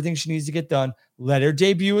 getting everything she needs to get done. Let her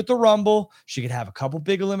debut at the Rumble. She could have a couple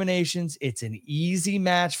big eliminations. It's an easy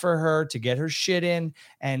match for her to get her shit in,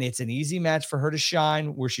 and it's an easy match for her to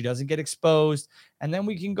shine where she doesn't get exposed. And then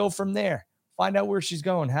we can go from there. Find out where she's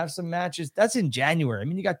going. Have some matches. That's in January. I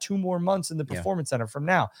mean, you got 2 more months in the Performance Center from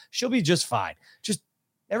now. She'll be just fine. Just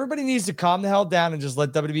everybody needs to calm the hell down and just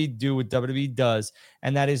let WWE do what WWE does,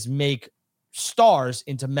 and that is make stars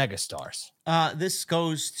into megastars. This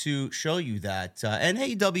goes to show you that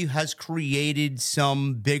AEW has created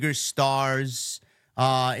some bigger stars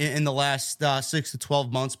in the last 6 to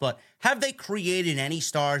 12 months, but have they created any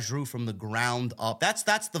stars, Drew, from the ground up? That's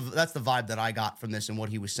the vibe that I got from this and what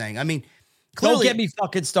he was saying. I mean, clearly, don't get me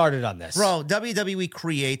fucking started on this, bro. WWE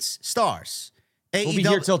creates stars. We'll be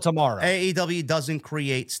here till tomorrow. AEW doesn't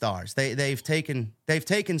create stars. They've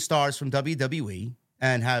taken stars from WWE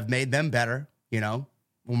and have made them better,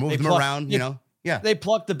 We'll move them around, They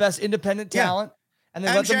plucked the best independent talent, and they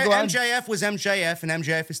let them go out. MJF was MJF, and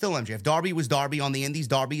MJF is still MJF. Darby was Darby on the Indies.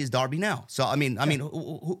 Darby is Darby now. So,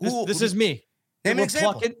 this is me. Name an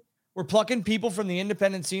example. We're plucking people from the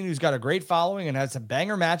independent scene who's got a great following and has some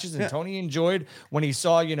banger matches, and Tony enjoyed when he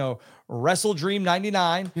saw, Wrestle Dream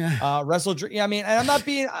 99, Wrestle Dream. And I'm not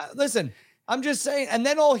being, listen, I'm just saying, and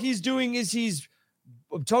then all he's doing is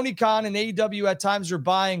Tony Khan and AEW at times are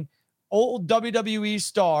buying old WWE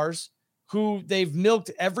stars who they've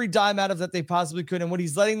milked every dime out of that they possibly could. And what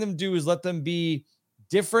he's letting them do is let them be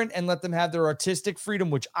different and let them have their artistic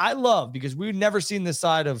freedom, which I love because we've never seen this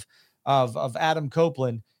side of Adam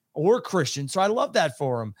Copeland or Christian. So I love that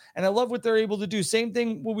for him. And I love what they're able to do. Same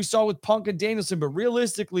thing what we saw with Punk and Danielson. But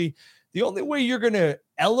realistically, the only way you're going to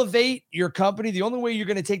elevate your company, the only way you're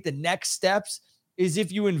going to take the next steps is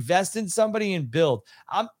if you invest in somebody and build.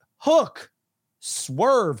 Hook,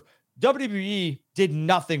 Swerve, WWE did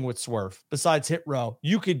nothing with Swerve besides Hit Row.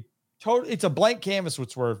 You could it's a blank canvas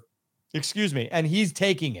with Swerve. Excuse me. And he's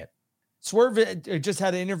taking it. Swerve just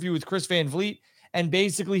had an interview with Chris Van Vliet. And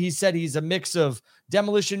basically he said he's a mix of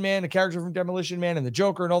Demolition Man, a character from Demolition Man, and the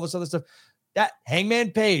Joker and all this other stuff. That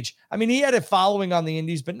Hangman Page, I mean, he had a following on the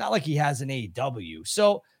indies, but not like he has an AEW.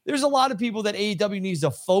 So there's a lot of people that AEW needs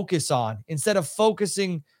to focus on instead of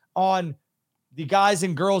focusing on the guys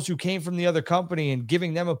and girls who came from the other company and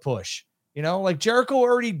giving them a push. You know, like Jericho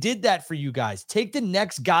already did that for you guys. Take the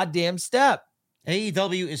next goddamn step.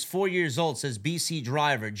 AEW is 4 years old, says BC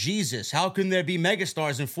Driver. Jesus, how can there be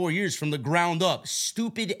megastars in 4 years from the ground up?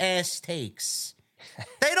 Stupid ass takes.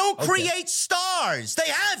 They don't create stars. They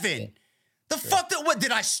haven't. What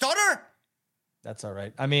did I stutter? That's all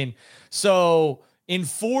right. I mean, so in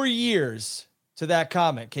 4 years to that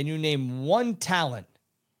comment, can you name one talent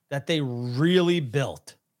that they really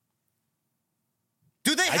built?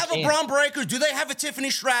 Do they have a Braun Breaker? Do they have a Tiffany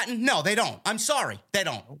Stratton? No, they don't. I'm sorry. They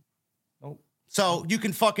don't. Nope. So you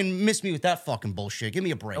can fucking miss me with that fucking bullshit. Give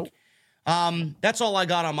me a break. Nope. That's all I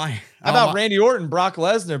got on my... How about Randy Orton, Brock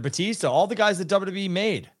Lesnar, Batista, all the guys that WWE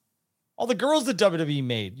made? All the girls that WWE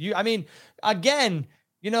made. Again,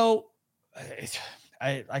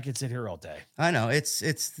 I could sit here all day. I know. It's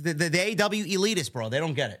the AEW elitist, bro. They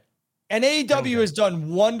don't get it. And AEW has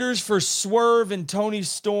done wonders for Swerve and Tony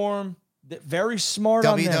Storm. Very smart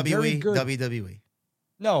on them. Very good. WWE.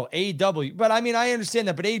 No, AEW. But I mean, I understand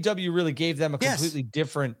that. But AEW really gave them a completely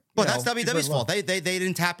different. Well, that's WWE's fault. They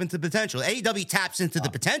didn't tap into the potential. AEW taps into the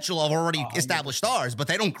potential of already established stars, but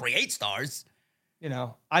they don't create stars.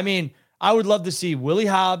 I mean, I would love to see Willie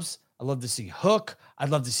Hobbs. I'd love to see Hook. I'd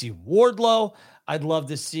love to see Wardlow. I'd love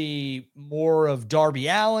to see more of Darby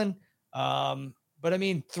Allin. But I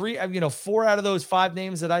mean, 4 out of those 5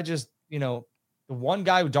 names that I just, the one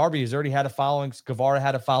guy with Darby has already had a following. Guevara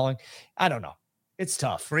had a following. I don't know. It's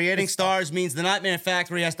tough. Creating stars means the Nightmare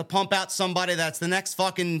Factory has to pump out somebody that's the next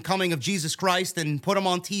fucking coming of Jesus Christ and put them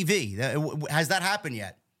on TV. Has that happened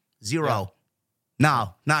yet? Zero. Yeah.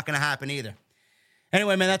 No, not going to happen either.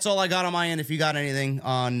 Anyway, man, that's all I got on my end. If you got anything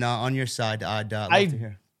on your side, I'd love to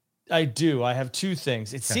hear. I do. I have 2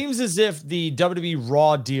 things. It seems as if the WWE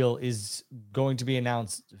Raw deal is going to be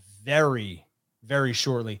announced very, very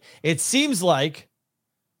shortly. It seems like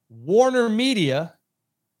Warner Media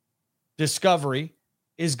Discovery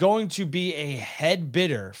is going to be a head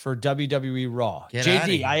bidder for WWE Raw.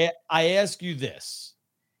 JD, I ask you this.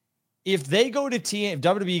 If they go to if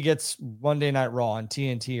WWE gets Monday Night Raw on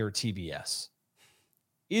TNT or TBS,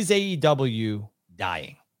 is AEW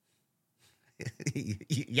dying?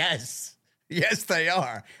 Yes. Yes, they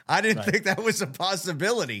are. I didn't think that was a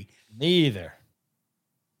possibility. Me either.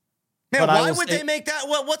 Man, why would they make that?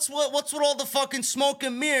 What's with all the fucking smoke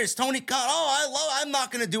and mirrors? Tony Khan, I'm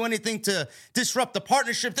not going to do anything to disrupt the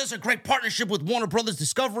partnership. There's a great partnership with Warner Brothers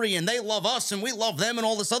Discovery, and they love us, and we love them, and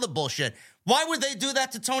all this other bullshit. Why would they do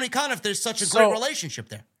that to Tony Khan if there's such a great relationship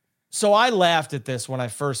there? So I laughed at this when I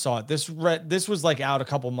first saw it. This was like out a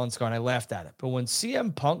couple months ago, and I laughed at it. But when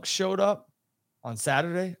CM Punk showed up on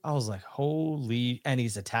Saturday, I was like, holy, and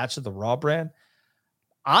he's attached to the Raw brand.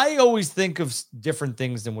 I always think of different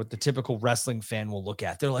things than what the typical wrestling fan will look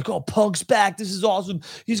at. They're like, oh, Punk's back. This is awesome.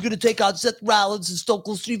 He's going to take out Seth Rollins and Stone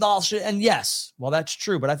Cold Steve Austin. And yes, well, that's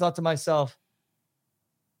true. But I thought to myself,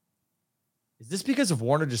 is this because of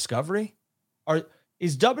Warner Discovery?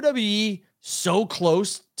 Is WWE so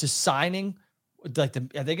close to signing? Are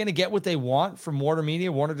they going to get what they want from Warner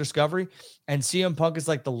Media, Warner Discovery? And CM Punk is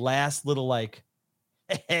like the last little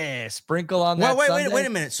sprinkle on that. Wait a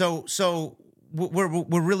minute. So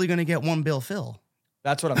we're really going to get one Bill Phil.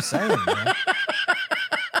 That's what I'm saying, man.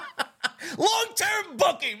 Long-term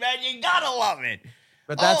booking, man. You got to love it.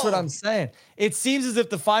 But that's what I'm saying. It seems as if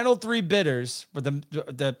the final 3 bidders, for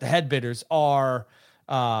the head bidders, are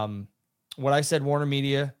what I said, Warner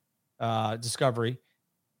Media, Discovery,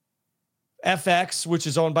 FX, which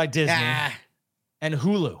is owned by Disney, and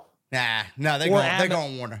Hulu. No, they're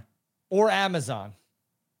going Warner. Or Amazon.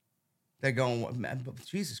 They're going, man,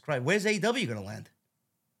 Jesus Christ. Where's AEW going to land?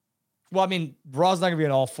 Well, I mean, Raw's not going to be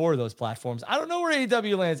on all 4 of those platforms. I don't know where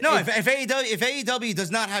AEW lands. No, if AEW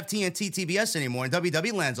does not have TNT, TBS anymore, and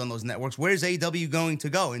WWE lands on those networks, where's AEW going to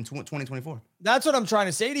go in 2024? That's what I'm trying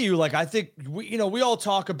to say to you. Like, I think we all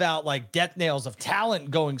talk about like death nails of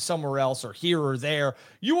talent going somewhere else or here or there.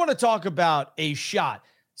 You want to talk about a shot.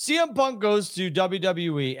 CM Punk goes to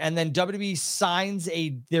WWE, and then WWE signs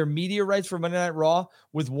their media rights for Monday Night Raw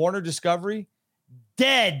with Warner Discovery.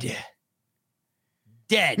 Dead.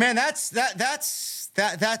 Man, that's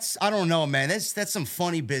I don't know, man. That's some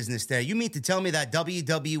funny business there. You mean to tell me that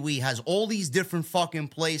WWE has all these different fucking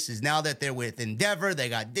places now that they're with Endeavor, they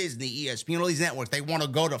got Disney, ESPN, all these networks. They want to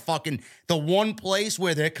go to fucking the one place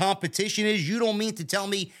where their competition is. You don't mean to tell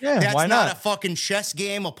me that's not a fucking chess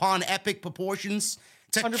game upon epic proportions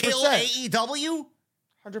to 100%. Kill AEW?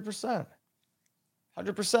 100%.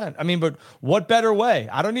 100%. I mean, but what better way?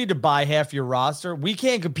 I don't need to buy half your roster. We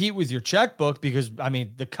can't compete with your checkbook because, I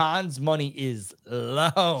mean, the Khan's money is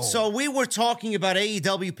low. So we were talking about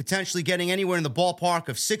AEW potentially getting anywhere in the ballpark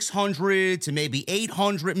of 600 to maybe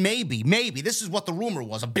 800, maybe. This is what the rumor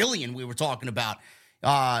was, $1 billion we were talking about,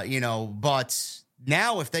 but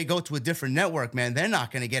now if they go to a different network, man, they're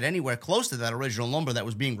not going to get anywhere close to that original number that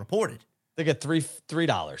was being reported. They get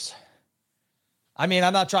 $3. I mean,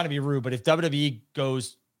 I'm not trying to be rude, but if WWE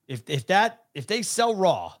goes, if they sell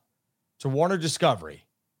Raw to Warner Discovery,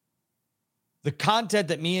 the content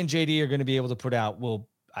that me and JD are going to be able to put out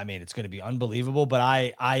it's going to be unbelievable. But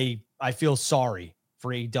I feel sorry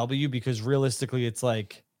for AEW because realistically, it's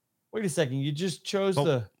like, wait a second, you just chose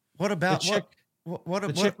what about the chick,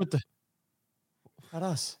 what chick with the not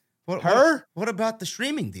us? Her? What about the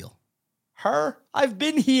streaming deal? Her? I've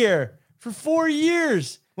been here for 4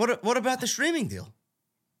 yeis. What about the streaming deal?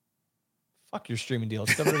 Fuck your streaming deal.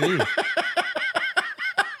 It's WWE.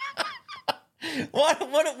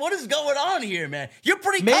 What is going on here, man? You're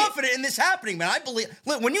pretty confident in this happening, man. I believe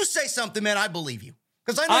when you say something, man, I believe you.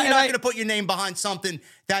 Because I know you're not going to put your name behind something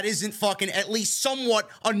that isn't fucking at least somewhat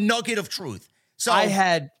a nugget of truth. So I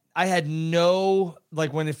had no,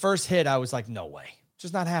 like when it first hit, I was like, no way. It's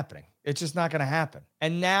just not happening. It's just not going to happen.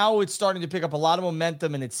 And now it's starting to pick up a lot of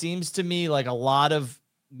momentum. And it seems to me like a lot of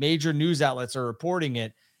major news outlets are reporting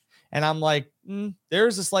it. And I'm like,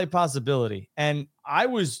 there's a slight possibility. And I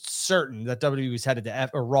was certain that WWE was headed to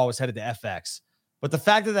Raw was headed to FX. But the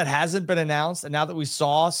fact that hasn't been announced, and now that we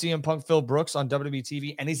saw CM Punk Phil Brooks on WWE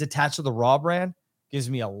TV and he's attached to the Raw brand, gives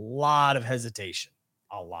me a lot of hesitation.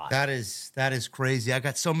 A lot. That is crazy. I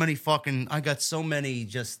got so many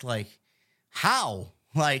just like, how?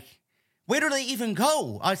 Like, where do they even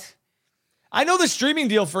go? I know the streaming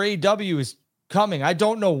deal for AEW is coming. I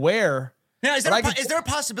don't know where. Now, is there a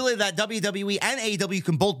possibility that WWE and AEW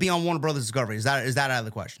can both be on Warner Brothers Discovery? Is that out of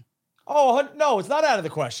the question? Oh, no, it's not out of the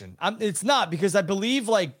question. It's not, because I believe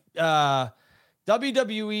like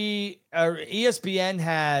WWE or ESPN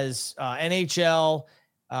has NHL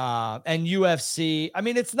and UFC. I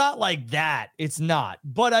mean, it's not like that. It's not.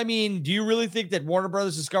 But I mean, do you really think that Warner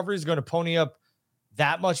Brothers Discovery is going to pony up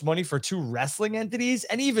that much money for 2 wrestling entities?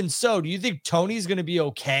 And even so, do you think Tony's going to be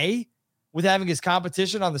okay with having his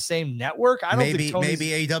competition on the same network? I don't think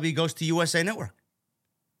maybe AEW goes to USA Network.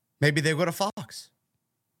 Maybe they go to Fox.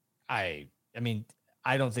 I mean,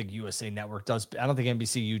 I don't think USA Network does. I don't think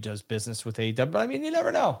NBCU does business with AEW, but I mean, you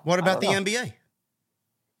never know. What about the NBA?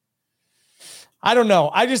 I don't know.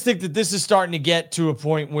 I just think that this is starting to get to a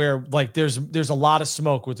point where like there's a lot of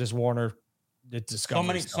smoke with this Warner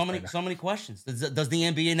Discovery. So many questions. Does the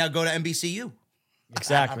NBA now go to NBCU?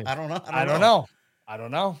 Exactly. I don't know. I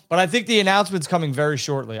don't know. But I think the announcement's coming very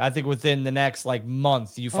shortly. I think within the next like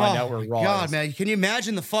month, you find out where Raw God, is. man. Can you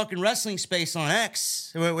imagine the fucking wrestling space on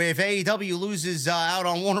X? If AEW loses out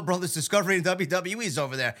on Warner Brothers Discovery and WWE's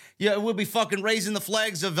over there. Yeah, we'll be fucking raising the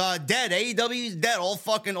flags of dead. AEW's dead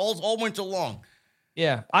all winter long.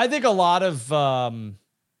 Yeah. I think a lot of, I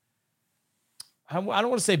don't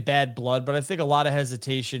want to say bad blood, but I think a lot of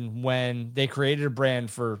hesitation when they created a brand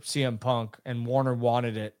for CM Punk and Warner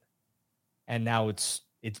wanted it. And now it's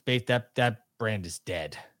based that brand is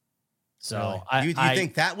dead. So really? You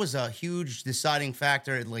think that was a huge deciding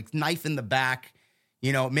factor, like knife in the back?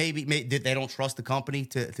 You know, maybe they don't trust the company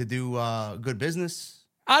to do good business.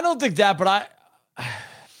 I don't think that, but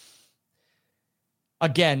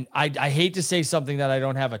I hate to say something that I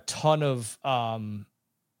don't have a ton of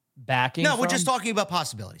backing. No, we're just talking about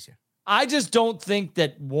possibilities here. I just don't think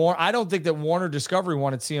that Warner Discovery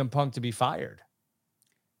wanted CM Punk to be fired.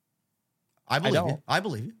 I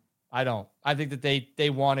believe you. I don't. I think that they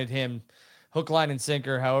wanted him hook, line, and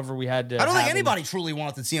sinker, however we had to. I don't think anybody truly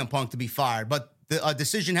wanted CM Punk to be fired, but a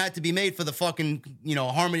decision had to be made for the fucking,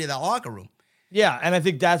 harmony of that locker room. Yeah, and I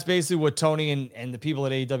think that's basically what Tony and the people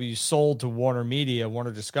at AEW sold to Warner Media,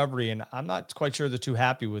 Warner Discovery, and I'm not quite sure they're too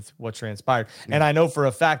happy with what transpired. Yeah. And I know for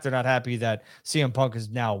a fact they're not happy that CM Punk is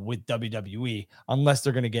now with WWE unless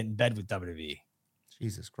they're going to get in bed with WWE.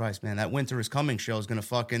 Jesus Christ, man. That Winter is Coming show is going to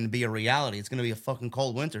fucking be a reality. It's going to be a fucking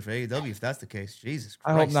cold winter for AEW if that's the case. Jesus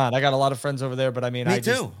Christ. I hope not. I got a lot of friends over there, but I mean, Me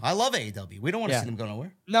too. I love AEW. We don't want to see them go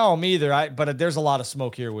nowhere. No, me either. But there's a lot of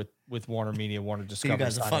smoke here with Warner Media, Warner Discovery. You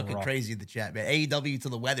guys are fucking crazy in the chat, man. AEW to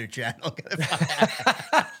the Weather Channel.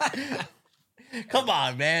 Come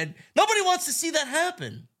on, man. Nobody wants to see that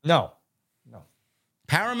happen. No.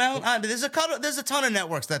 Paramount, there's a ton of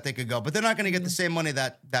networks that they could go, but they're not going to get the same money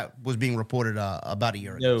that was being reported about a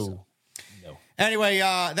year ago. No. Anyway,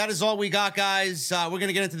 that is all we got, guys. We're going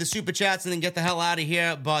to get into the super chats and then get the hell out of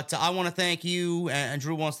here. But I want to thank you, and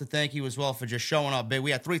Drew wants to thank you as well for just showing up, big.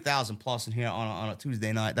 We had 3,000 plus in here on a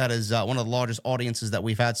Tuesday night. That is one of the largest audiences that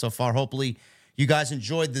we've had so far. Hopefully, you guys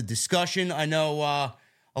enjoyed the discussion. I know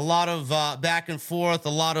a lot of back and forth, a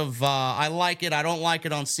lot of I like it, I don't like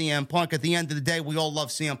it on CM Punk. At the end of the day, we all love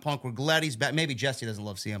CM Punk. We're glad he's back. Maybe Jesse doesn't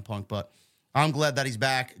love CM Punk, but I'm glad that he's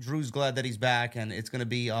back. Drew's glad that he's back, and it's going to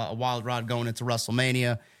be a wild ride going into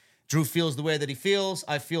WrestleMania. Drew feels the way that he feels.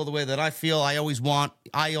 I feel the way that I feel.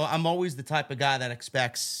 I'm always the type of guy that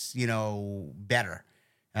expects, better.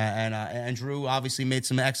 And Drew obviously made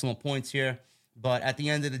some excellent points here. But at the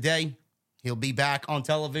end of the day, he'll be back on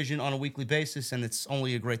television on a weekly basis, and it's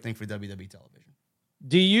only a great thing for WWE television.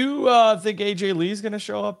 Do you think AJ Lee's going to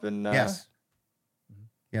show up in? Yes.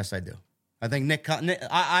 Yes, I do. I think Nick Khan,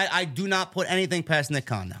 I do not put anything past Nick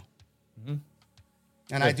Khan now. Mm-hmm.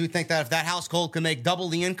 And I do think that if that household can make double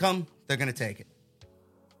the income, they're going to take it.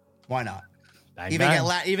 Why not?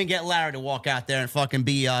 Even get Larry to walk out there and fucking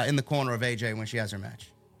be in the corner of AJ when she has her match.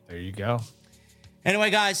 There you go. Anyway,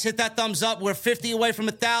 guys, hit that thumbs up. We're 50 away from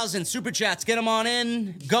 1,000. Super chats, get them on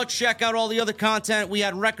in. Go check out all the other content. We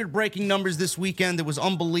had record-breaking numbers this weekend. It was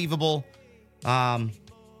unbelievable. I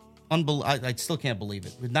still can't believe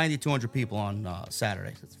it. With 9,200 people on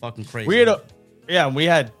Saturday. It's fucking crazy. We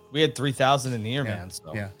had 3,000 in the year, man.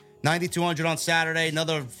 So. Yeah, 9,200 on Saturday.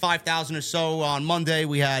 Another 5,000 or so on Monday.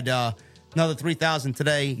 We had another 3,000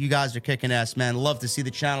 today. You guys are kicking ass, man. Love to see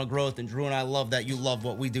the channel growth, and Drew and I love that you love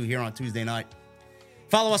what we do here on Tuesday night.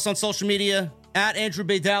 Follow us on social media at Andrew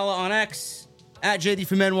Baydala on X, at JD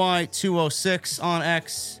from NY206 on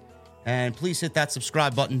X. And please hit that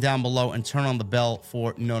subscribe button down below and turn on the bell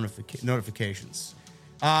for notifications.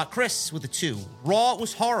 Chris with a 2. Raw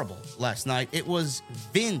was horrible last night. It was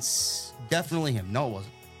Vince. Definitely him. No, it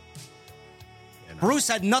wasn't. Yeah, no. Bruce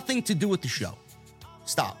had nothing to do with the show.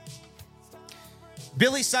 Stop.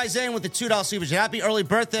 Billy Sizane with the $2 super chat. Happy early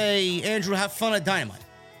birthday, Andrew. Have fun at Dynamite.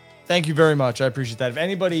 Thank you very much. I appreciate that. If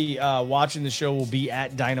anybody watching the show will be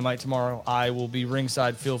at Dynamite tomorrow, I will be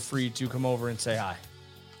ringside. Feel free to come over and say hi.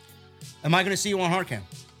 Am I going to see you on Hardcam?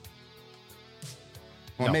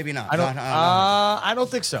 Or no. Maybe not. I don't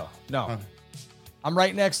think so. No. Okay. I'm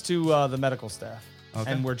right next to the medical staff. Okay.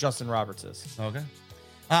 And where Justin Roberts is. Okay.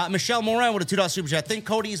 Michelle Moran with a $2 super chat. I think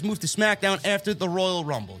Cody is moved to SmackDown after the Royal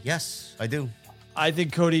Rumble. Yes, I do. I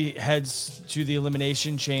think Cody heads to the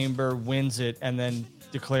Elimination Chamber, wins it, and then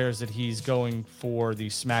declares that he's going for the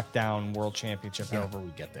SmackDown World Championship however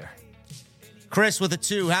we get there. Chris with a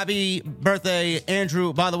 2. Happy birthday,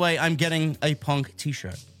 Andrew. By the way, I'm getting a Punk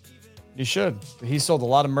t-shirt. You should. He sold a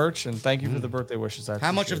lot of merch, and thank you for the birthday wishes.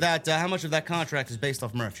 How much of that contract is based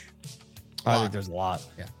off merch? I think there's a lot.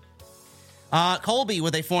 Yeah. Colby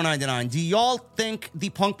with a $4.99. Do y'all think the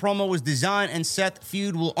Punk promo was designed and Seth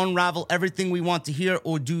feud will unravel everything we want to hear,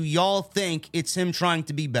 or do y'all think it's him trying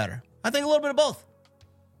to be better? I think a little bit of both.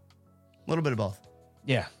 A little bit of both.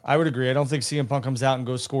 Yeah, I would agree. I don't think CM Punk comes out and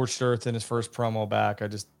goes scorched earth in his first promo back.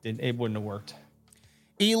 It wouldn't have worked.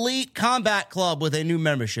 Elite Combat Club with a new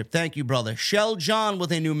membership. Thank you, brother. Shell John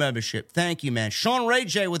with a new membership. Thank you, man. Sean Ray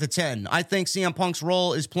J with a 10. I think CM Punk's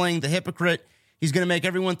role is playing the hypocrite. He's going to make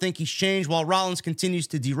everyone think he's changed while Rollins continues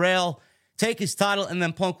to derail. Take his title, and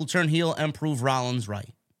then Punk will turn heel and prove Rollins right.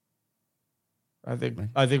 I think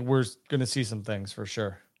we're going to see some things for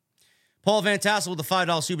sure. Paul Van Tassel with the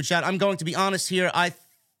 $5 super chat. I'm going to be honest here.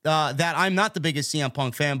 That I'm not the biggest CM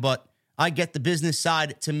Punk fan, but I get the business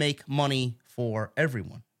side to make money for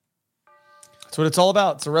everyone. That's what it's all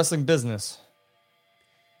about. It's a wrestling business.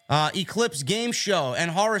 Eclipse Game Show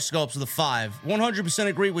and Horoscopes with a 5. 100%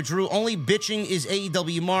 agree with Drew. Only bitching is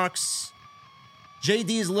AEW marks.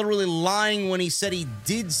 JD is literally lying when he said he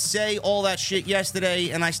did say all that shit yesterday,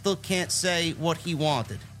 and I still can't say what he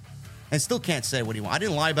wanted. And still can't say what he wanted. I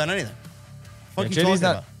didn't lie about anything. What are you talking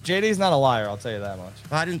about? JD's not a liar. I'll tell you that much.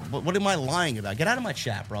 What am I lying about? Get out of my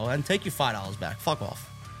chat, bro, and take your $5 back. Fuck off.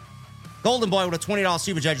 Golden Boy with a $20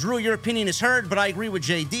 super chat. Drew, your opinion is heard, but I agree with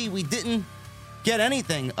JD. We didn't get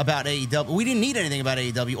anything about AEW. We didn't need anything about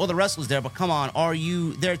AEW or the wrestlers there, but come on. Are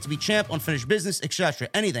you there to be champ, unfinished business, etc.?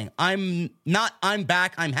 Anything. I'm not. I'm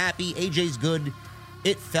back. I'm happy. AJ's good.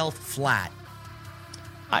 It felt flat.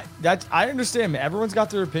 I understand. Everyone's got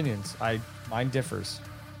their opinions. Mine differs.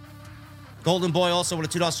 Golden Boy also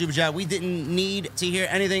with a $2 super chat. We didn't need to hear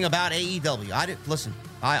anything about AEW.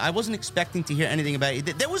 I wasn't expecting to hear anything about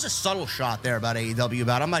it. There was a subtle shot there about AEW.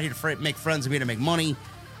 I'm not here to make friends. I'm here to make money.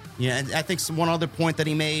 Yeah, and I think one other point that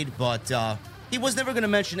he made, but he was never going to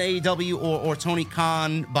mention AEW or Tony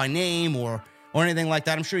Khan by name or anything like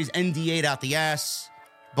that. I'm sure he's NDA'd out the ass,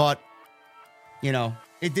 but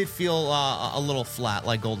it did feel a little flat,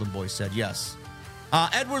 like Golden Boy said. Yes.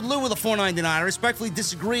 Edward Lou with a $4.99. I respectfully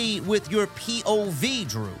disagree with your POV,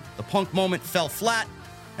 Drew. The Punk moment fell flat,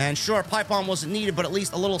 and sure, pipe bomb wasn't needed, but at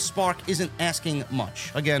least a little spark isn't asking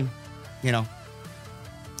much. Again,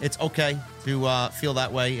 it's okay to feel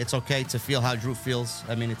that way. It's okay to feel how Drew feels.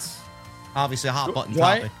 I mean, it's obviously a hot button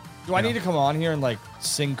topic. Do I need to come on here and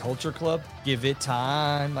sing Culture Club? Give it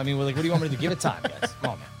time. I mean, what do you want me to do? Give it time, guys.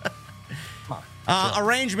 Come on, man.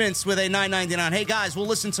 Arrangements with a $9.99. Hey guys, we'll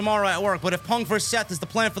listen tomorrow at work, but if Punk vs. Seth is the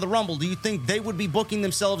plan for the Rumble, do you think they would be booking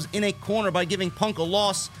themselves in a corner by giving Punk a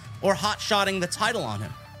loss or hot-shotting the title on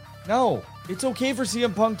him? No, it's okay for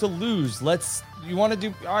CM Punk to lose. You want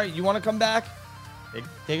to come back?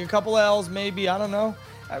 Take a couple L's, maybe. I don't know.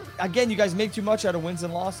 Again, you guys make too much out of wins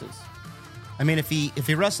and losses. I mean, if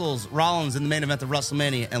he wrestles Rollins in the main event of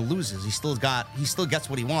WrestleMania and loses, he still gets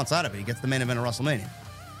what he wants out of it. He gets the main event of WrestleMania.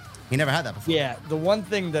 He never had that before. Yeah, the one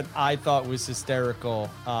thing that I thought was hysterical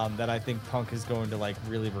that I think Punk is going to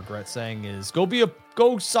really regret saying is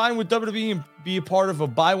go sign with WWE and be a part of a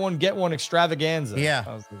buy one get one extravaganza. Yeah.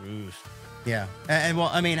 I was like, oof. Yeah, and well,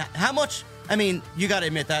 I mean, how much? I mean, you got to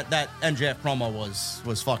admit that MJF promo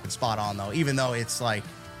was fucking spot on though. Even though it's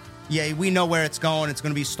yeah, we know where it's going. It's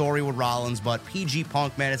going to be a story with Rollins, but PG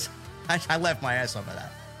Punk, man, I left my ass off of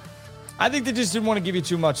that. I think they just didn't want to give you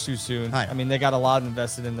too much too soon. I mean, they got a lot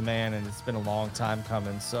invested in the man, and it's been a long time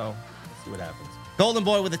coming, so let's see what happens. Golden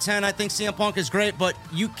Boy with a 10. I think CM Punk is great, but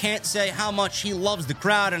you can't say how much he loves the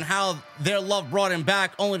crowd and how their love brought him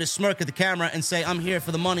back, only to smirk at the camera and say, I'm here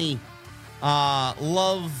for the money.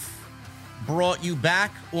 Love brought you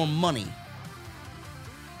back or money?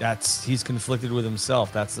 He's conflicted with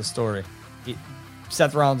himself. That's the story.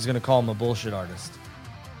 Seth Rollins is going to call him a bullshit artist.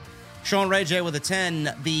 Sean Ray J with a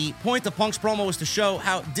 10. The point of Punk's promo was to show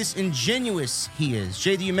how disingenuous he is.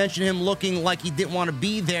 JD, you mentioned him looking like he didn't want to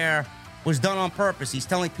be there was done on purpose. He's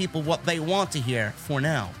telling people what they want to hear for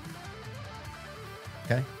now.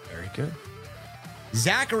 Okay. Very good.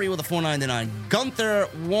 Zachary with a $4.99. Gunther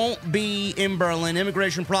won't be in Berlin.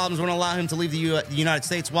 Immigration problems won't allow him to leave the United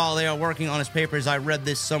States while they are working on his papers. I read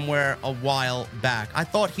this somewhere a while back. I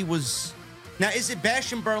thought he was... Now, is it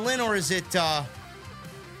Bash in Berlin or is it...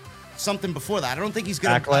 something before that? I don't think he's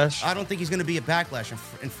going to Backlash. I don't think he's going to be a Backlash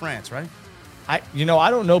in France, right? I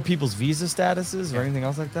don't know people's visa statuses or anything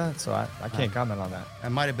else like that, so I can't comment on that. It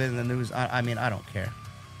might have been in the news. I mean, I don't care,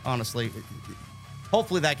 honestly.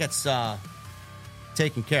 Hopefully that gets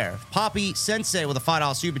taken care of. Poppy Sensei with a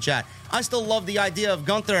 $5 super chat. I still love the idea of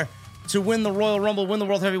Gunther to win the Royal Rumble, win the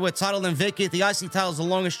World Heavyweight title, then vacate the IC title as the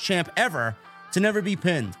longest champ ever to never be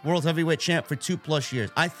pinned. World Heavyweight champ for 2+ years.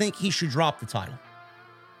 I think he should drop the title.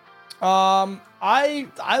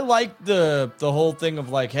 I like the whole thing of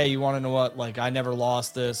hey, you want to know what? I never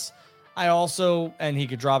lost this. I also, and he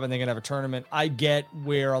could drop it and they can have a tournament. I get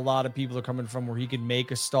where a lot of people are coming from, where he could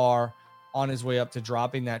make a star on his way up to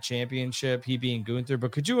dropping that championship, he being Gunther.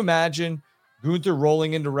 But could you imagine Gunther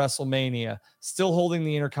rolling into WrestleMania, still holding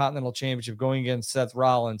the Intercontinental Championship, going against Seth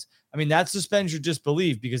Rollins? I mean, that suspends your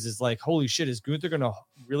disbelief, because it's holy shit, is Gunther going to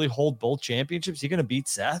really hold both championships? Is he going to beat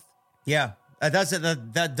Seth? Yeah.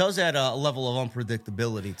 That does add a level of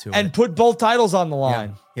unpredictability to it. And put both titles on the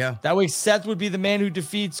line. Yeah. That way Seth would be the man who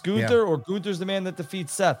defeats Gunther, or Gunther's the man that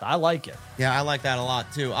defeats Seth. I like it. Yeah, I like that a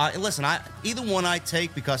lot, too. Listen, either one I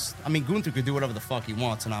take, because, I mean, Gunther could do whatever the fuck he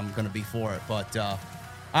wants, and I'm going to be for it. But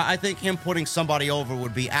I think him putting somebody over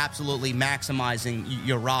would be absolutely maximizing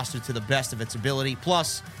your roster to the best of its ability.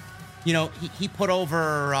 Plus, he put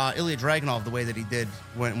over Ilya Dragunov the way that he did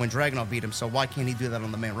when Dragunov beat him, so why can't he do that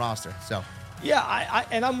on the main roster? So... Yeah,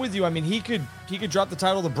 and I'm with you. I mean, he could drop the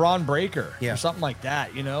title to Braun Breaker or something like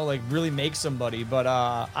that, really make somebody. But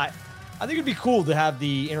I think it'd be cool to have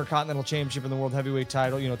the Intercontinental Championship and the World Heavyweight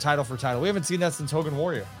title, title for title. We haven't seen that since Hogan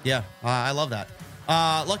Warrior. Yeah, I love that.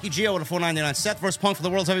 Lucky Gio with a $4.99. Seth versus Punk for the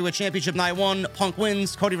World Heavyweight Championship, night 1. Punk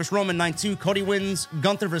wins. Cody versus Roman, night 2. Cody wins.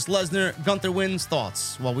 Gunther versus Lesnar. Gunther wins.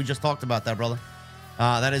 Thoughts? Well, we just talked about that, brother.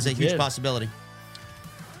 That is a huge possibility.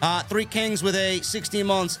 Three Kings with a 16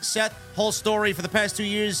 months. Seth, whole story for the past 2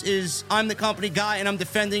 years is I'm the company guy and I'm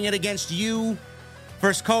defending it against you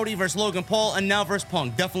versus Cody versus Logan Paul and now versus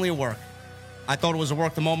Punk. Definitely a work. I thought it was a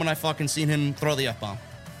work the moment I fucking seen him throw the F-bomb.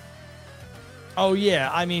 Oh, yeah.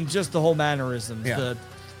 I mean, just the whole mannerisms. Yeah.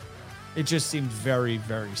 It just seemed very,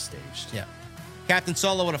 very staged. Yeah. Captain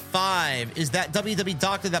Solo with a 5. Is that WWE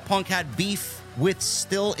doctor that Punk had beef with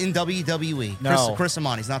still in WWE? No. Chris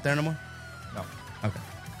Amani's not there anymore? No. Okay.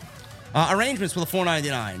 Arrangements with a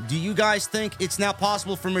 $4.99. Do you guys think it's now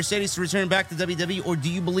possible for Mercedes to return back to WWE, or do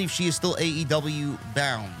you believe she is still AEW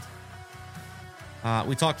bound?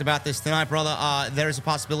 We talked about this tonight, brother. There is a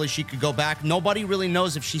possibility she could go back. Nobody really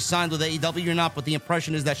knows if she's signed with AEW or not, but the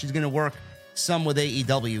impression is that she's going to work some with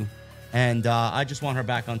AEW. And I just want her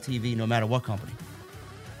back on TV no matter what company.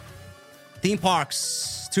 Theme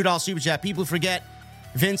parks, $2 super chat. People forget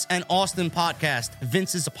Vince and Austin podcast.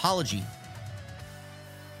 Vince's apology.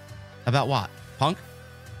 About what? Punk?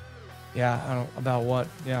 Yeah, I don't. About what?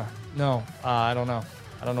 Yeah. No, I don't know.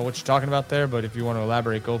 I don't know what you're talking about there, but if you want to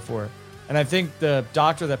elaborate, go for it. And I think the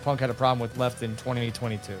doctor that Punk had a problem with left in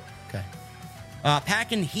 2022. Okay.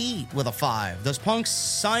 Packin' Heat with a 5. Does Punk's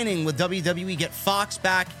signing with WWE get Fox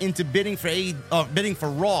back into bidding for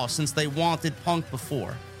Raw since they wanted Punk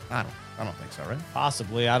before? I don't think so, right?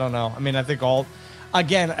 Possibly. I don't know. I mean, I think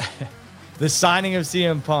again, the signing of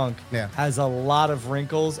CM Punk has a lot of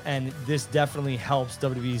wrinkles, and this definitely helps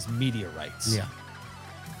WWE's media rights. Yeah.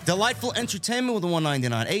 Delightful Entertainment with a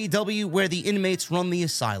 $1.99. AEW, where the inmates run the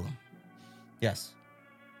asylum. Yes.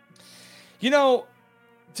 You know,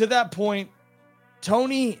 to that point,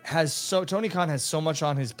 Tony Khan has so much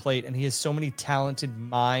on his plate, and he has so many talented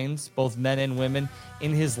minds, both men and women,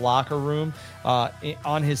 in his locker room,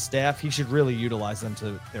 on his staff. He should really utilize them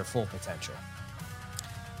to their full potential.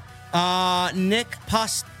 Nick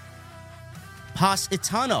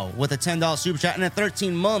Positano with a $10 super chat and a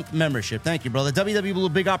 13-month membership. Thank you, brother. WWE blew a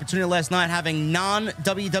big opportunity last night, having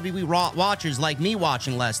non-WWE watchers like me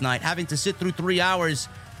watching last night, having to sit through 3 hours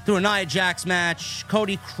through a Nia Jax match,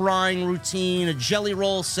 Cody crying routine, a jelly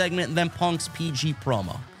roll segment, and then Punk's PG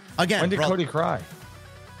promo. Again, when did Cody cry?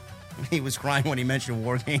 He was crying when he mentioned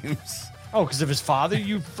War Games. Oh, because of his father,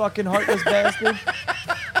 you fucking heartless bastard.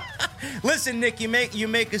 Listen, Nick, you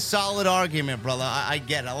make a solid argument, brother. I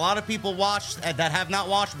get it. A lot of people watched that have not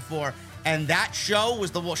watched before, and that show was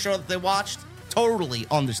the show that they watched. Totally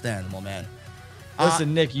understandable, man.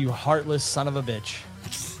 Listen, Nick, you heartless son of a bitch.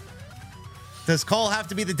 Does Cole have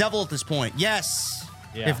to be the devil at this point? Yes.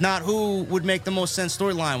 Yeah. If not, who would make the most sense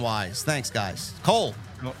storyline-wise? Thanks, guys. Cole.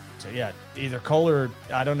 So, yeah, either Cole or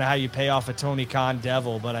I don't know how you pay off a Tony Khan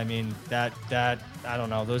devil, but I mean, that I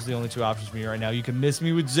don't know. Those are the only two options for me right now. You can miss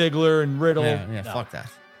me with Ziggler and Riddle. Yeah, no. Fuck that.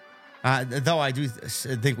 Though I do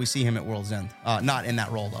think we see him at World's End. Not in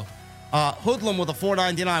that role, though. Hoodlum with a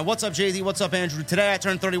 $4.99. What's up, JD? What's up, Andrew? Today I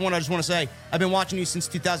turned 31. I just want to say I've been watching you since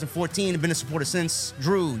 2014. I've been a supporter since.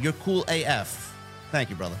 Drew, you're cool AF.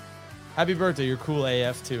 Thank you, brother. Happy birthday. You're cool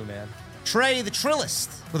AF too, man. Trey the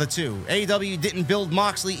Trillist with a 2. AEW didn't build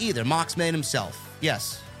Moxley either. Mox made himself.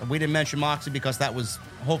 Yes. We didn't mention Moxley because that was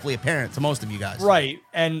hopefully apparent to most of you guys. Right.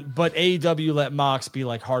 But AEW let Mox be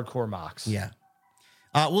like hardcore Mox. Yeah.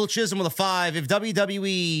 Will Chisholm with a 5. If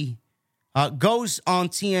WWE goes on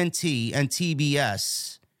TNT and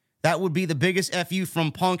TBS, that would be the biggest FU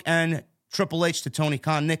from Punk and Triple H to Tony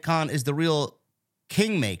Khan. Nick Khan is the real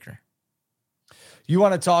kingmaker. You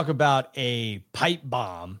want to talk about a pipe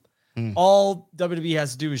bomb. All WWE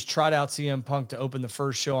has to do is trot out CM Punk to open the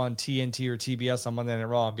first show on TNT or TBS on Monday Night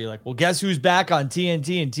Raw and be like, well, guess who's back on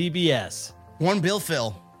TNT and TBS? One Bill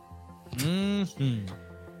Phil.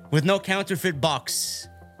 With no counterfeit bucks.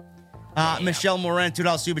 Michelle Moran,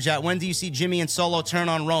 $2 super chat. When do you see Jimmy and Solo turn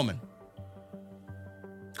on Roman?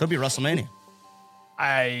 Could be WrestleMania.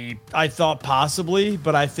 I thought possibly,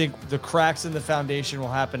 but I think the cracks in the foundation will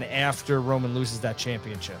happen after Roman loses that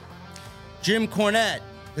championship. Jim Cornette.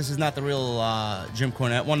 This is not the real Jim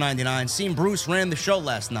Cornette. $1.99. Seen Bruce ran the show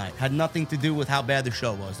last night. Had nothing to do with how bad the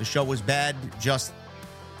show was. The show was bad just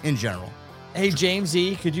in general. Hey, James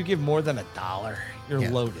E., could you give more than $1? You're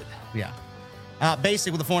loaded. Yeah.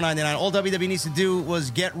 Basic with the $4.99. All WWE needs to do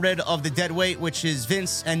was get rid of the dead weight, which is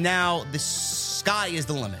Vince, and now the sky is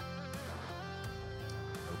the limit.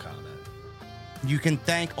 No comment. You can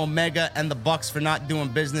thank Omega and the Bucks for not doing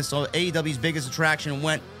business. So AEW's biggest attraction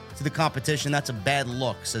went to the competition. That's a bad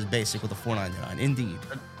look, says Basic with a $4.99. Indeed.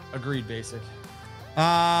 Agreed, Basic.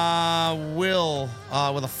 Will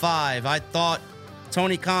with a 5. I thought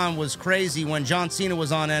Tony Khan was crazy when John Cena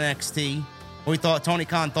was on NXT. Tony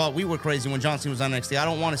Khan thought we were crazy when John Cena was on NXT. I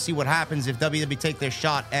don't want to see what happens if WWE take their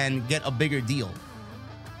shot and get a bigger deal.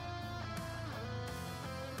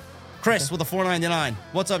 Chris with a $4.99.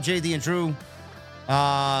 What's up, JD and Drew?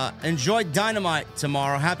 Enjoy Dynamite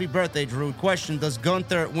tomorrow. Happy birthday, Drew. Question, does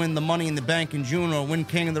Gunther win the Money in the Bank in June or win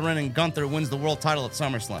King of the Ring and Gunther wins the world title at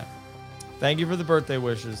SummerSlam? Thank you for the birthday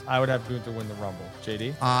wishes. I would have Gunther win the Rumble.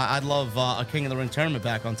 JD? I'd love a King of the Ring tournament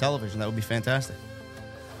back on television. That would be fantastic.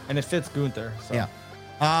 And it fits Gunther. So. Yeah.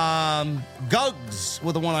 Guggs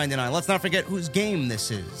with a $1.99. Let's not forget whose game this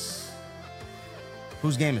is.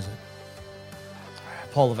 Whose game is it?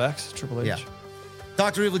 Paul Levesque, Triple H. Yeah.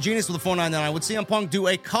 Dr. Evil Genius with a $4.99. Would CM Punk do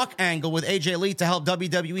a cuck angle with AJ Lee to help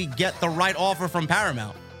WWE get the right offer from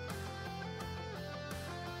Paramount?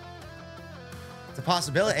 It's a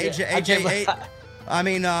possibility. I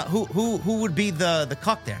mean, who would be the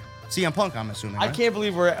cuck there? CM Punk, I'm assuming. Right? I can't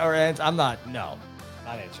believe we're I'm not. No,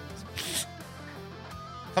 not answering this.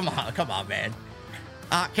 Come on, man.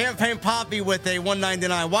 Campaign Poppy with a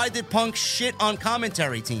 $1.99. Why did Punk shit on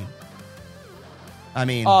commentary team? I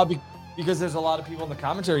mean, because there's a lot of people in the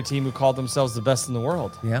commentary team who call themselves the best in the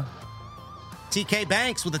world. Yeah. TK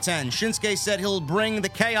Banks with a 10. Shinsuke said he'll bring the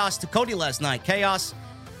Chaos to Cody last night. Chaos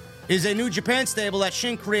is a New Japan stable that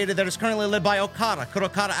Shin created that is currently led by Okada. Could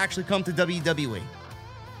Okada actually come to WWE?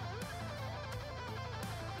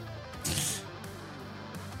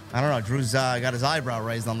 I don't know. Drew's got his eyebrow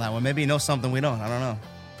raised on that one. Maybe he knows something we don't. I don't know.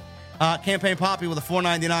 Campaign Poppy with a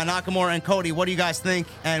 $4.99. Nakamura and Cody, what do you guys think?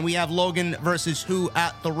 And we have Logan versus who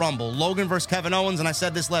at the Rumble? Logan versus Kevin Owens, and I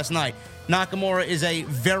said this last night. Nakamura is a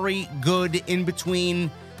very good in-between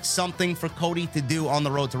something for Cody to do on the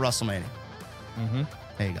road to WrestleMania. Mm-hmm.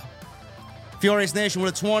 There you go. Furious Nation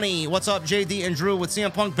with a 20. What's up, JD and Drew? With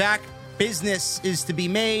CM Punk back, business is to be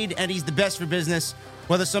made, and he's the best for business,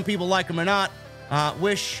 whether some people like him or not.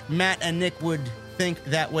 Wish Matt and Nick would think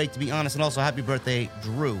that way, to be honest. And also, happy birthday,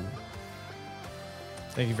 Drew.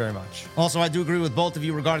 Thank you very much. Also, I do agree with both of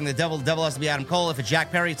you regarding the devil. The devil has to be Adam Cole. If it's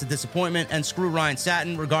Jack Perry, it's a disappointment. And screw Ryan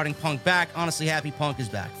Satin regarding Punk back. Honestly, happy Punk is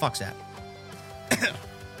back. Fuck Satin.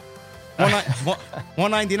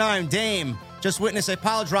 199. Dame just witnessed a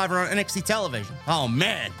pile driver on NXT television. Oh,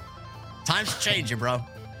 man. Time's changing, bro.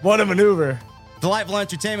 What a maneuver. Delightful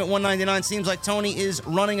Entertainment 199. Seems like Tony is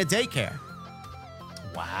running a daycare.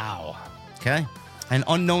 Wow. Okay. And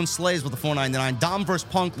Unknown Slays with the $4.99. Dom vs.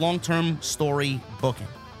 Punk long-term story booking.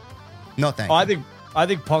 No thank you. I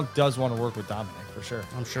think Punk does want to work with Dominic for sure.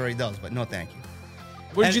 I'm sure he does, but no thank you.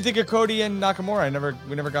 What did you think of Cody and Nakamura?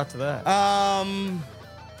 We never got to that. I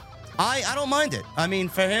don't mind it. I mean,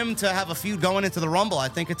 for him to have a feud going into the Rumble, I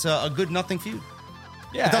think it's a good nothing feud.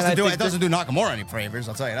 Yeah, it doesn't do Nakamura any favors,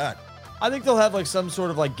 I'll tell you that. I think they'll have like some sort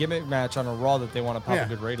of like gimmick match on a Raw that they want to pop a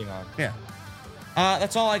good rating on. Yeah.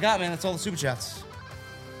 That's all I got, man. That's all the super chats.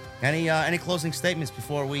 Any closing statements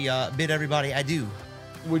before we bid everybody adieu?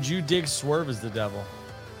 Would you dig Swerve as the devil?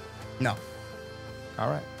 No. All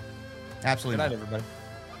right. Absolutely not. Good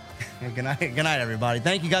Everybody. Good night, everybody.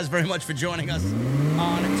 Thank you guys very much for joining us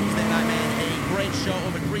on a Tuesday night, man. A great show.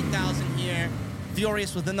 Over 3,000 here.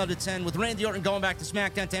 Furious with another 10. With Randy Orton going back to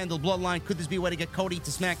SmackDown to handle Bloodline. Could this be a way to get Cody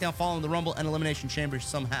to SmackDown following the Rumble and Elimination Chamber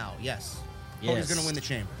somehow? Yes. Cody's going to win the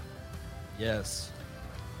Chamber. Yes.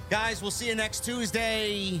 Guys, we'll see you next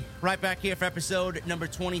Tuesday. Right back here for episode number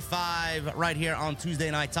 25, right here on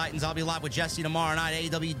Tuesday Night Titans. I'll be live with Jesse tomorrow night,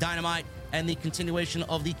 AEW Dynamite, and the continuation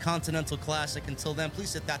of the Continental Classic. Until then,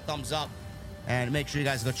 please hit that thumbs up, and make sure you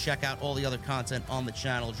guys go check out all the other content on the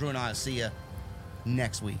channel. Drew and I will see you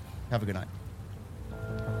next week. Have a good night.